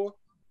time more.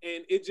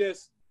 And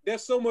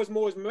there's so much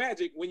more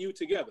magic when you're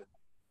together.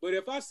 But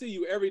if I see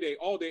you every day,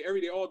 all day,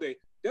 every day, all day,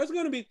 there's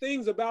going to be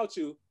things about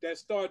you that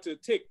start to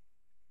tick.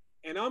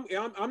 And I'm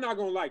not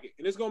going to like it.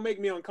 And it's going to make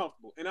me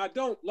uncomfortable. And I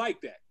don't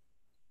like that.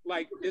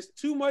 Like, it's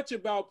too much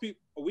about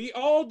people. We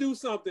all do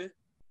something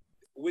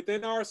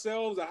within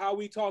ourselves or how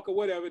we talk or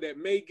whatever that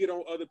may get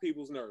on other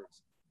people's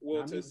nerves.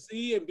 Well, to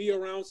see and be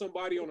around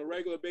somebody on a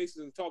regular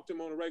basis and talk to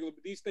them on a regular,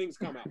 these things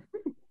come out.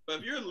 But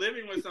if you're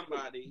living with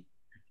somebody,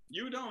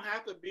 you don't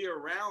have to be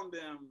around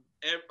them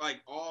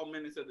like all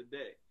minutes of the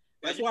day.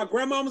 That's why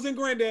grandmamas and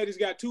granddaddies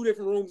got 2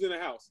 different rooms in the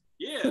house.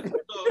 Yeah,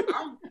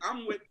 so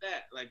I'm with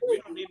that. Like,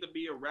 we don't need to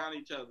be around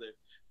each other,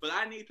 but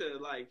I need to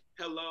like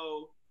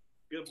hello,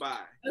 goodbye.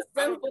 It's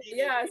simple.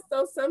 It's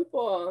so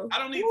simple. I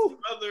don't need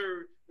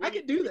other. I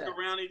can do that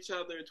around each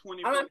other 24/7.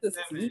 I don't have to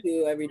see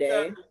you every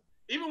day.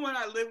 Even when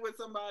I live with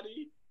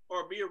somebody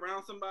or be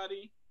around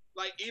somebody,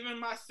 like even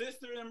my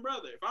sister and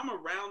brother, if I'm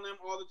around them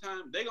all the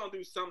time, they gonna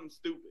do something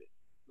stupid,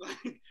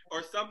 like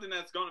or something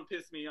that's gonna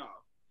piss me off.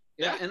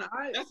 Yeah,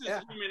 that's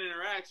just human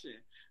interaction.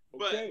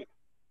 But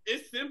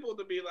it's simple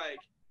to be like,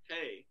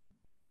 hey,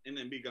 and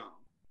then be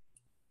gone.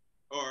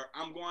 Or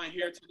I'm going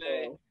here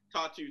today,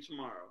 talk to you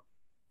tomorrow.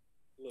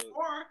 Look.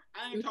 Or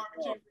I ain't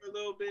talking to you for a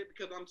little bit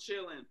because I'm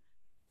chilling.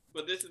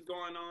 But this is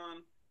going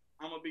on.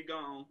 I'm going to be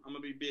gone. I'm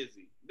going to be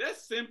busy.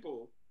 That's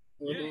simple.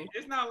 Mm-hmm. Yeah,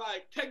 it's not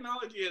like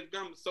technology has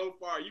come so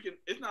far.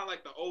 It's not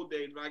like the old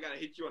days where I got to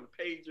hit you on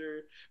a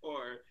pager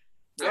or.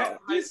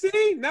 You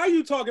see? Now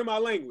you talking my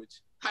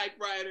language.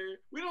 Typewriter.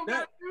 We don't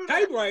got to do that.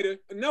 Typewriter?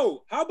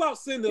 No. How about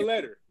send a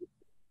letter?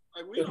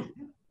 Like we don't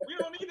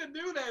need to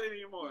do that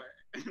anymore.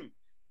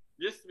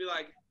 Just be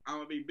like, I'm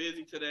gonna be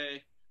busy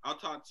today. I'll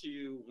talk to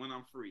you when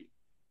I'm free.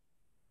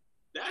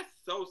 That's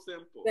so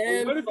simple.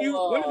 Well, what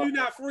if you're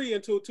not free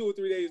until 2 or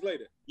 3 days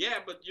later? Yeah,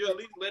 but you're at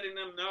least letting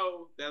them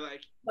know that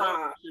like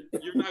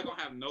you're not gonna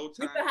have no time.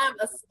 You can have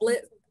a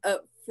split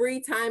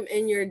free time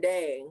in your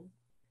day.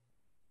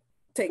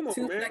 Take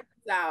 2 seconds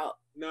out.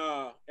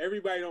 Nah,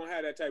 everybody don't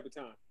have that type of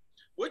time.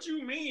 What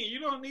you mean? You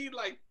don't need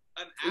like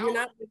an hour. You're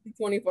not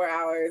 24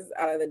 hours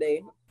out of the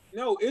day.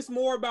 No, it's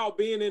more about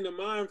being in the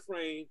mind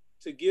frame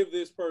to give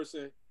this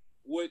person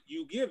what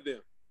you give them.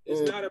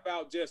 It's not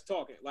about just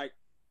talking. Like,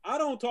 I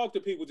don't talk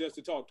to people just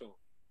to talk to them.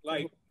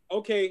 Like,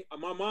 okay,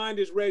 my mind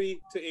is ready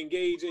to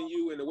engage in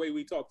you in the way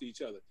we talk to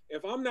each other.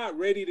 If I'm not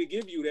ready to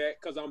give you that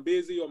because I'm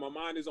busy or my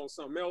mind is on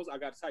something else, I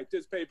got to type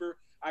this paper,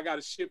 I got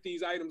to ship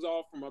these items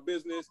off from my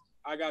business,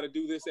 I got to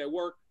do this at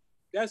work.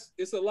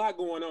 It's a lot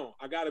going on.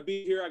 I got to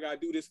be here. I got to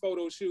do this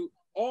photo shoot.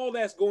 All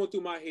that's going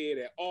through my head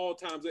at all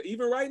times.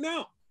 Even right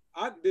now,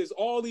 there's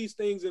all these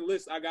things in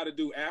lists I got to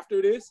do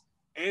after this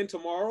and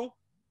tomorrow.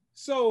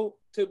 So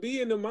to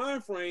be in the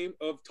mind frame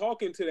of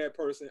talking to that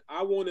person,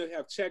 I want to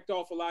have checked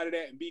off a lot of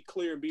that and be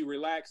clear and be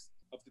relaxed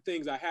of the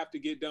things I have to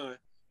get done.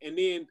 And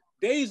then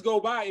days go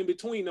by in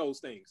between those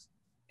things.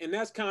 And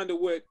that's kind of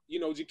what,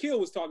 Jakeel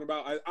was talking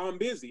about. I'm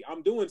busy.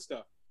 I'm doing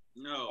stuff.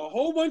 No. A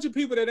whole bunch of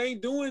people that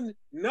ain't doing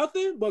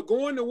nothing but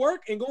going to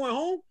work and going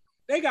home,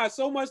 they got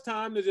so much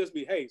time to just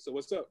be, hey, so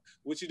what's up?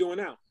 What you doing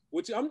now?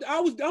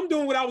 I'm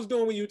doing what I was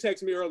doing when you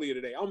texted me earlier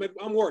today.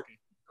 I'm working.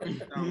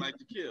 Sound like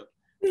Jakeel.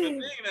 The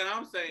thing that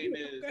I'm saying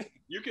is,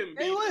 you can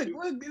be. Hey,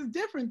 look, it's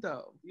different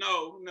though.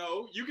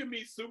 No, you can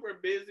be super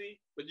busy,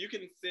 but you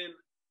can send.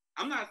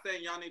 I'm not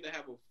saying y'all need to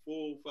have a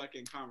full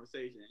fucking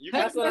conversation.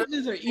 Text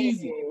messages are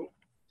easy.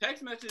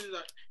 Text messages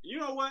are. You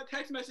know what?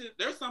 Text messages.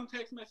 There's some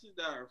text messages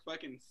that are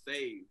fucking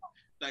saved.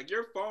 Like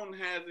your phone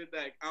has it.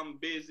 Like I'm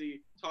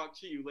busy. Talk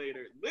to you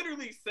later.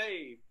 Literally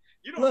saved.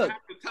 You don't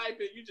have to type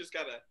it. You just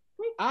gotta.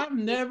 I've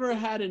never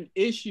had an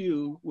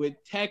issue with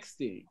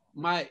texting.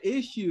 My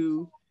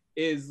issue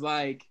is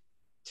like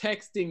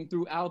texting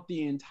throughout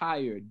the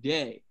entire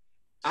day.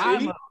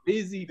 I'm a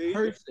busy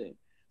person.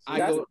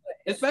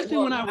 Especially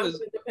when I was.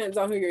 It depends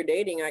on who you're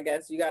dating, I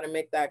guess. You got to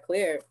make that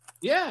clear.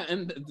 Yeah,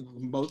 and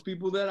most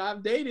people that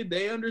I've dated,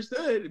 they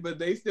understood, but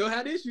they still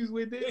had issues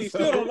with it. You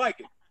still don't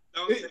like it.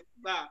 Don't say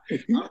stop.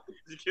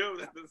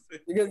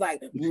 Because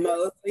like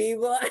most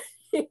people.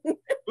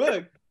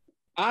 Look,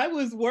 I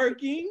was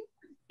working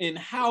in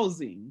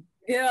housing.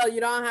 Yeah, you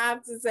don't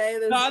have to say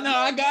this. No,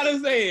 I gotta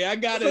say it. I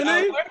got it.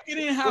 I'm working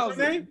in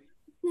housing.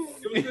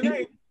 What's the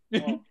name? Oh,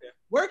 okay.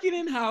 Working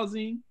in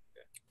housing,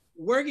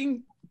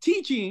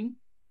 teaching,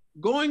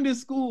 going to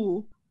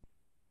school,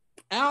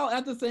 out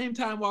at the same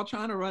time while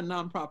trying to run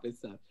nonprofit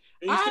stuff.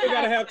 And you still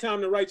gotta have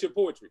time to write your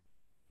poetry.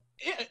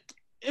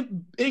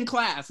 In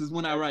class is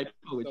when I write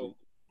poetry.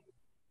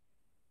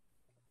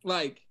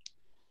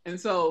 And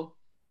so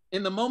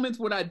in the moments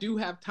when I do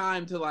have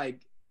time to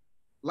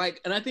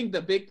and I think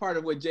the big part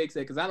of what Jake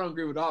said, because I don't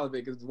agree with all of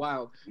it because it's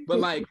wild, but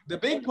like the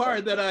big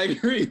part that I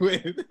agree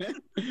with,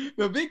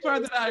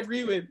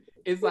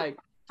 is like,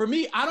 for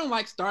me, I don't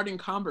like starting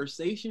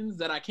conversations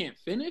that I can't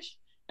finish.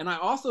 And I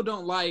also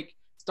don't like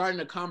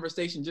starting a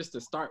conversation just to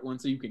start one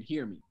so you can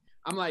hear me.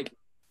 I'm like,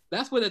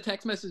 that's what a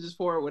text message is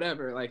for or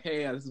whatever. Like,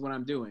 hey, this is what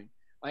I'm doing.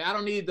 Like, I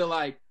don't need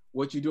the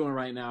what you doing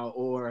right now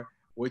or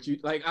what you,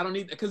 I don't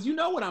need, because you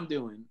know what I'm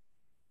doing.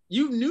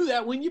 You knew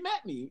that when you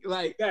met me.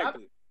 Like,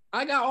 exactly.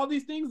 I got all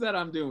these things that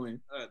I'm doing.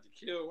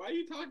 Jakeel, why are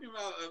you talking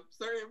about a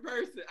certain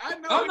person? I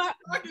know. I'm not.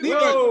 These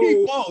are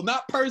people,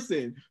 not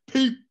person.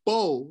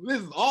 People.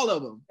 This is all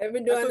of them. I've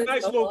been doing That's a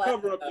nice little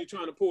cover up you're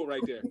trying to pull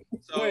right there.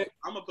 So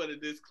I'm gonna put a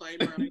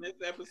disclaimer in this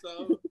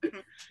episode.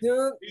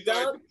 Dude, These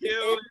are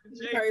Jakeel and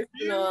Jake.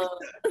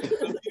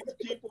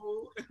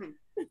 People.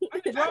 I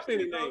didn't drop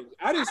any names.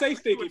 I didn't say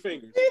sticky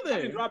fingers. Either.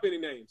 I didn't drop any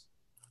names.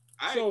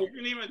 You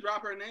didn't even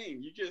drop her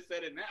name. You just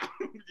said it now.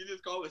 You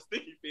just call it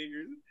sticky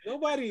fingers.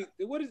 Nobody.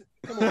 What is?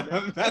 Come on,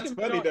 man. That's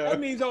funny though. That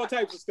means all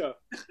types of stuff.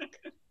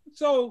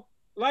 So,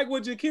 like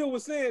what Jakeel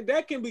was saying,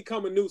 that can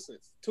become a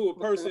nuisance to a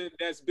person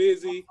that's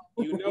busy.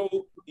 You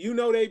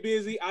know they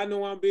busy. I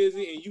know I'm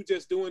busy, and you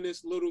just doing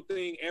this little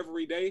thing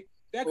every day.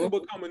 That can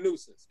become a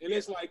nuisance. And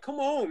it's like, come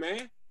on,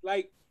 man.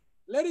 Like,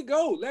 let it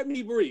go. Let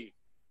me breathe.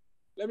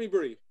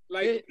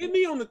 Like, hit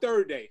me on the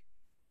third day.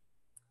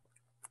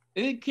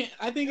 It can't.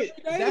 I think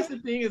that's the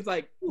thing. Is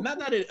like, not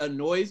that it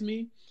annoys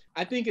me.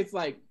 I think it's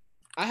like,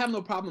 I have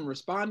no problem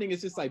responding.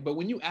 It's just like, but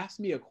when you ask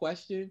me a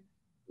question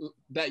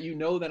that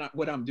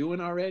what I'm doing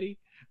already,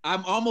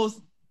 I'm almost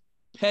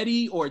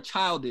petty or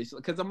childish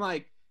because I'm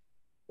like,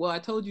 well, I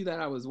told you that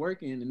I was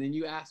working, and then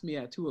you asked me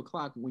at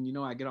 2:00 when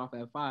I get off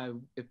at 5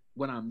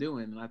 what I'm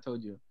doing, and I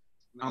told you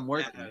I'm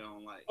working. I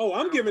don't like. Oh,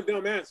 I'm giving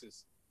dumb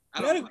answers.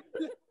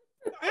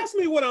 Ask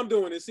me what I'm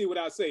doing and see what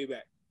I say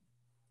back.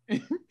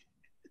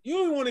 You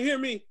don't want to hear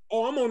me.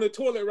 Oh, I'm on the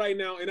toilet right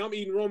now and I'm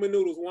eating ramen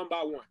noodles one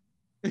by one.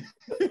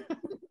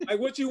 Like,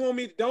 what you want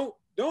me to,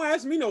 don't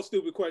ask me no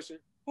stupid question.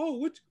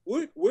 Oh,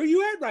 where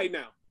you at right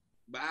now?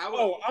 I'm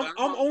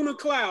on a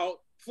cloud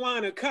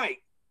flying a kite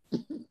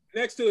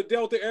next to a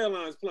Delta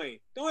Airlines plane.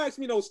 Don't ask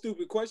me no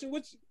stupid question.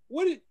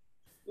 Why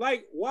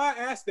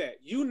ask that?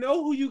 You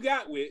know who you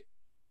got with.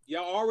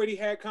 Y'all already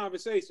had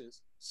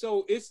conversations.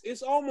 So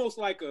it's almost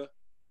like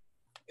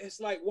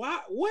it's like,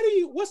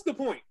 what's the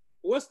point?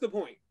 What's the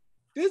point?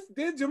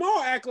 Did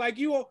Jamal act like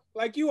you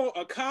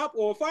a cop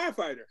or a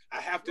firefighter?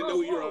 I have to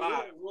know you're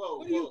alive.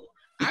 Whoa.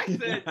 I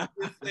said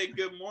just say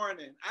good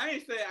morning. I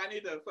ain't say I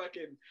need to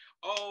fucking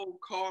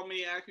call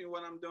me, ask me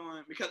what I'm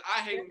doing, because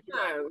I hate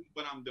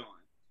what I'm doing.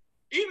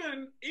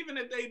 Even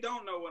if they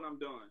don't know what I'm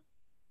doing,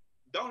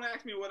 don't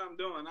ask me what I'm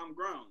doing. I'm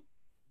grown.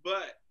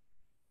 But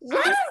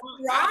what's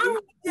wrong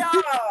with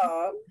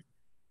y'all?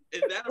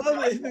 Is that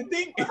a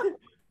thing?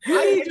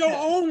 I need your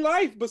own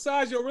life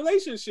besides your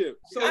relationship.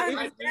 So I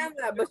understand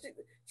that, but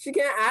she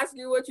can't ask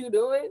you what you're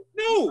doing.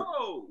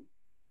 No.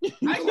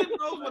 I should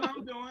know what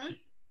I'm doing.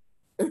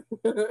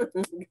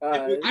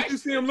 I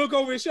just see him look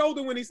over his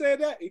shoulder when he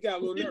said that. He got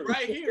a little nervous.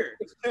 Right here.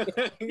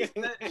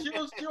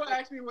 She'll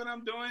ask me what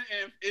I'm doing,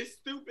 and if it's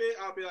stupid,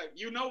 I'll be like,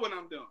 you know what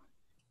I'm doing.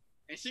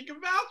 And she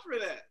can vouch for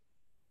that.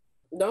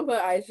 Don't put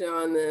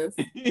Aisha on this.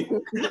 He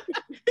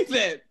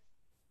said,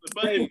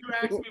 but if you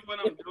ask me what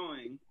I'm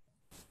doing,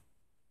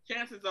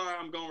 chances are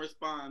I'm gonna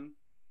respond,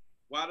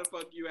 why the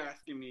fuck you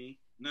asking me?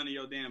 None of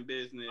your damn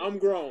business. I'm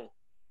grown.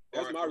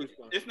 That's Or my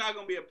response. It's not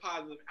gonna be a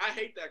positive. I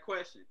hate that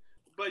question.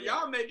 But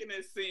y'all making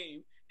it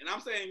seem, and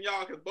I'm saying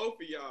y'all because both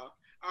of y'all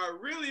are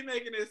really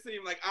making it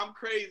seem like I'm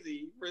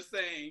crazy for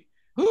saying,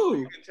 Who?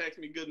 You can text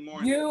me good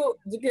morning. You,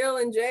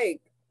 Jakeel and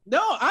Jake. No,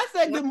 I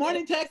said good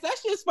morning text. That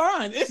shit's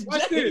fine. It's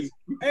Watch Jake. this.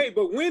 Hey,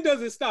 but when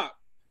does it stop?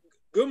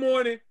 Good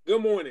morning.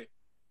 Good morning.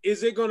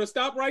 Is it gonna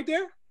stop right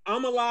there?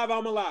 I'm alive.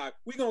 I'm alive.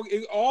 We gonna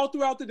all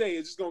throughout the day.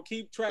 It's just gonna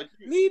keep track.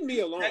 Leave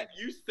me alone.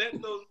 You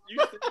set those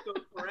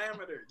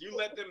parameters. You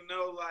let them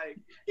know, like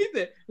He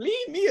said,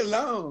 "Leave me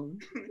alone."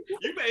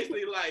 You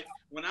basically like,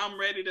 when I'm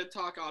ready to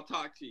talk, I'll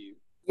talk to you.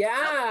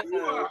 Yeah. You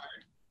are.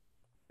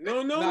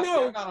 No.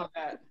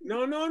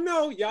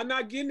 Y'all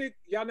not getting it.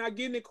 Y'all not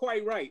getting it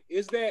quite right.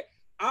 Is that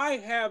I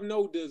have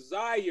no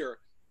desire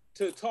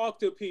to talk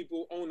to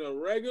people on a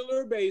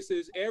regular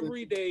basis,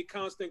 every day,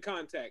 constant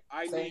contact.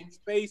 I need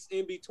space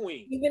in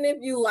between. Even if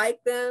you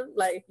like them,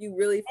 like if you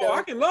really feel. Oh,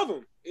 I can love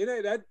them. It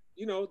ain't that.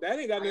 That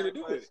ain't got nothing to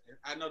do with it.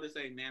 I know this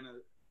ain't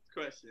Nana's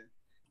question.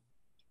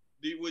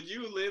 Would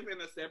you live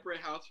in a separate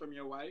house from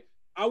your wife?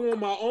 I want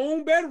my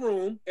own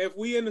bedroom if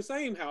we in the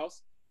same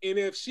house, and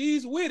if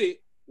she's with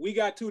it, we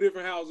got 2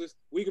 different houses.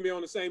 We can be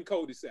on the same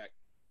cul-de-sac.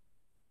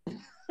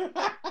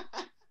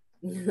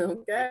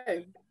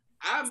 Okay.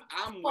 I'm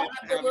with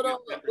a little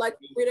like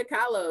Frida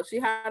Kahlo. She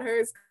had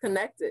hers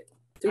connected.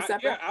 2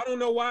 separate. I don't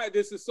know why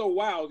this is so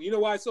wild. You know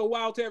why it's so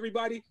wild to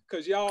everybody?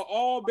 Because y'all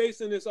all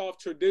basing this off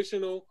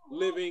traditional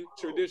living,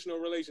 traditional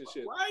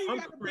relationships. Why you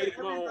gotta put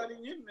everybody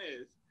in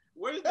this?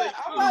 Where's the?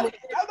 I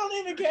don't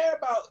even care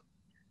about.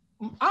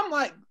 I'm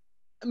like,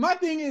 my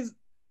thing is,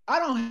 I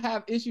don't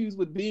have issues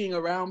with being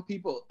around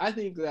people. I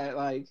think that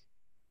I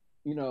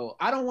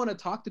don't want to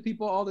talk to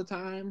people all the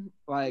time.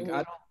 Like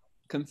I don't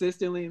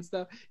consistently and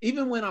stuff.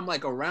 Even when I'm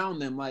like around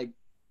them, like,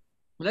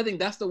 and I think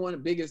that's the one of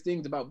the biggest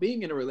things about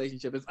being in a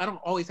relationship is I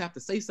don't always have to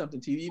say something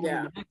to you, even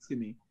when you're next to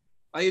me.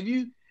 Like if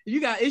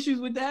you got issues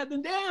with that,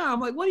 then damn,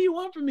 like what do you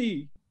want from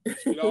me?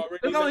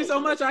 There's only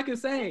so much I can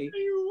say. What do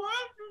you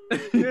want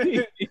from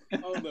me?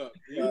 Hold up.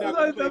 You're not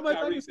gonna play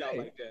Tyrese out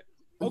like that.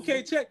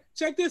 Okay,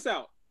 check this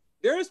out.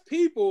 There's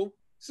people.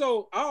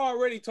 So I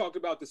already talked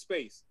about the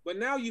space, but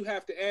now you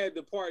have to add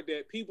the part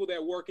that people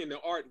that work in the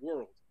art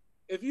world.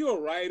 If you're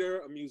a writer,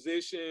 a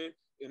musician,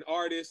 an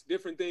artist,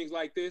 different things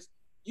like this,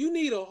 you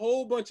need a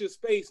whole bunch of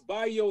space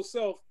by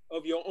yourself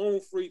of your own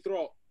free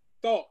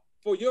thought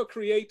for your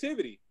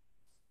creativity.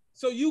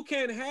 So you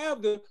can't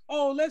have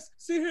let's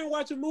sit here and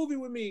watch a movie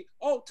with me.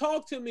 Oh,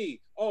 talk to me.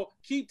 Oh,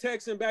 keep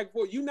texting back and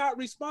forth. You're not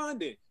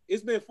responding.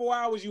 It's been 4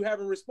 hours you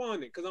haven't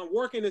responded because I'm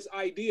working this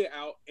idea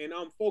out and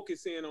I'm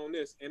focusing on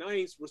this and I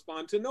ain't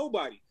responding to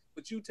nobody,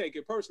 but you take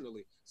it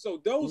personally.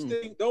 So those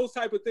things, those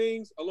type of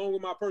things, along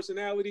with my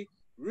personality,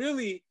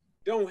 really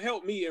don't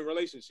help me in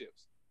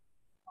relationships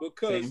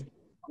because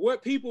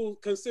what people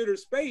consider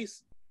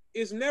space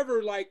is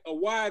never like a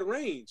wide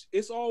range.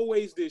 It's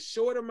always this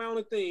short amount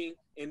of thing,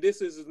 and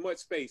this is as much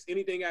space.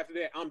 Anything after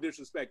that, I'm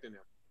disrespecting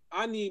them.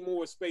 I need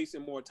more space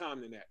and more time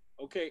than that.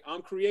 Okay,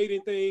 I'm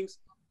creating things.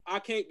 I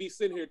can't be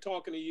sitting here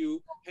talking to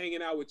you,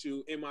 hanging out with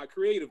you in my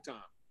creative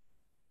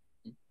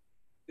time.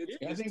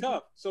 It's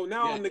tough. So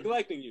now I'm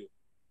neglecting you.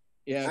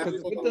 Yeah,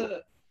 because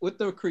with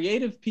the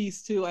creative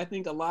piece too, I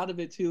think a lot of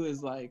it too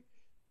is like,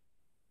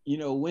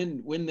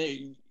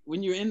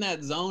 when you're in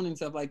that zone and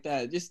stuff like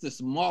that, just the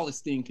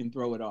smallest thing can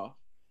throw it off.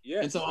 Yeah.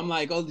 And so I'm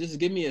like, oh, just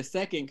give me a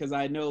second because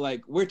I know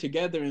like we're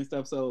together and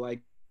stuff. So like,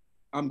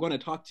 I'm going to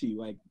talk to you.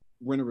 Like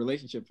we're in a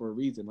relationship for a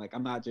reason. Like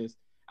I'm not just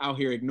out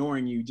here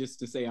ignoring you just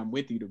to say I'm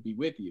with you to be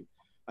with you.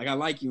 Like I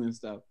like you and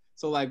stuff.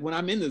 So like when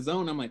I'm in the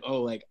zone, I'm like,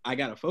 oh, like I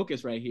got to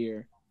focus right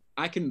here.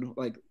 I can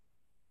like,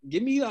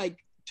 give me like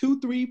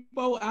 2, 3,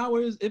 4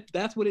 hours if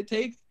that's what it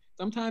takes.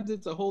 Sometimes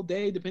it's a whole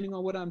day depending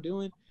on what I'm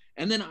doing.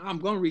 And then I'm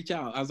going to reach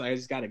out. I was like, I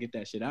just got to get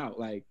that shit out.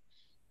 Like,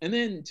 and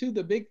then too,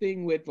 the big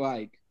thing with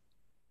like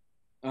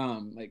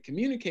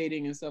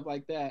communicating and stuff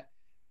like that,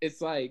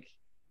 it's like,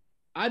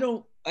 I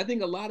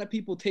think a lot of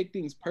people take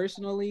things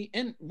personally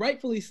and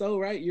rightfully so,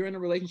 right? You're in a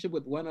relationship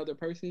with one other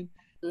person.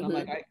 And I'm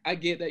like, I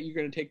get that you're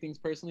going to take things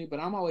personally, but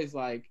I'm always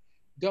like,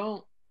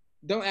 don't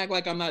act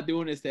like I'm not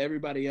doing this to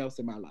everybody else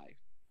in my life.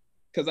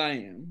 Cause I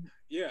am.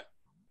 Yeah.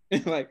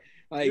 like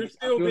you're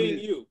still being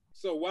you.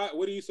 So what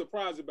are you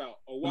surprised about?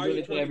 Or why are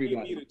you trying to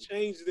get me to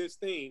change this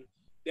thing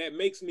that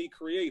makes me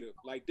creative?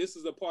 Like this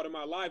is a part of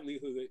my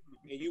livelihood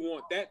and you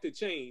want that to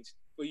change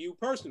for you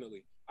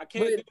personally. I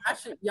can't.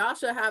 Y'all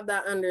should have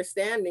that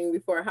understanding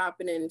before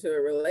hopping into a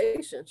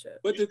relationship.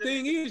 But the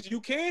thing is, you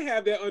can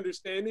have that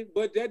understanding,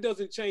 but that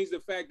doesn't change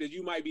the fact that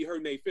you might be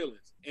hurting their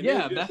feelings. And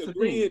yeah, that's the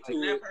thing. Like,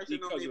 that person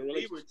don't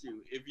agree with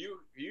you. If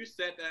you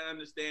set that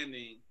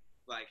understanding,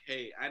 like,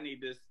 hey, I need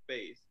this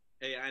space.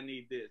 Hey, I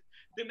need this.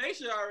 Then they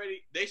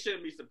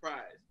shouldn't be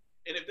surprised.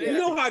 And if they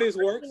know how this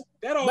works,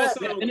 that all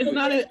sounds and it's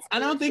not. I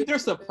don't think they're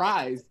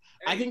surprised.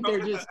 I think they're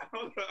just.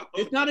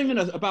 It's not even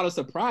about a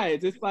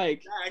surprise. It's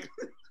like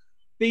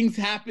things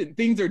happen.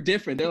 Things are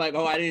different. They're like,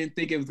 oh, I didn't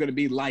think it was gonna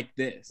be like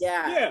this.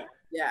 Yeah.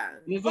 Yeah.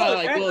 And it's not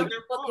like, that's well, Not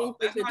their fault.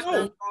 That's not No.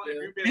 their fault if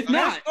you're being It's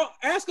not.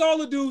 Ask all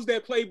the dudes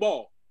that play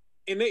ball,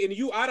 and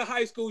you out of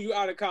high school, you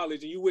out of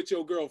college, and you with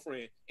your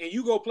girlfriend, and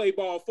you go play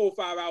ball 4 or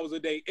 5 hours a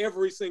day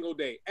every single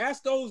day.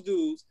 Ask those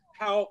dudes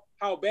how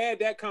bad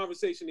that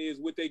conversation is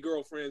with their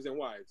girlfriends and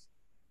wives.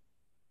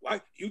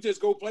 Like, you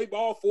just go play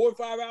ball 4 or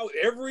 5 hours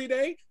every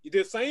day? You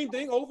do the same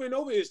thing over and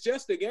over. It's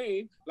just a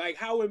game. Like,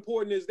 how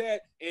important is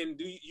that? And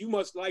you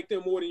must like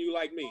them more than you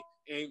like me.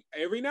 And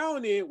every now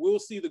and then, we'll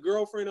see the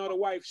girlfriend or the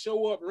wife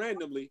show up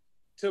randomly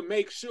to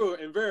make sure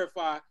and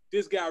verify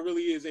this guy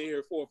really is in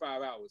here 4 or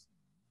 5 hours.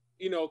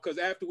 You know, because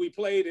after we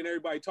played and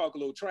everybody talk a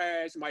little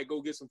trash, might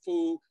go get some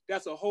food,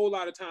 that's a whole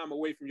lot of time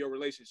away from your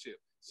relationship.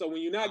 So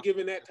when you're not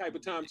giving that type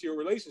of time to your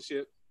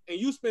relationship and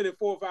you spending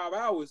 4 or 5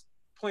 hours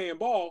playing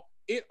ball,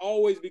 it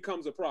always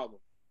becomes a problem.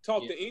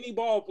 Talk to any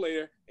ball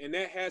player, and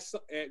that has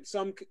at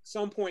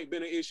some point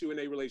been an issue in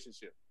a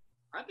relationship.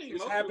 I think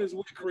This happens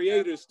with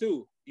creators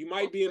too. You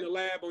might be in the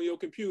lab on your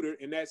computer,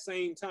 and that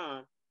same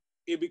time,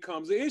 it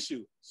becomes an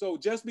issue. So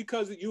just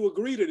because you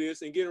agree to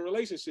this and get in a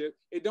relationship,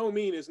 it don't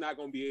mean it's not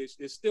going to be an issue.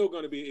 It's still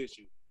going to be an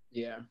issue.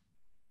 Yeah.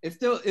 It's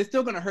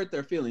still gonna hurt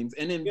their feelings.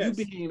 And then Yes.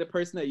 you being the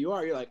person that you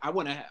are, you're like, I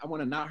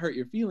wanna not hurt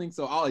your feelings,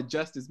 so I'll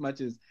adjust as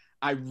much as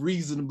I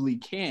reasonably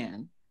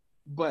can.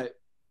 But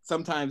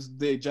sometimes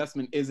the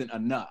adjustment isn't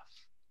enough.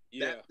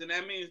 Yeah. Then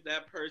that means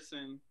that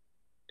person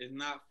is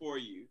not for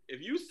you.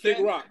 If you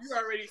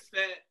already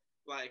set,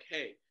 like,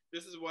 hey,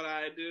 this is what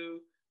I do,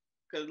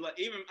 because like,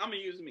 even I'm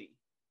gonna use me.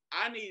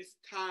 I need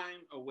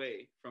time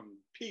away from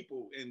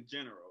people in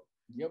general.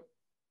 Yep.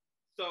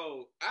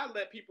 So I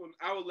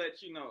will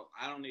let you know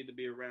I don't need to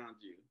be around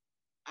you.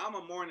 I'm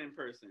a morning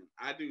person.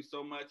 I do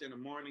so much in the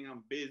morning.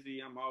 I'm busy.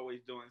 I'm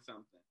always doing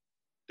something.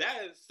 That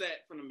is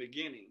set from the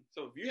beginning.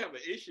 So if you have an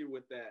issue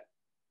with that,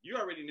 you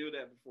already knew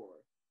that before.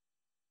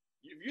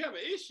 If you have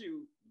an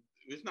issue,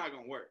 it's not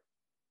going to work.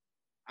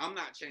 I'm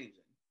not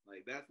changing.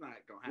 Like, that's not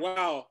going to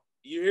happen. Wow.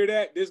 You hear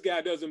that? This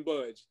guy doesn't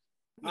budge.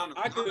 No, I'm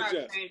not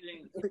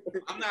changing.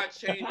 I'm not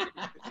changing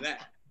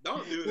that.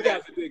 Don't do You that.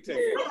 guys are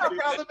dictators.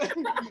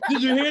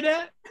 Did you hear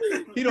that?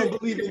 He don't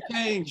believe in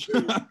change.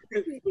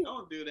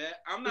 Don't do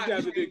that. I'm not. This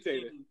guy's a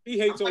dictator. He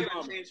hates I'm Obama. not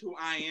gonna change who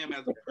I am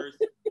as a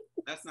person.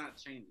 That's not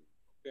changing.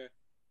 Okay.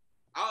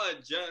 I'll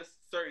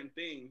adjust certain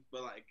things,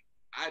 but like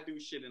I do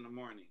shit in the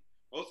morning.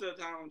 Most of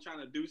the time, I'm trying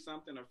to do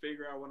something or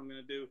figure out what I'm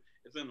gonna do.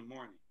 It's in the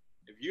morning.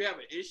 If you have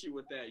an issue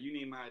with that, you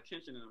need my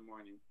attention in the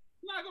morning.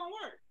 It's not gonna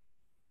work.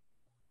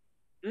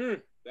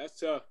 That's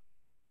tough.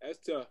 That's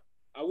tough.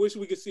 I wish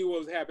we could see what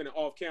was happening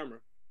off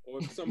camera, or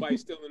if somebody's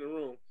still in the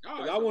room.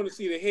 Because I want to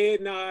see the head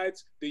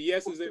nods, the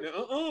yeses, and the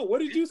what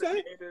did you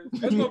say?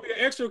 That's gonna be an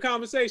extra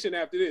conversation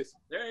after this.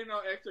 There ain't no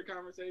extra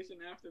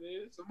conversation after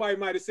this. Somebody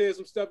might have said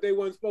some stuff they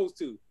wasn't supposed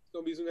to. It's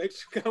gonna be some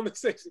extra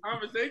conversation.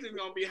 Conversation's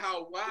gonna be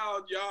how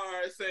wild y'all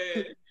are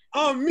saying.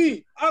 I'm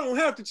me. I don't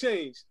have to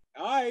change.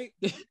 All right.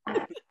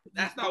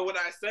 That's not what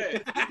I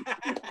said.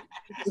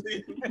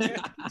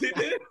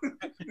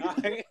 All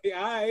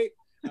right.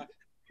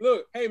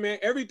 Look, hey man,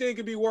 everything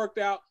can be worked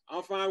out.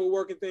 I'm fine with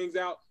working things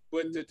out,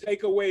 but to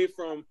take away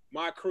from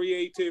my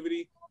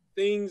creativity,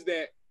 things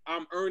that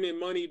I'm earning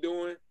money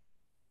doing,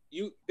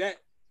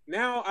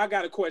 now I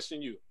gotta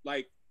question you.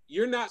 Like,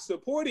 you're not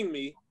supporting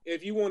me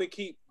if you want to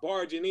keep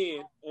barging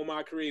in on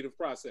my creative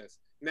process.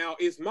 Now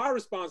it's my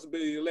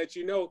responsibility to let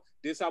you know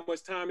this how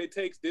much time it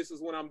takes. This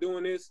is when I'm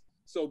doing this.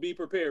 So be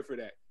prepared for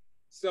that.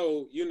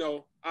 So,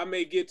 I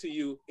may get to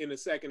you in the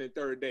second and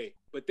third day,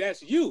 but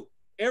that's you.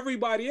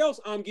 Everybody else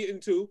I'm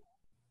getting to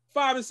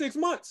 5 and 6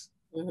 months.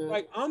 Mm-hmm.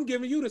 Like, I'm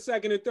giving you the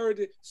second and third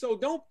day. So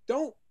don't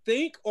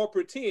think or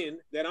pretend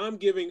that I'm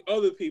giving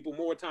other people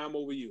more time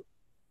over you.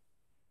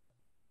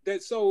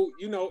 That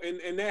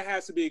and that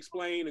has to be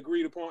explained,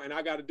 agreed upon, and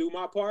I got to do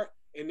my part,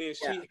 and then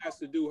she has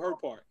to do her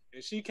part.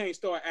 And she can't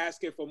start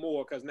asking for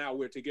more because now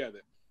we're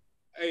together.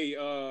 Hey,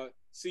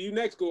 see you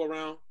next go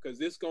around because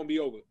this is going to be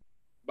over.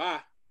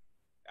 Bye.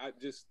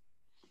 It's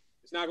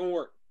not going to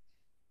work.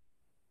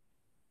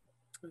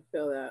 I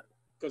feel that.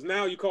 Because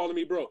now you're calling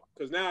me broke.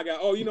 Because now I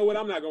got, you know what?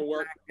 I'm not going to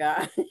work.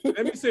 Oh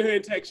Let me sit here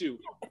and text you.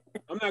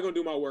 I'm not going to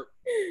do my work.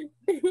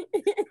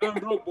 I'm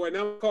broke, boy.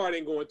 Now my card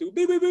ain't going through.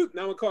 Beep, beep, beep.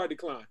 Now my card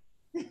declined.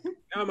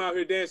 Now I'm out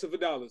here dancing for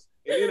dollars.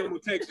 And then I'm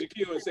going to text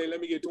Jakeel and say,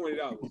 let me get $20.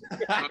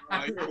 That's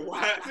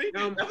why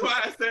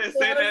I said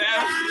say that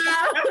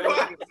after. That's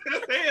why I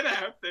said say it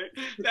after.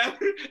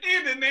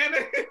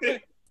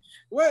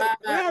 What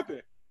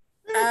happened?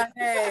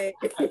 Hey.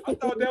 I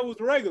thought that was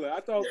regular. I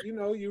thought,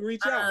 you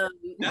reach out.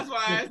 That's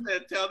why I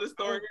said tell the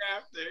story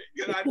after.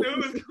 Because I knew it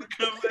was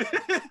going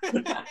to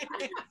come back.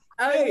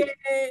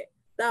 Okay.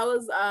 That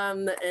was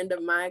the end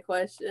of my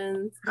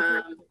questions.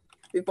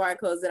 Before I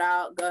close it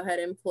out, go ahead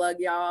and plug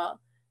y'all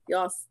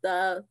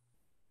stuff.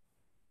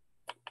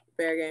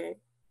 Fair game.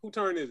 Whose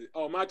turn is it?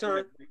 Oh, my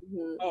turn?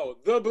 Mm-hmm. Oh,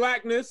 The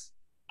Blackness.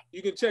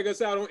 You can check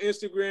us out on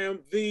Instagram,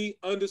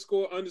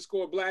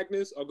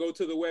 __blackness, or go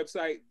to the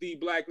website,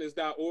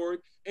 theblackness.org,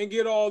 and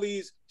get all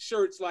these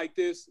shirts like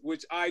this,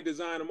 which I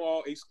design them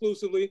all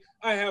exclusively.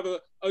 I have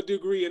a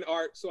degree in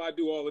art, so I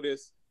do all of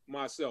this.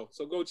 myself.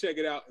 So go check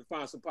it out and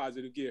find some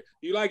positive gear.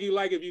 You like,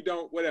 if you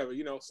don't, whatever.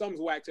 You know,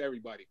 something's whack to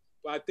everybody.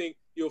 But I think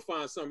you'll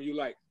find something you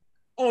like.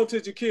 On to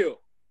Jakeel.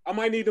 I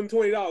might need them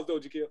 $20 though,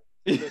 Jakeel.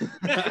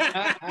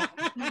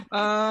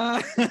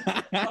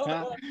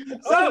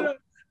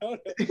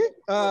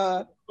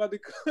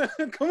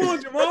 Come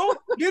on, Jamal.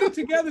 Get it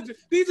together.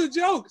 These are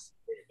jokes.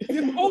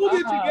 Hold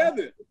it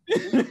together.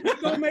 We're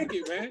gonna make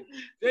it, man.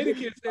 Jada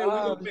Kid said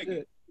we're gonna make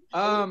it.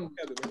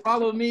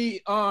 Follow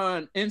me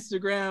on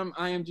Instagram.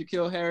 I am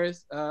Jakeel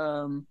Harris.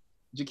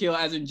 Jakeel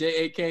as in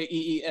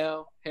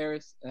Jakeel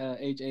Harris,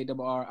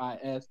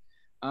 HARRIS.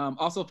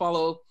 Also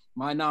follow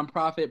my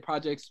nonprofit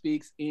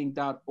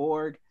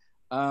projectspeaksinc.org.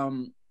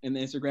 And the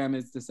Instagram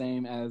is the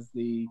same as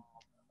the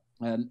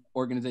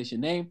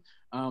organization name.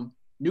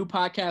 New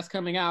podcast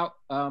coming out.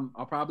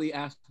 I'll probably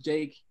ask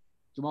Jake,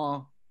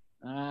 Jamal,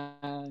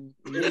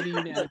 maybe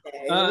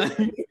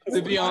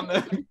to be on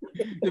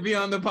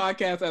the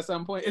podcast at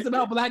some point. It's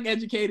about Black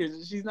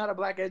educators. She's not a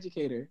Black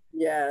educator.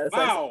 Yes.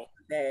 Wow.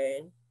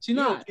 She's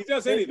not. She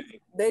does anything.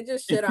 They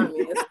just shit on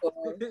me. It's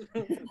cool.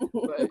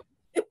 But,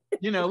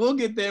 you know, we'll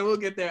get there. We'll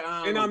get there.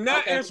 And I'm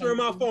not answering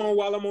my phone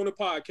while I'm on the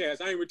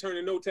podcast. I ain't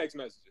returning no text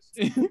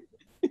messages.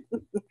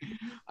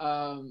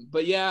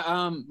 But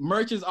yeah,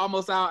 merch is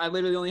almost out. I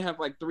literally only have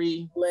like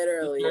 3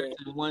 literally and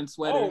 1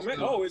 sweater. Oh man,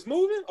 it's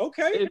moving.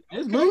 Okay,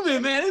 it's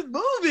moving, man. It's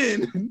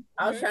moving.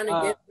 I was trying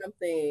to get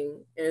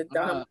something and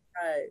don't have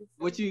price.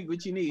 What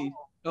you need?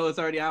 Oh, it's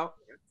already out.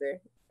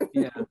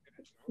 Yeah.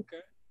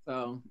 Okay.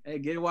 So hey,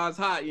 get it while it's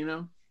hot, you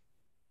know.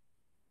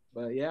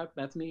 But yeah,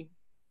 that's me.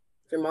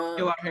 Jamal.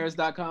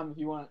 JamalHarris.com if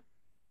you want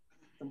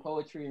some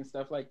poetry and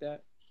stuff like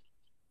that.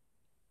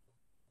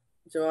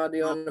 Jamal, do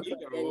you want to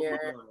put in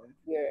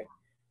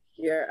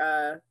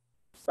your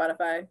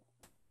Spotify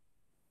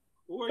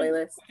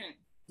playlist?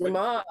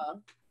 Jamal.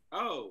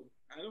 Oh,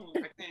 I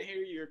can't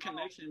hear your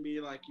connection be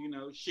like, you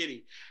know,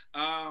 shitty.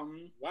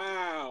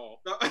 Wow.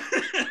 So,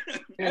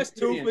 that's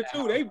 2 for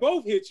 2. They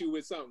both hit you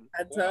with something.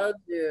 I told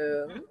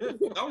you.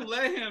 Don't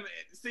let him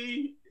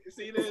see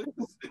this.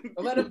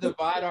 Don't let him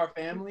divide our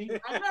family.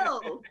 I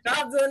know.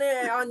 Stop doing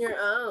it on your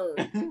own.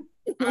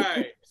 All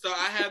right. So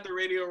I have the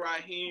Radio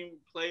Raheem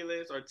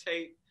playlist or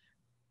tape.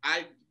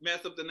 I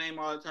mess up the name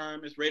all the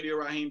time. It's Radio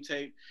Raheem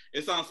tape.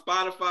 It's on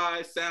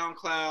Spotify,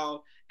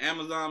 SoundCloud,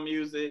 Amazon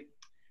Music.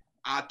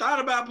 I thought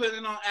about putting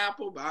it on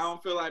Apple, but I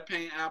don't feel like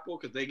paying Apple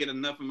because they get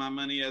enough of my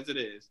money as it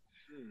is.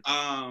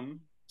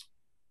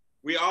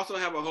 We also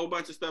have a whole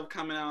bunch of stuff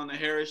coming out on the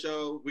Harris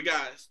Show. We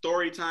got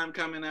story time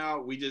coming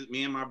out.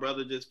 Me and my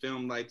brother just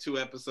filmed like 2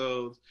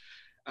 episodes.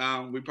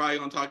 We probably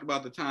gonna talk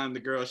about the time the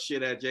girl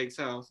shit at Jake's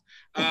house.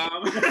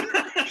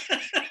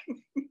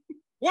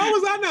 Why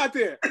was I not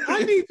there?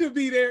 I need to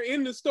be there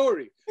in the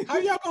story. How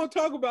y'all gonna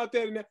talk about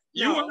that?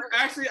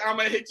 Actually, I'm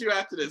gonna hit you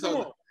after this.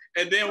 Hold on.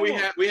 And then we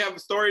have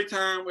story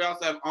time. We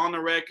also have on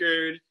the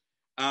record.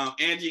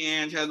 Angie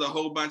has a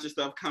whole bunch of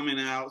stuff coming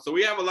out. So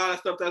we have a lot of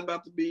stuff that's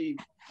about to be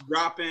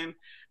dropping.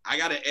 I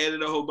gotta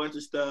edit a whole bunch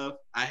of stuff.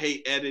 I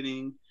hate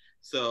editing.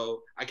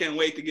 So I can't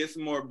wait to get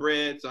some more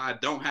bread so I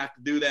don't have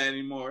to do that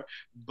anymore.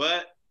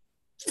 But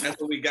that's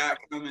what we got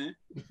coming.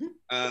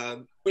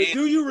 But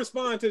do you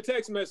respond to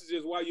text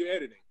messages while you're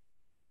editing?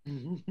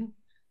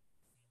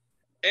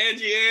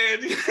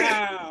 Angie.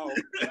 Wow.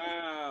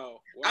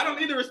 I don't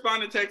need to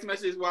respond to text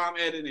messages while I'm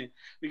editing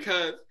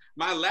because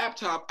my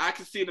laptop, I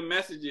can see the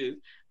messages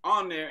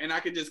on there and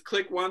I can just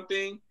click one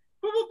thing,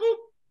 boop, boop, boop,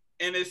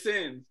 and it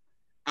sends.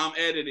 I'm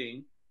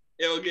editing.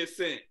 It'll get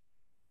sent.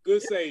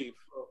 Good save.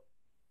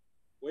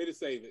 Way to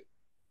save it.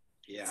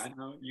 Yeah, I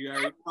know. You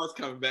already know I was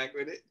coming back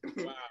with it.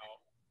 Wow.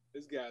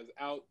 This guy's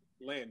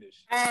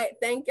outlandish. All right,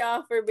 thank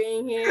y'all for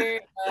being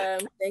here.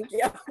 Thank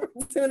y'all for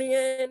tuning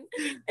in.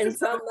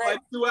 Until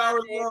like 2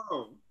 hours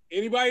long.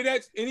 Anybody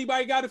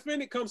got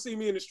offended, come see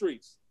me in the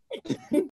streets.